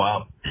 'cause, you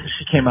know,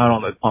 she came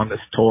out on this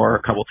tour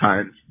a couple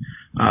times.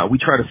 We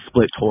try to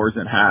split tours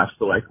in half,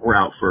 so like we're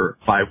out for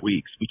 5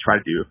 weeks. We try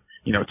to do,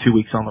 you know, 2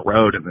 weeks on the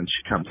road, and then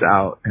she comes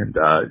out and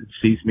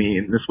sees me,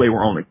 and this way we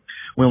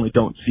only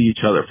don't see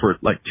each other for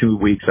like 2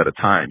 weeks at a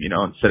time, you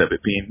know, instead of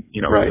it being,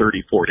 you know, right,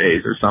 34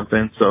 days or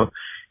something. So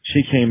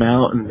she came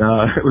out, and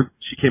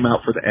she came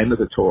out for the end of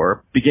the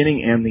tour,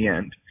 beginning and the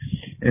end.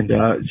 And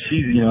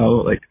she's, you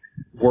know, like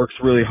works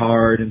really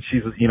hard, and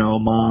she's, you know, a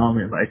mom,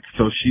 and like,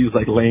 so she was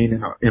like laying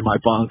in my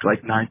bunk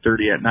like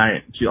 9:30 at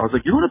night. And I was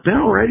like, "You want to bed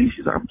already?"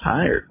 She's like, "I'm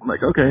tired." I'm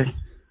like, "Okay." I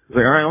was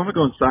like, "All right, I'm gonna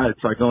go inside."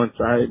 So I go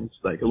inside, and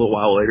she's like, a little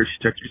while later, she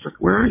texts me. She's like,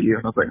 "Where are you?"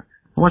 And I was like,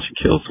 "I'm watching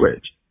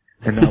Killswitch."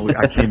 And then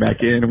I came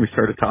back in, and we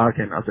started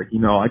talking. I was like, "You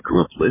know, I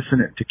grew up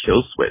listening to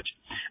Killswitch.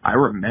 I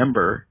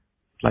remember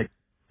like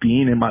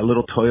being in my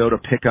little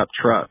Toyota pickup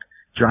truck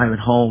driving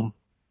home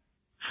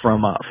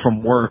from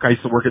work. I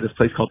used to work at this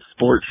place called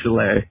Sport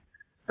Chalet.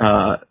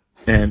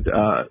 And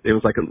it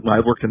was like, I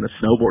worked in the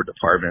snowboard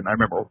department. I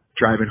remember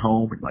driving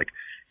home and like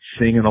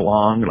singing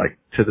along, like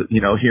to the,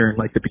 you know, hearing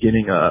like the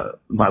beginning of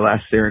My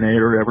Last Serenade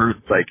or whatever.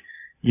 It's like,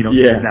 you know,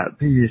 hearing that,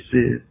 "This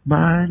is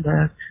my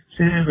last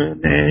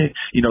serenade,"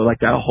 you know, like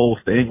that whole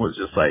thing was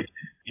just like,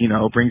 you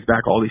know, brings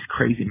back all these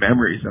crazy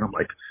memories. And I'm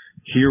like,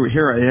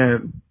 here I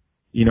am,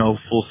 you know,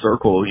 full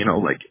circle, you know,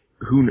 like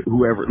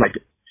whoever, like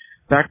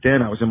back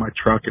then I was in my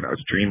truck and I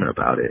was dreaming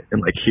about it.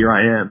 And like, here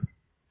I am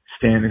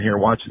standing here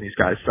watching these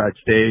guys side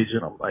stage,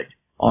 and I'm like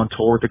on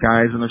tour with the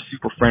guys, and they're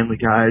super friendly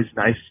guys,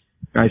 nice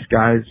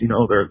guys, you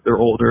know, they're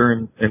older,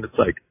 and it's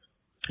like,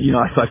 you know,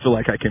 I feel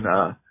like I can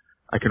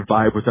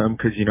vibe with them,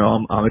 'cause, you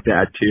know, I'm a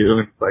dad too.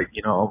 And like,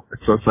 you know,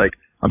 so it's like,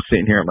 I'm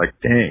sitting here, I'm like,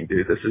 dang,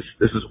 dude, this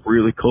is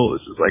really cool.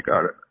 This is like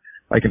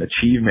an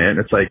achievement.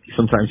 It's like,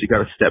 sometimes you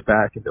got to step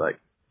back and be like,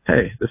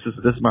 hey, this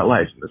is my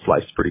life, and this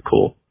life's pretty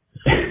cool.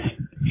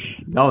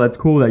 No, that's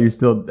cool that you're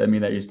still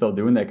doing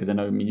that, because I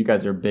know, you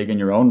guys are big in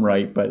your own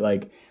right, but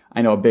like,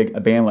 I know a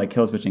band like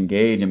Killswitch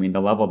Engage, I mean, the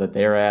level that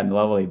they're at and the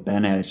level they've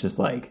been at, it's just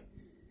like,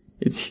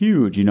 it's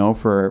huge, you know,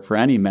 for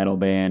any metal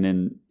band.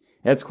 And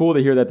it's cool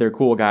to hear that they're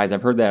cool guys.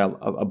 I've heard that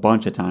a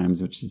bunch of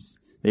times, which is,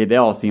 they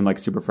all seem like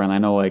super friendly. I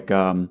know, like,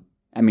 I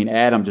mean,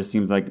 Adam just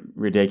seems like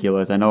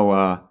ridiculous. I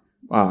know,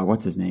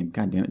 what's his name?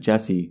 God damn it,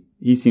 Jesse.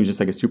 He seems just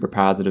like a super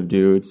positive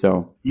dude.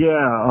 So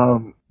yeah,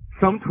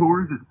 some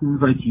tours it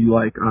seems like you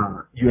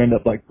end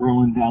up like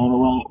rolling down a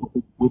lot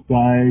with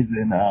guys,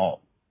 and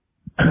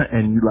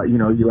you like, you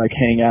know, you like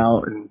hang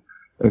out, and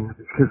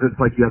because it's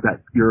like you have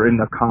that, you're in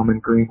the common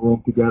green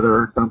room together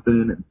or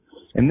something.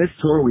 And this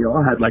tour we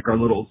all had like our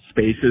little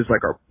spaces,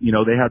 like our, you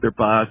know, they had their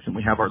bus, and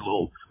we have our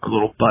little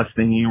bus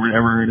thingy or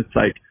whatever. And it's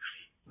like,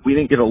 we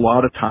didn't get a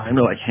lot of time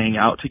to like hang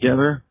out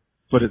together,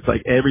 but it's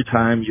like every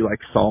time you like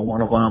saw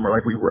one of them, or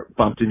like we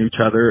bumped into each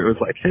other, it was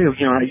like, hey,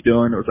 you know, how you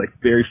doing? It was like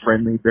very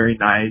friendly, very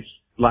nice.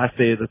 Last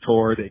day of the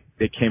tour, they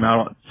came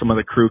out, some of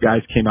the crew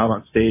guys came out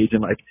on stage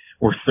and like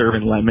were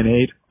serving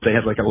lemonade. They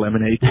had like a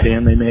lemonade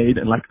stand they made,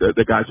 and like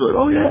the guys were like,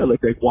 oh yeah,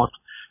 like they walked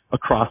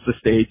across the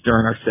stage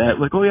during our set,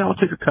 like, oh yeah, I'll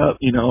take a cup,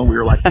 you know, and we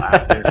were like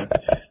laughing.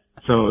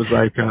 So it was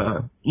like,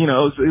 you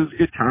know, it was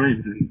good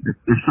times. And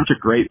they're such a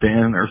great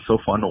band. They're so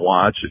fun to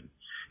watch. And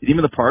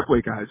even the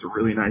Parkway guys are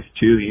really nice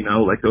too, you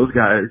know, like those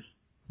guys,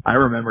 I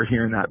remember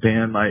hearing that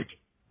band, like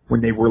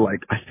when they were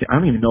like, I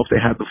don't even know if they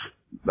had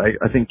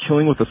I think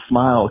Killing with a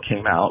Smile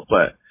came out,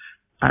 but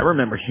I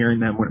remember hearing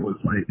them when it was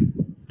like,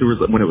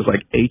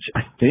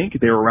 I think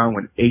they were around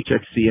when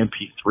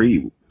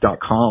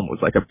HXCMP3.com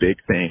was like a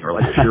big thing, or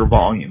like Pure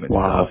Volume and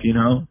stuff, you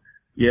know?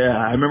 Yeah,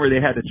 I remember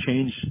they had to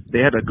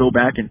go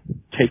back and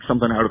take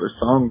something out of their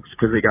songs,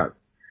 because they got,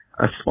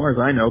 as far as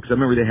I know, because I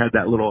remember they had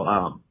that little,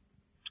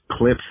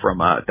 clip from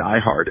Die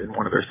Hard in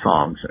one of their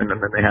songs, and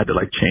then they had to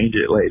like change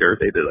it later.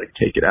 They did like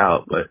take it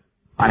out, but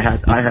I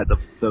had the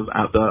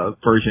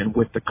version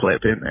with the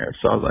clip in there,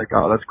 so I was like,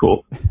 oh, that's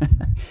cool.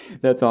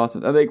 That's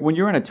awesome. Like when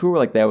you're on a tour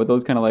like that with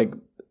those kind of like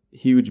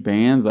huge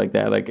bands like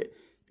that, like,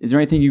 is there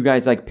anything you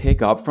guys like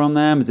pick up from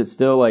them? Is there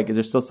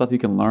still stuff you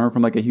can learn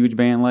from like a huge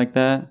band like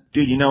that?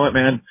 Dude, you know what,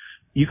 man?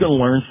 You can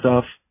learn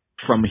stuff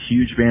from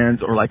huge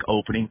bands or like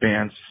opening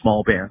bands,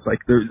 small bands.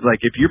 Like there's like,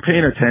 if you're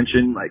paying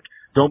attention, like,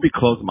 don't be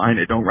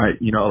closed-minded. Don't write,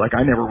 you know, like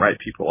I never write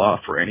people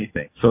off for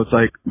anything. So it's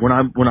like when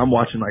I'm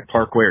watching like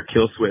Parkway or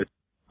Killswitch,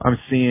 I'm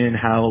seeing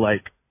how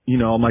like you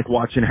know, I'm like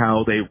watching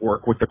how they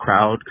work with the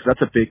crowd, because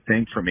that's a big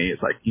thing for me.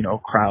 It's like, you know,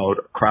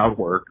 crowd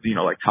work, you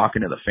know, like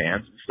talking to the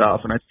fans and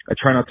stuff. And I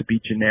try not to be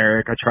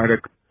generic. I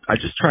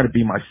just try to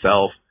be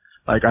myself.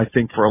 Like, I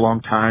think for a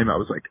long time I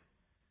was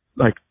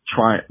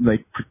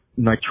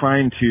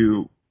trying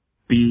to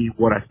be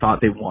what I thought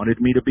they wanted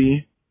me to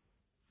be.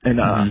 And,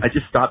 I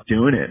just stopped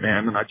doing it,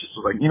 man. And I just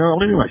was like, you know, I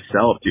want to be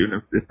myself, dude.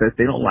 And if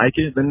they don't like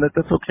it, then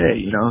that's okay,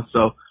 you know?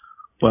 So,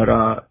 but,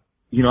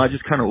 you know, I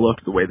just kind of look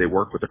at the way they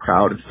work with the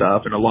crowd and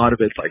stuff. And a lot of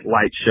it's like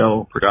light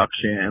show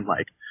production.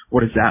 Like,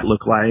 what does that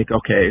look like?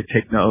 Okay,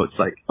 take notes.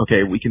 Like,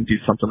 okay, we can do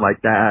something like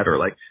that, or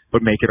like,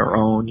 but make it our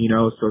own, you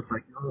know? So it's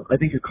like, you know, I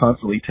think you're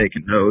constantly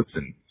taking notes,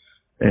 and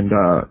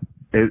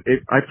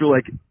I feel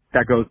like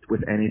that goes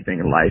with anything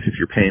in life. If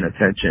you're paying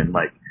attention,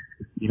 like,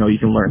 you know, you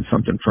can learn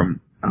something from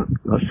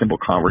a simple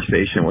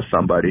conversation with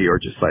somebody, or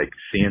just like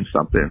seeing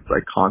something. It's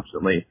like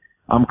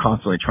I'm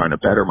constantly trying to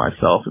better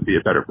myself and be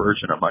a better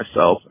version of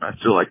myself. And I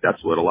feel like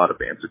that's what a lot of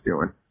bands are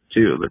doing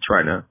too. They're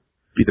trying to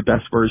be the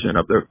best version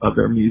of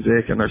their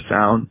music and their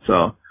sound.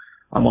 So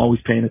I'm always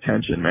paying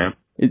attention, man.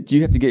 Do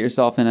you have to get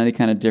yourself in any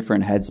kind of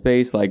different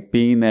headspace? Like,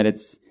 being that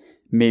it's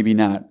maybe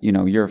not, you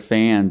know, your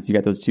fans, you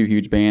got those two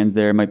huge bands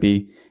there. It might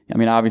be, I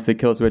mean, obviously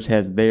Killswitch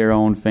has their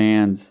own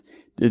fans.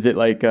 Is it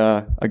like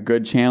a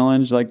good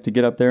challenge, like to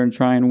get up there and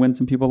try and win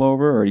some people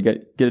over, or you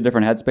get a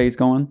different headspace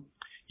going?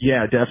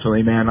 Yeah,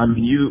 definitely, man.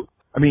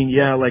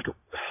 Yeah, like,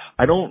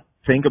 I don't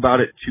think about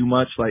it too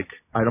much. Like,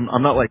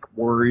 I'm not like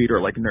worried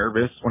or like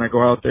nervous when I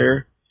go out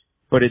there,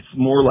 but it's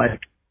more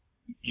like,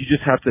 you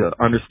just have to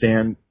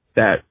understand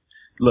that,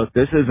 look,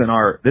 this isn't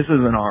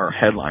our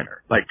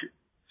headliner. Like,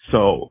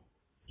 so,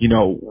 you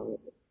know,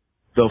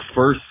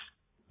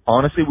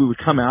 honestly, we would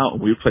come out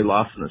and we would play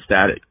Lost in the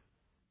Static,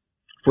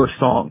 first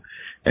song.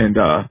 And,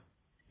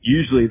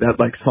 usually that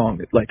like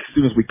song, like as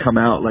soon as we come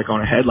out, like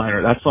on a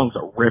headliner, that song's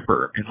a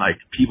ripper, and like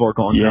people are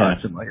going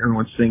nuts, and like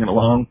everyone's singing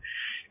along,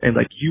 and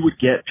like you would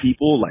get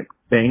people like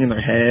banging their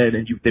head,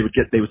 and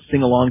they would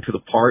sing along to the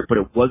part, but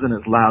it wasn't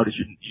as loud as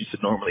you used to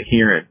normally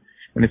hear it.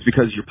 And it's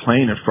because you're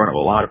playing in front of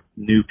a lot of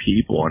new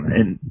people,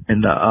 and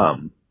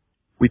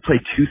we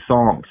played 2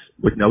 songs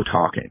with no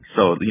talking.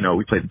 So, you know,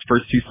 we played the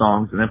first 2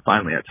 songs, and then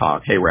finally I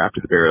talk, hey, we're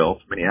After the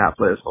Burial from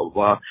Minneapolis, blah, blah,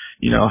 blah.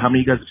 You know, how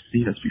many of you guys have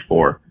seen us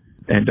before?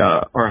 And,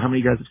 or how many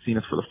of you guys have seen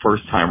us for the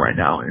first time right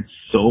now? And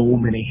so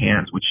many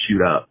hands would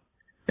shoot up.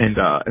 And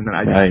then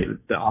I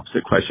asked the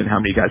opposite question, how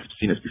many of you guys have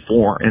seen us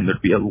before? And there'd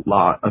be a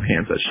lot of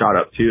hands that shot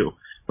up too.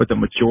 But the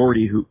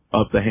majority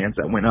of the hands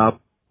that went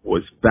up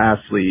was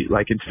vastly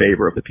like in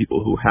favor of the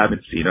people who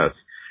haven't seen us.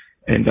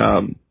 And,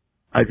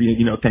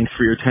 you know, thanks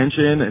for your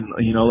attention, and,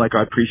 you know, like,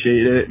 I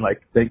appreciate it, and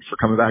like, thanks for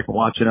coming back and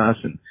watching us.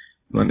 And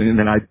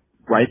then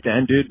right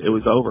then, dude, it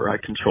was over. I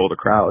controlled the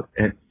crowd,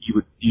 and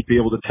you'd be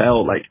able to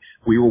tell, like,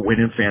 we were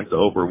winning fans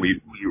over.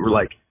 We were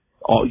like,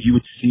 you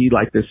would see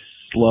like this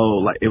slow,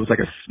 like, it was like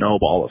a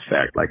snowball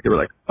effect. Like, they were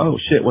like, oh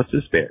shit, what's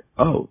this bit?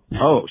 Oh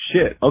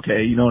shit.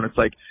 Okay. You know, and it's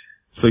like,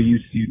 so you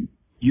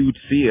would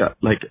see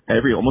like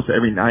almost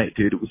every night,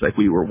 dude, it was like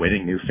we were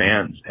winning new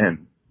fans.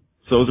 And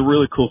so it was a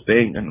really cool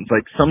thing. And it's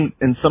like some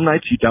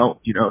nights you don't,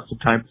 you know,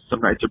 sometimes some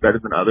nights are better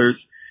than others.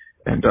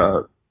 And,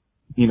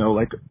 you know,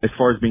 like, as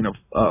far as being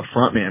a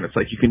front man, it's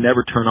like you can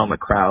never turn on the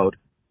crowd.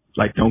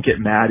 Like, don't get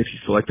mad if you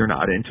feel like they're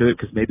not into it,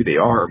 because maybe they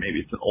are, or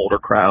maybe it's an older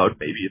crowd,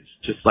 maybe it's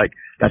just like,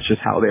 that's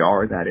just how they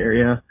are in that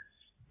area.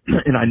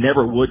 And I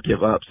never would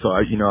give up. So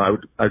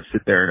I'd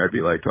sit there and I'd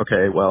be like,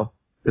 okay, well,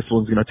 this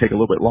one's going to take a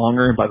little bit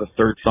longer. And by the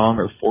 3rd song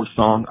or the 4th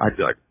song, I'd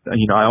be like,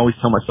 you know, I always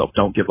tell myself,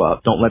 don't give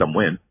up, don't let them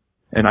win.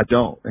 And I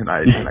don't. And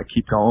I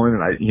keep going,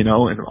 and you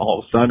know, and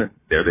all of a sudden,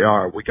 there they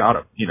are. We got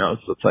them, you know,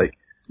 so it's like,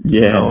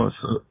 you know,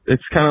 so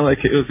it's kind of like,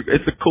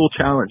 it's a cool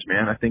challenge,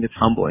 man. I think it's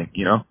humbling,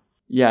 you know?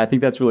 Yeah, I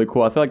think that's really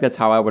cool. I feel like that's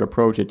how I would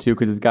approach it too,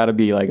 because it's got to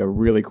be like a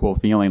really cool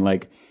feeling.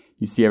 Like,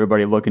 you see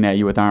everybody looking at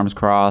you with arms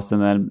crossed,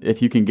 and then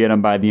if you can get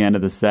them by the end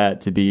of the set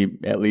to be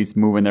at least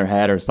moving their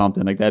head or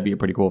something, like, that'd be a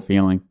pretty cool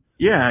feeling.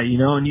 Yeah, you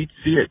know, and you'd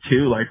see it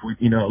too. Like,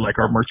 you know, like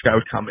our merch guy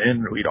would come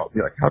in, and we'd all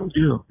be like, how'd we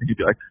do? And he'd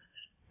be like,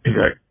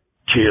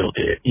 killed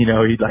it. You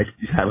know, he'd like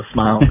just have a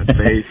smile on his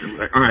face, and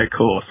like, all right,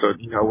 cool. So,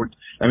 you know,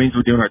 that means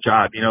we're doing our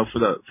job, you know, for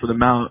the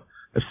amount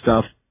of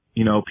stuff,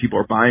 you know, people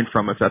are buying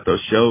from us at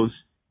those shows.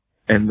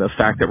 And the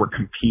fact that we're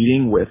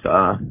competing with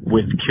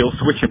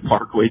Killswitch and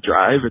Parkway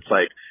Drive, it's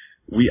like,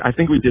 I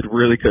think we did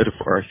really good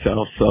for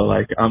ourselves. So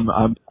like,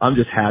 I'm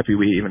just happy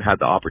we even had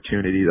the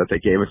opportunity, that they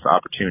gave us the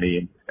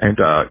opportunity, and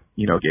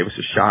you know, gave us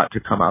a shot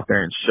to come out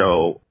there and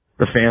show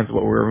the fans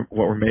what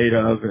we're made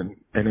of.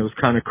 And it was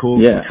kind of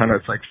cool. Yeah. Kind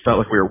of, like, felt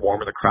like we were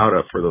warming the crowd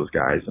up for those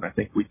guys. And I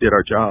think we did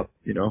our job,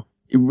 you know?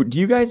 Do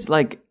you guys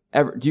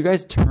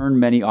turn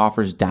many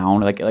offers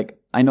down? Like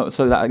I know,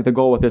 so the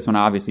goal with this one,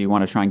 obviously, you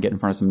want to try and get in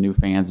front of some new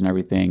fans and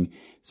everything.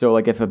 So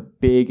like, if a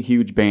big,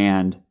 huge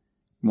band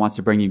wants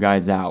to bring you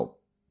guys out,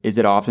 is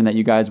it often that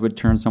you guys would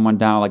turn someone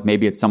down? Like,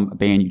 maybe it's some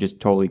band you just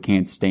totally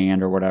can't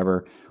stand or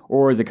whatever.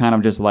 Or is it kind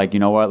of just like, you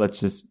know what, let's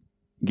just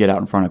get out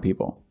in front of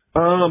people?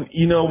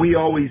 You know, we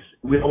always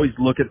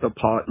look at the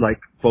pot, like,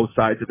 both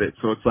sides of it.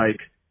 So it's like,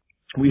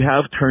 we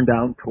have turned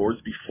down tours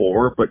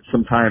before, but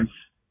sometimes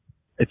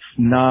it's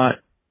not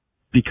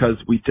because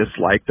we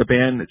dislike the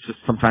band. It's just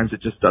sometimes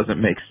it just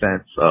doesn't make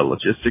sense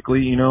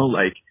logistically, you know,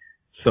 like,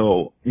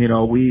 so, you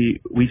know, we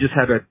just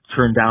had to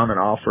turn down an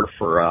offer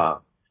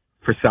for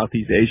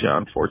Southeast Asia,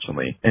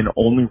 unfortunately. And the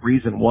only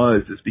reason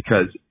is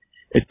because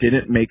it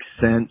didn't make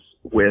sense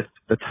with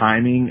the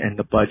timing and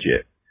the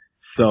budget.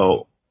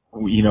 So,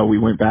 you know, we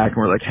went back and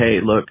we're like, hey,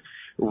 look,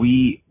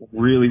 we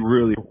really,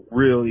 really,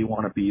 really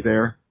want to be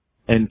there.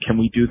 And can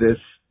we do this,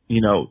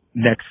 you know,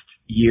 next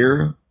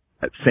year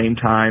at the same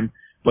time,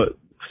 but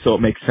so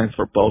it makes sense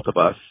for both of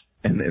us.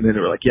 And then they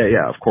were like,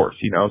 yeah, of course,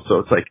 you know, so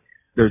it's like,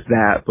 there's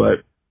that.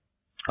 But,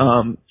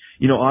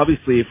 you know,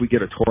 obviously if we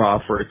get a tour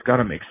offer, it's got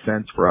to make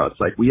sense for us.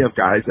 Like we have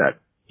guys that,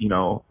 you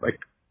know, like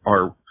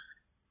are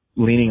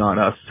leaning on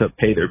us to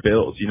pay their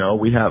bills. You know,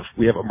 we have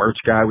a merch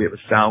guy, we have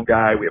a sound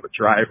guy, we have a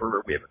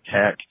driver, we have a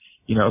tech,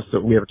 you know, so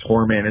we have a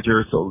tour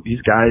manager. So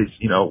these guys,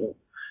 you know,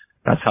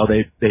 that's how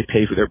they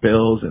pay for their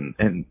bills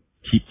and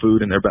keep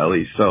food in their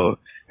bellies. So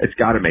it's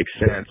got to make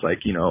sense. Like,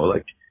 you know,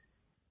 like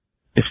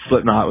if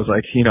Slipknot was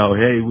like, you know,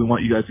 hey, we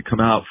want you guys to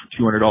come out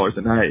for $200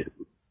 a night,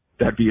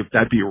 that'd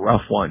be a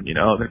rough one, you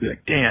know. They'd be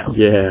like, damn,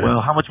 yeah.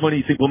 Well, how much money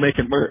do you think we'll make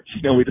in merch?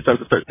 You know, we just have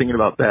to start thinking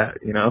about that,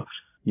 you know.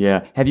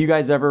 Yeah. Have you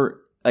guys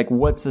ever, like,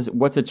 what's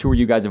a tour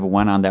you guys have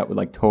went on that would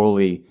like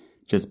totally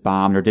just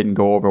bombed or didn't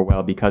go over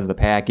well because of the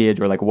package,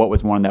 or like what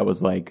was one that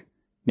was like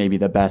maybe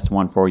the best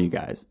one for you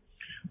guys?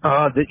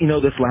 You know,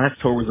 this last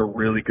tour was a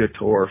really good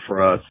tour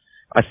for us.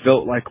 I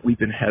felt like we've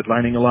been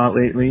headlining a lot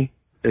lately.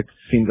 It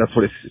seems that's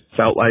what it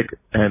felt like.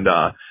 And,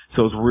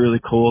 so it was really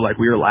cool. Like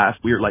we were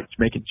like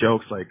making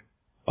jokes like,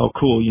 oh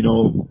cool, you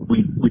know,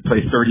 we play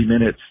 30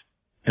 minutes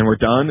and we're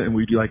done, and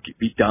we'd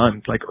be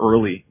done like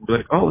early. We'd be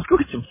like, oh, let's go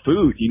get some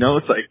food. You know,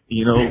 it's like,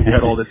 you know, we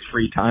had all this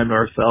free time to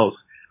ourselves,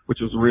 which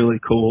was really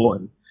cool.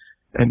 And,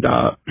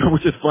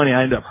 which is funny,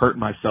 I ended up hurting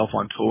myself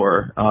on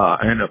tour.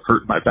 I ended up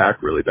hurting my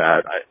back really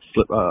bad. I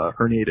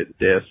herniated a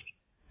disc,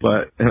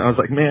 and I was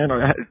like, man,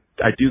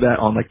 I do that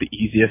on like the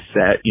easiest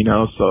set, you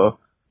know, so,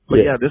 but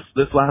yeah,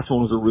 this last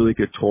one was a really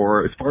good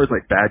tour. As far as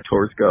like bad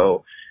tours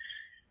go,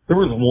 there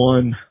was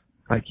one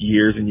like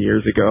years and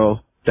years ago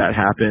that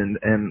happened,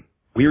 and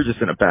we were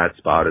just in a bad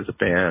spot as a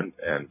band,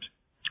 and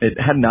it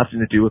had nothing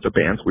to do with the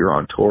bands we were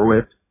on tour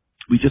with.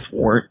 We just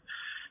weren't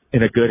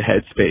in a good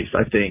headspace,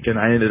 I think. And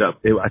I ended up,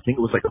 I think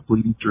it was like a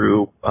Bleeding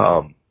Through,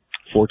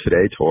 For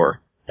Today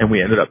tour. And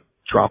we ended up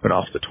dropping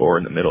off the tour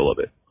in the middle of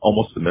it,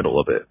 almost the middle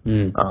of it.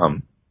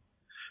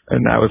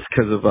 And that was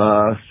because of,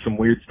 some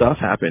weird stuff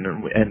happened.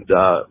 And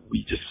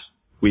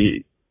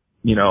we,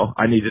 you know,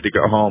 I needed to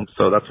go home.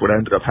 So that's what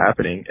ended up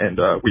happening. And,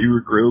 we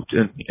regrouped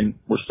and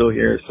we're still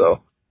here.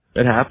 So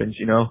it happens,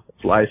 you know,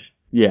 it's life.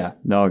 Yeah,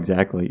 no,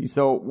 exactly.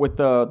 So with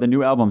the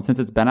new album, since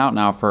it's been out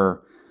now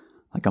for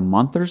like a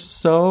month or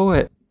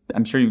so,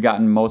 I'm sure you've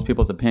gotten most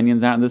people's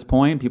opinions out at this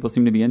point. People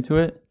seem to be into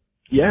it.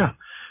 Yeah.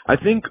 I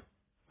think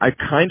I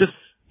kind of,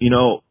 you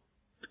know,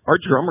 our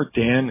drummer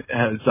Dan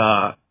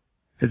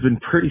has been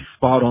pretty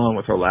spot on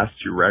with our last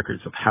two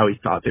records of how he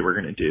thought they were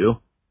going to do.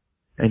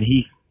 And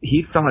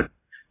he thought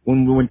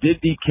when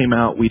Dig Deep came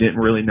out, we didn't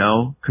really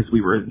know because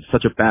we were in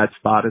such a bad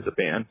spot as a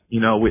band.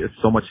 You know,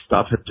 so much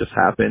stuff had just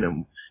happened,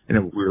 and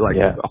we were like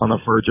on the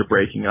verge of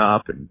breaking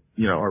up, and,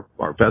 you know,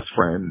 our best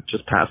friend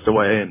just passed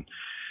away,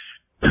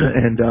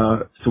 and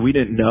so we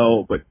didn't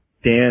know. But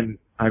Dan,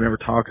 I remember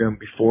talking to him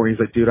before. He's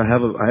like, dude, I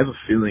have a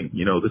feeling,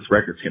 you know, this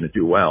record's going to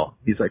do well.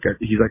 He's like, I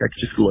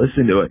just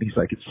listen to it. He's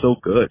like, it's so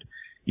good,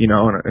 you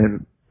know,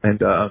 and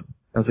I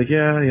was like,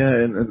 yeah.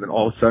 And then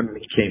all of a sudden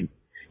he came,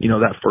 you know,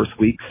 that first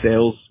week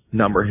sales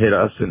number hit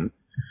us, and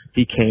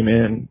he came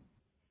in,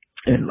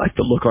 and like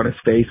the look on his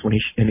face when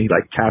he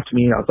like tapped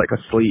me, I was like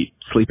asleep,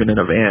 sleeping in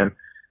a van,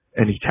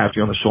 and he tapped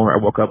me on the shoulder.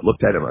 I woke up,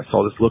 looked at him, I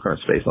saw this look on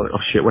his face. I was like,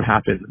 oh shit, what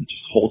happened? And he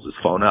just holds his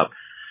phone up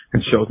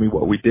and shows me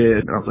what we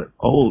did, and I was like,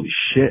 holy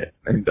shit.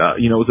 And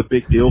you know, it was a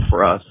big deal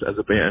for us as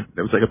a band.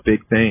 It was like a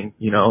big thing,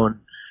 you know,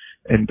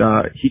 and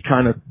he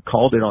kind of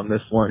called it on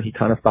this one. He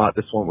kind of thought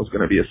this one was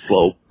going to be a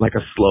slow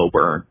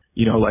burn,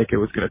 you know, like it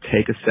was going to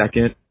take a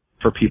second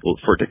for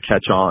it to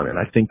catch on. And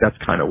I think that's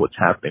kind of what's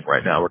happening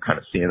right now. We're kind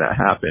of seeing that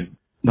happen.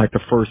 Like the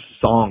first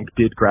song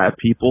did grab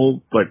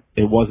people, but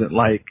it wasn't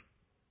like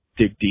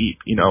Dig Deep,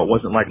 you know, it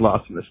wasn't like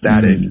Lost in the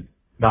Static,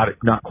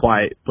 not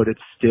quite, but it's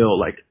still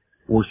like,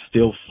 we're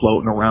still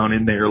floating around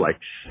in there, like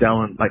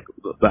selling, like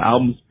the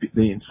album's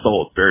being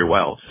sold very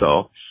well.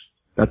 So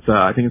that's,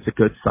 I think it's a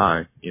good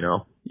sign, you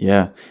know?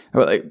 Yeah.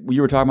 Like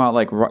you were talking about,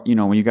 like, you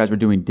know, when you guys were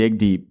doing Dig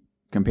Deep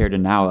compared to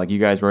now, like you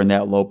guys were in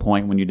that low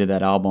point when you did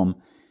that album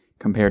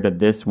compared to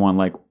this one.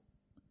 Like,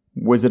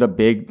 was it a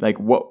big, like,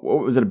 what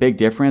was it a big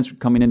difference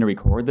coming in to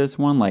record this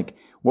one? Like,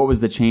 what was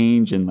the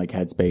change in like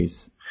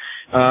headspace?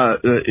 Yeah,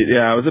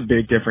 it was a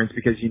big difference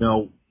because, you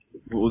know,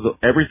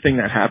 everything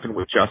that happened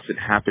with Justin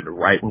happened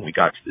right when we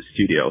got to the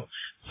studio.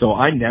 So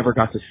I never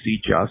got to see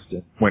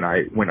Justin when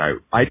I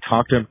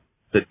talked to him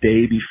the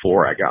day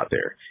before I got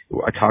there.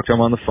 I talked to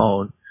him on the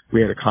phone.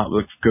 We had a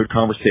good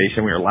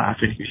conversation. We were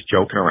laughing. He was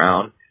joking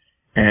around.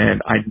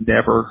 And I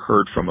never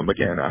heard from him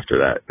again after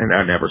that. And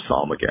I never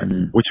saw him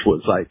again, which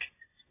was like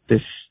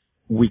this,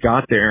 we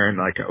got there and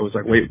like, I was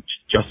like, wait,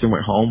 Justin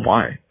went home?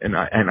 Why? And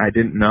I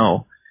didn't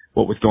know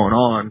what was going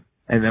on.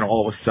 And then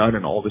all of a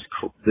sudden, all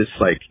this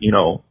like, you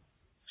know,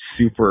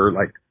 super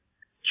like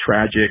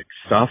tragic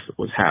stuff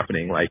was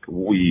happening. Like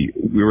we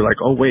were like,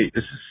 oh wait,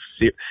 this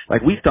is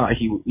like, we thought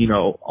he, you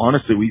know,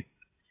 honestly,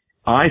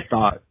 I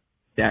thought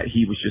that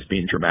he was just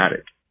being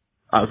dramatic.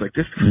 I was like,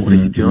 what are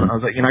you doing? I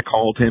was like, and I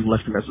called him,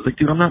 left a message, like,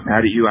 dude, I'm not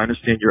mad at you. I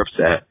understand you're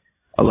upset.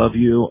 I love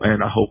you.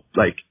 And I hope,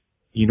 like,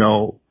 you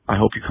know, I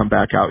hope you come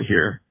back out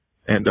here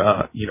and,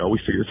 you know, we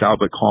figure this out,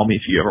 but call me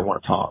if you ever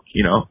want to talk,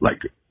 you know, like,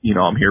 you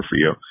know, I'm here for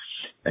you.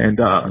 And,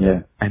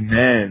 and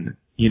then,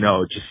 you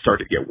know, it just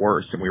started to get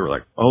worse. And we were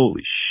like,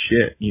 holy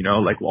shit, you know,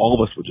 like all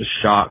of us were just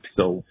shocked.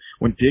 So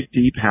when Dig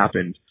Deep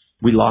happened,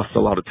 we lost a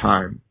lot of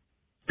time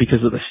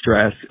because of the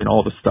stress and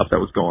all the stuff that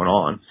was going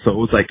on. So it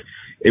was like,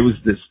 it was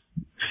this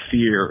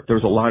fear. There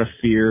was a lot of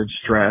fear and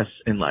stress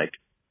and like,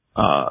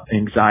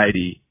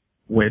 anxiety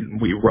when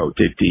we wrote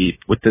Dig Deep.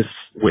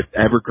 With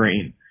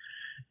Evergreen,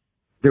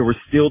 there was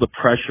still the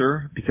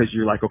pressure because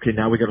you're like, okay,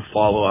 now we got to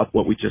follow up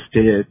what we just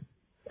did.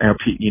 And,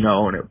 you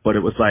know, but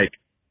it was like,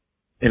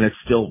 and it's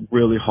still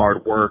really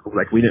hard work.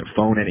 Like we didn't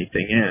phone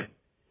anything in,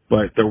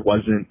 but there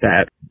wasn't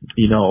that,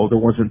 you know, it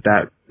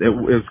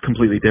was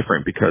completely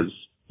different because,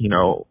 you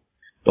know,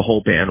 the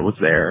whole band was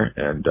there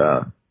and,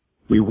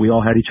 we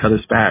all had each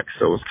other's back.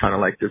 So it was kind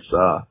of like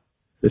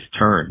this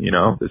turn, you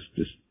know,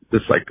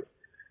 this like,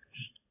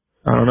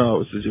 I don't know.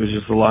 It was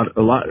just a lot,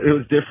 it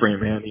was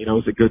different, man. You know,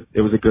 it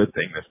was a good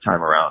thing this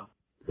time around,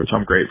 which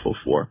I'm grateful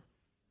for.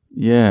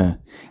 Yeah.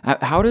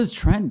 How does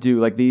Trent do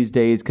like these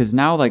days? Cause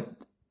now like,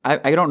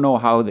 I don't know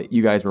how that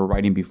you guys were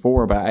writing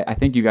before, but I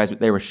think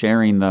they were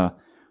sharing the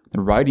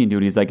writing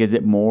duties. Like, does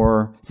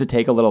it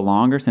take a little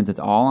longer since it's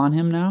all on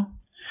him now?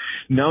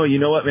 No, you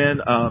know what, man?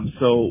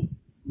 So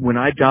when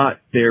I got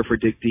there for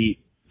Dig Deep,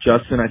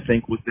 Justin, I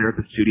think, was there at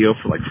the studio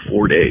for like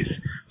 4 days.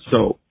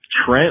 So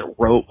Trent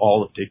wrote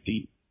all of Dig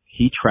Deep.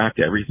 He tracked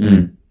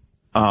everything.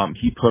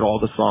 He put all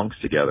the songs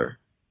together.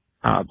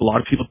 A lot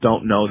of people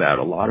don't know that.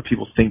 A lot of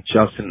people think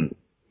Justin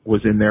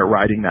was in there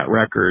writing that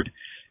record.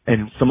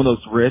 And some of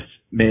those riffs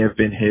may have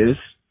been his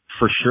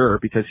for sure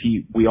because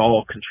we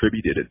all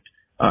contributed it.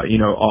 You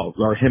know,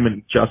 him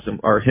and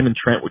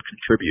Trent would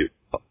contribute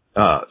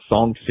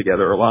songs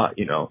together a lot.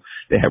 You know,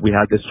 we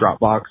had this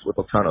Dropbox with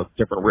a ton of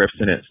different riffs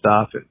in it and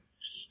stuff,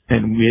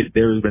 and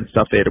there's been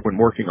stuff they had been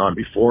working on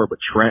before, but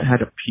Trent had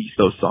to piece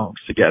those songs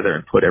together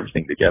and put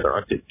everything together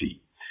on Dig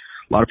Deep.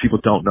 A lot of people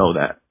don't know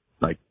that.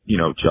 Like, you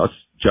know,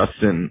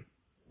 Justin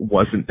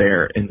wasn't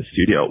there in the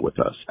studio with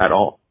us at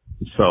all.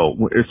 So,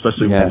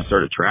 especially when we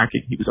started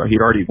tracking,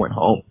 he'd already went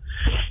home.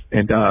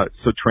 And,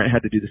 so Trent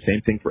had to do the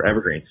same thing for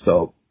Evergreen.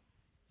 So,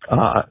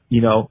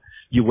 you know,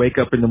 you wake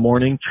up in the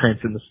morning,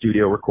 Trent's in the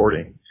studio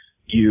recording.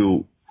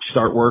 You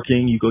start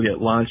working, you go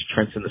get lunch,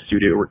 Trent's in the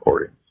studio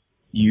recording.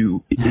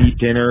 You eat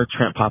dinner,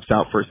 Trent pops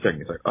out for a second.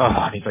 He's like, oh,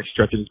 and he's like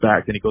stretching his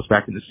back. Then he goes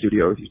back in the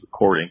studio, he's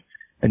recording.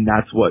 And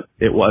that's what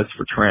it was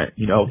for Trent.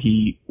 You know,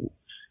 he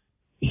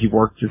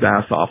worked his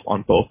ass off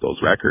on both those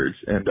records.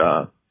 And,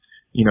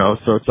 you know,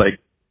 so it's like,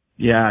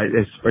 yeah,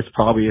 it's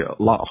probably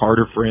a lot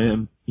harder for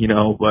him, you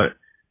know, but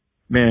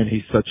man,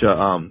 he's such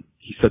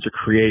a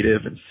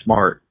creative and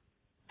smart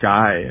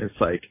guy. It's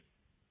like,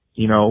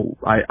 you know,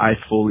 I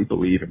fully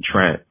believe in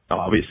Trent.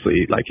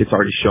 Obviously, like it's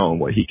already shown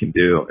what he can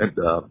do.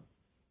 And,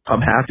 I'm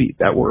happy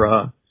that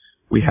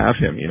we have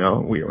him, you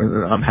know,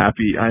 I'm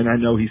happy. And I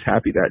know he's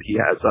happy that he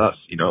has us,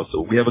 you know,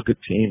 so we have a good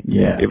team.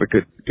 Yeah. We have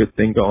a good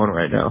thing going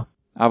right now.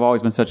 I've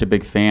always been such a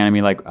big fan. I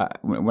mean, like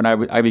when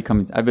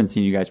I've been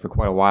seeing you guys for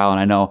quite a while, and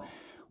I know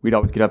we'd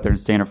always get up there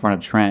and stand in front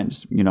of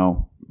Trent,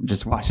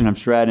 just watching him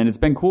shred. And it's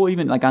been cool,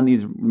 even like on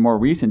these more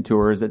recent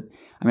tours. That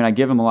I mean, I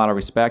give him a lot of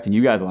respect, and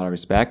you guys a lot of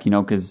respect, you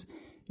know, because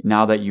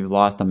now that you've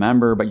lost a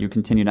member, but you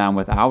continued on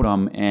without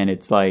him, and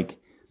it's like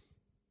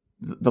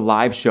the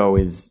live show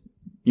is,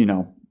 you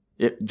know,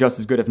 just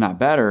as good, if not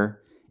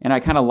better. And I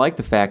kind of like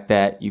the fact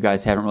that you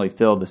guys haven't really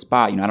filled the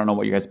spot. You know, I don't know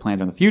what your guys' plans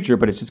are in the future,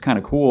 but it's just kind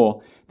of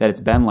cool that it's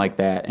been like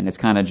that, and it's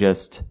kind of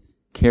just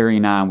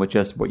carrying on with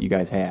just what you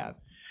guys have.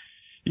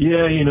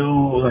 Yeah, you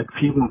know, like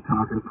people are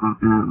talking about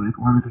that, like,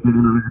 why don't you get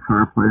another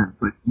guitar player?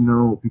 It's like,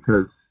 no,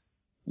 because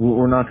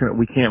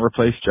we can't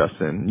replace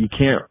Justin. You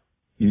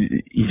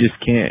just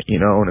can't, you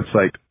know, and it's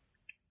like,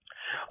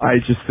 I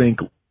just think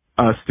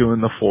us doing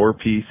the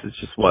 4-piece is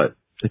just what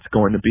it's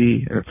going to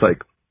be. And it's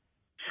like,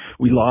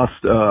 we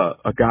lost,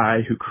 a guy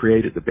who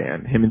created the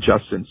band. Him and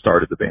Justin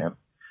started the band.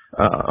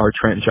 Or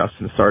Trent and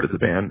Justin started the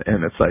band.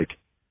 And it's like,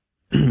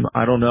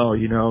 I don't know,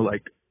 you know,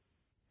 like,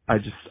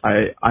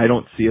 I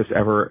don't see us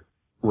ever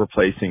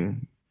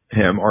replacing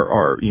him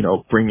or you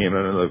know, bringing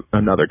in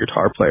another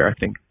guitar player. I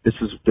think this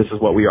is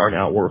what we are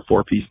now. We're a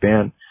 4-piece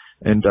band.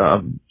 And,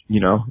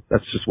 you know,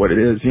 that's just what it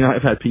is. You know,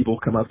 I've had people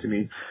come up to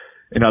me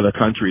in other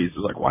countries,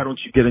 like, why don't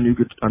you get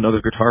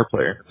another guitar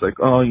player? It's like,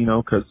 oh, you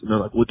know, cause they're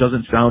like, well, it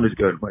doesn't sound as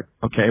good. I'm like,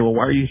 okay, well,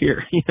 why are you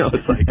here? You know,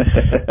 it's like,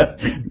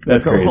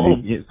 that's crazy.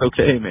 Home. It's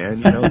okay, man.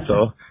 You know,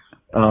 so,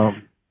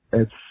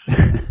 This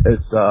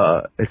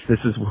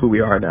is who we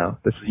are now.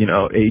 This is,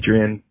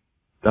 Adrian,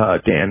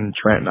 Dan,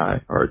 Trent, and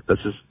I are. This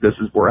is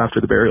we're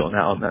after the burial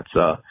now, and that's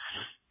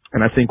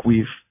and I think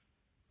we've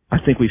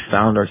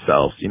found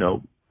ourselves,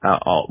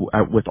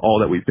 with all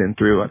that we've been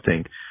through. I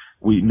think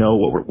we know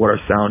what our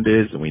sound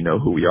is, and we know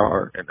who we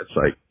are, and it's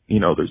like,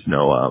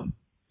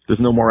 there's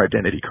no more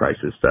identity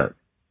crisis that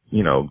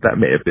that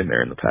may have been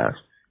there in the past.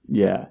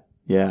 Yeah,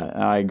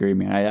 I agree,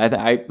 man.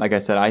 I like I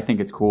said, I think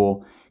it's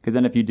cool because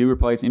then if you do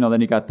replace,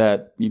 then you got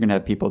that, you're gonna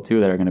have people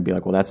too that are gonna be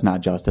like, well, that's not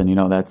Justin,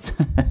 that's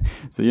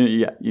so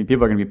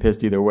people are gonna be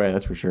pissed either way,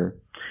 that's for sure.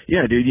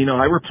 Yeah, dude.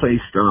 I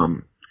replaced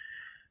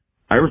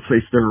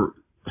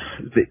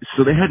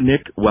so they had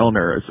Nick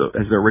Wellner as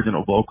the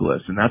original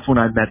vocalist, and that's when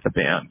I met the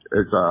band,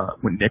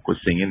 when Nick was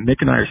singing.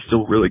 Nick and I are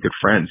still really good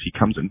friends. He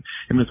comes in, him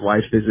and his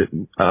wife visit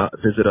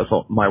us,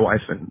 my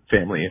wife and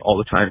family, all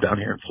the time down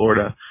here in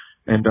Florida.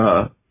 And,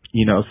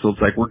 so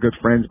it's like we're good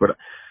friends, but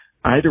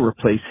I had to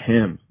replace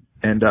him.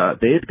 And,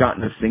 they had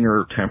gotten a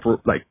singer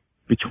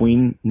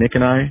between Nick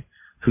and I,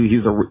 he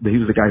was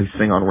the guy who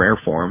sang on Rare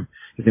Form.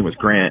 His name was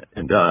Grant.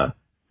 And,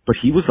 but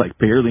he was like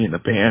barely in the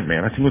band,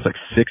 man. I think it was like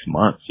 6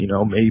 months,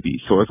 maybe.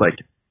 So it's like,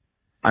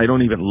 I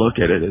don't even look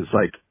at it as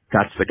like,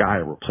 that's the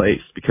guy I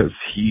replaced, because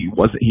he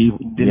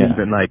didn't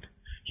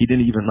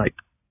even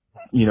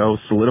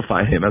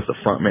solidify him as the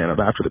front man of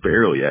After the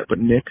Burial yet. But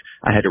Nick,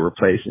 I had to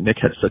replace, and Nick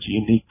had such a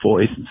unique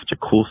voice and such a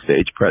cool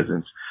stage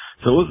presence.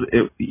 So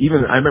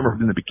I remember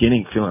in the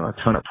beginning feeling a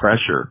ton of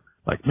pressure.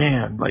 Like,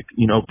 man,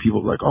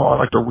 people were like, oh, I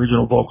like the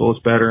original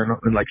vocalist better,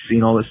 and like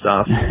seeing all this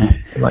stuff.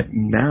 And like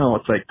now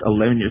it's like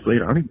 11 years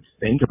later, I don't even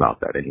think about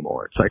that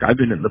anymore. It's like I've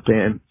been in the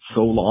band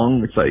so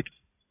long. It's like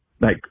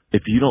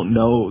if you don't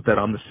know that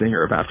I'm the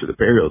singer of After the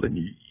Burial, then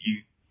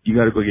you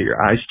got to go get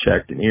your eyes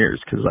checked and ears,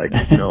 because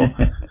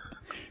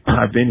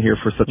I've been here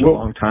for such a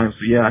long time.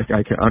 So yeah,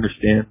 I can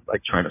understand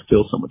like trying to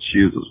fill someone's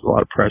shoes. It was a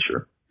lot of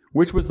pressure.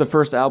 Which was the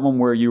first album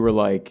where you were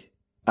like,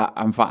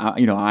 I'm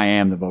fine, I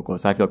am the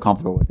vocalist, I feel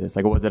comfortable with this?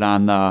 Like, was it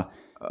on the,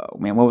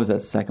 what was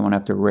that second one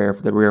after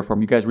the Rare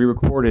Form? You guys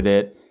re-recorded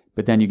it,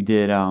 but then you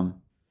did,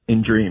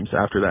 In Dreams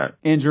after that.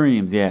 In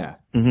Dreams, yeah.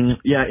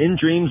 Mm-hmm. Yeah, In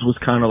Dreams was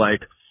kind of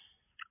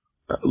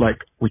like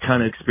we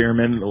kind of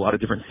experimented a lot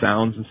of different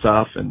sounds and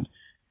stuff, and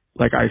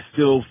like I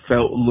still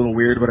felt a little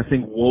weird, but I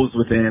think Woes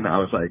Within, I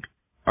was like,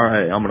 all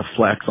right, I'm going to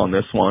flex on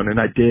this one, and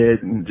I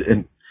did, and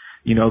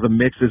the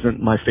mix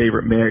isn't my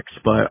favorite mix,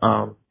 but,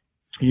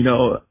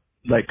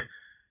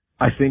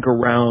 I think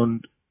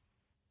around,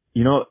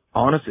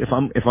 honest, if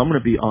I'm going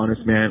to be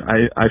honest, man,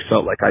 I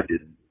felt like I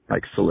didn't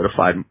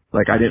solidified,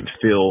 I didn't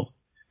feel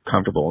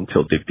comfortable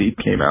until Dig Deep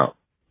came out,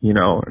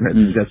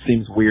 and that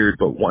seems weird,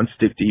 but once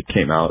Dig Deep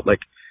came out,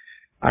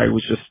 I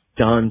was just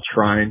done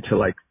trying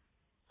to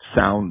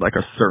sound like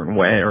a certain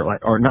way,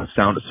 or not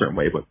sound a certain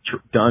way, but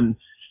done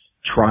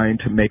trying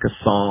to make a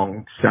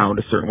song sound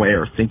a certain way,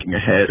 or thinking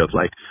ahead of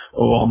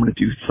I'm going to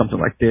do something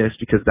like this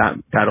because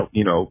that'll,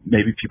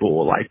 maybe people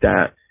will like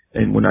that.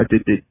 And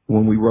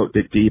when we wrote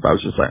Dig Deep, I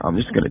was just like, I'm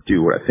just going to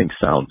do what I think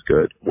sounds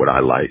good, what I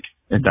like.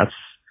 And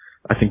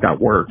I think that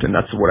worked. And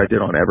that's what I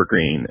did on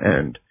Evergreen.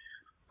 And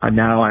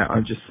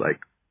I'm just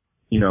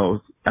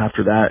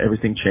after that,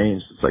 everything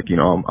changed. It's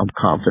I'm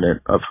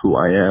confident of who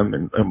I am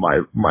and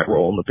my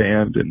role in the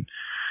band. And,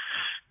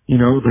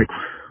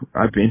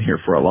 I've been here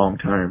for a long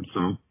time,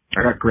 so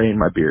I got gray in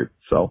my beard,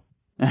 so.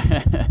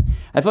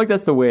 I feel like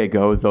that's the way it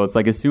goes, though. It's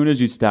like as soon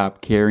as you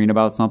stop caring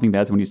about something,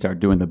 that's when you start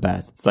doing the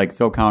best. It's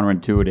so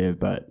counterintuitive,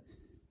 but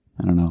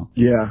I don't know.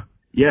 Yeah,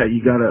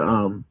 you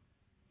gotta,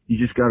 you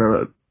just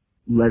gotta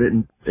let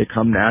it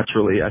come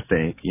naturally. I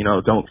think,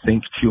 don't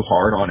think too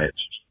hard on it.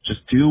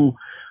 Just do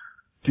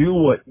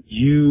what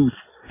you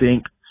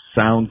think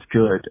sounds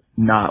good,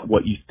 not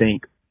what you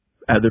think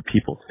other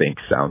people think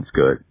sounds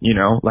good.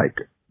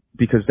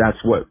 Because that's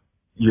what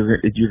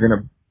you're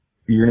gonna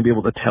be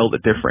able to tell the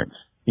difference.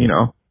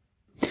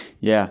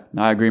 Yeah,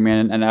 I agree,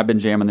 man. And I've been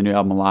jamming the new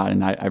album a lot,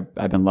 and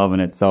I've been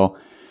loving it. So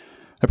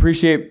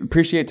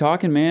appreciate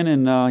talking, man.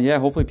 And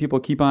hopefully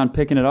people keep on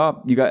picking it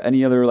up. You got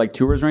any other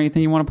tours or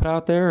anything you want to put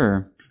out there?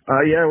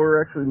 Or? Yeah,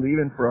 we're actually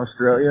leaving for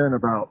Australia in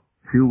about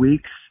 2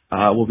 weeks.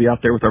 We'll be out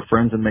there with our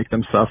friends and Make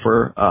Them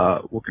Suffer.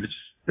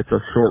 It's a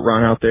short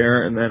run out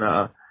there, and then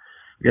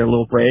we got a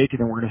little break,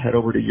 and then we're gonna head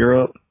over to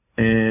Europe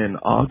in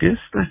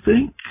August, I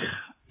think.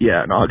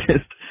 Yeah, in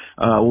August.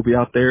 We'll be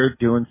out there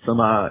doing some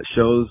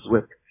shows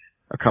with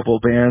a couple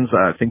of bands.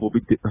 I think we'll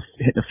be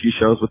hitting a few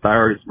shows with Die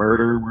Artist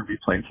Murder. We'll be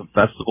playing some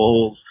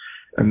festivals,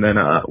 and then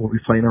we'll be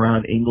playing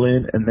around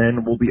England, and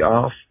then we'll be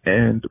off.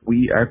 And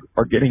we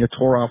are getting a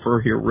tour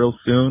offer here real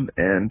soon,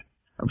 and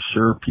I'm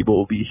sure people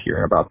will be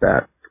hearing about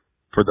that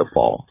for the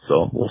fall.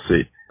 So we'll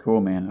see.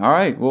 Cool, man. All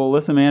right. Well,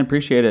 listen, man,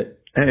 appreciate it.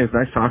 Hey, it's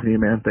nice talking to you,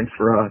 man. Thanks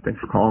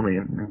for calling me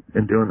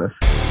and doing this.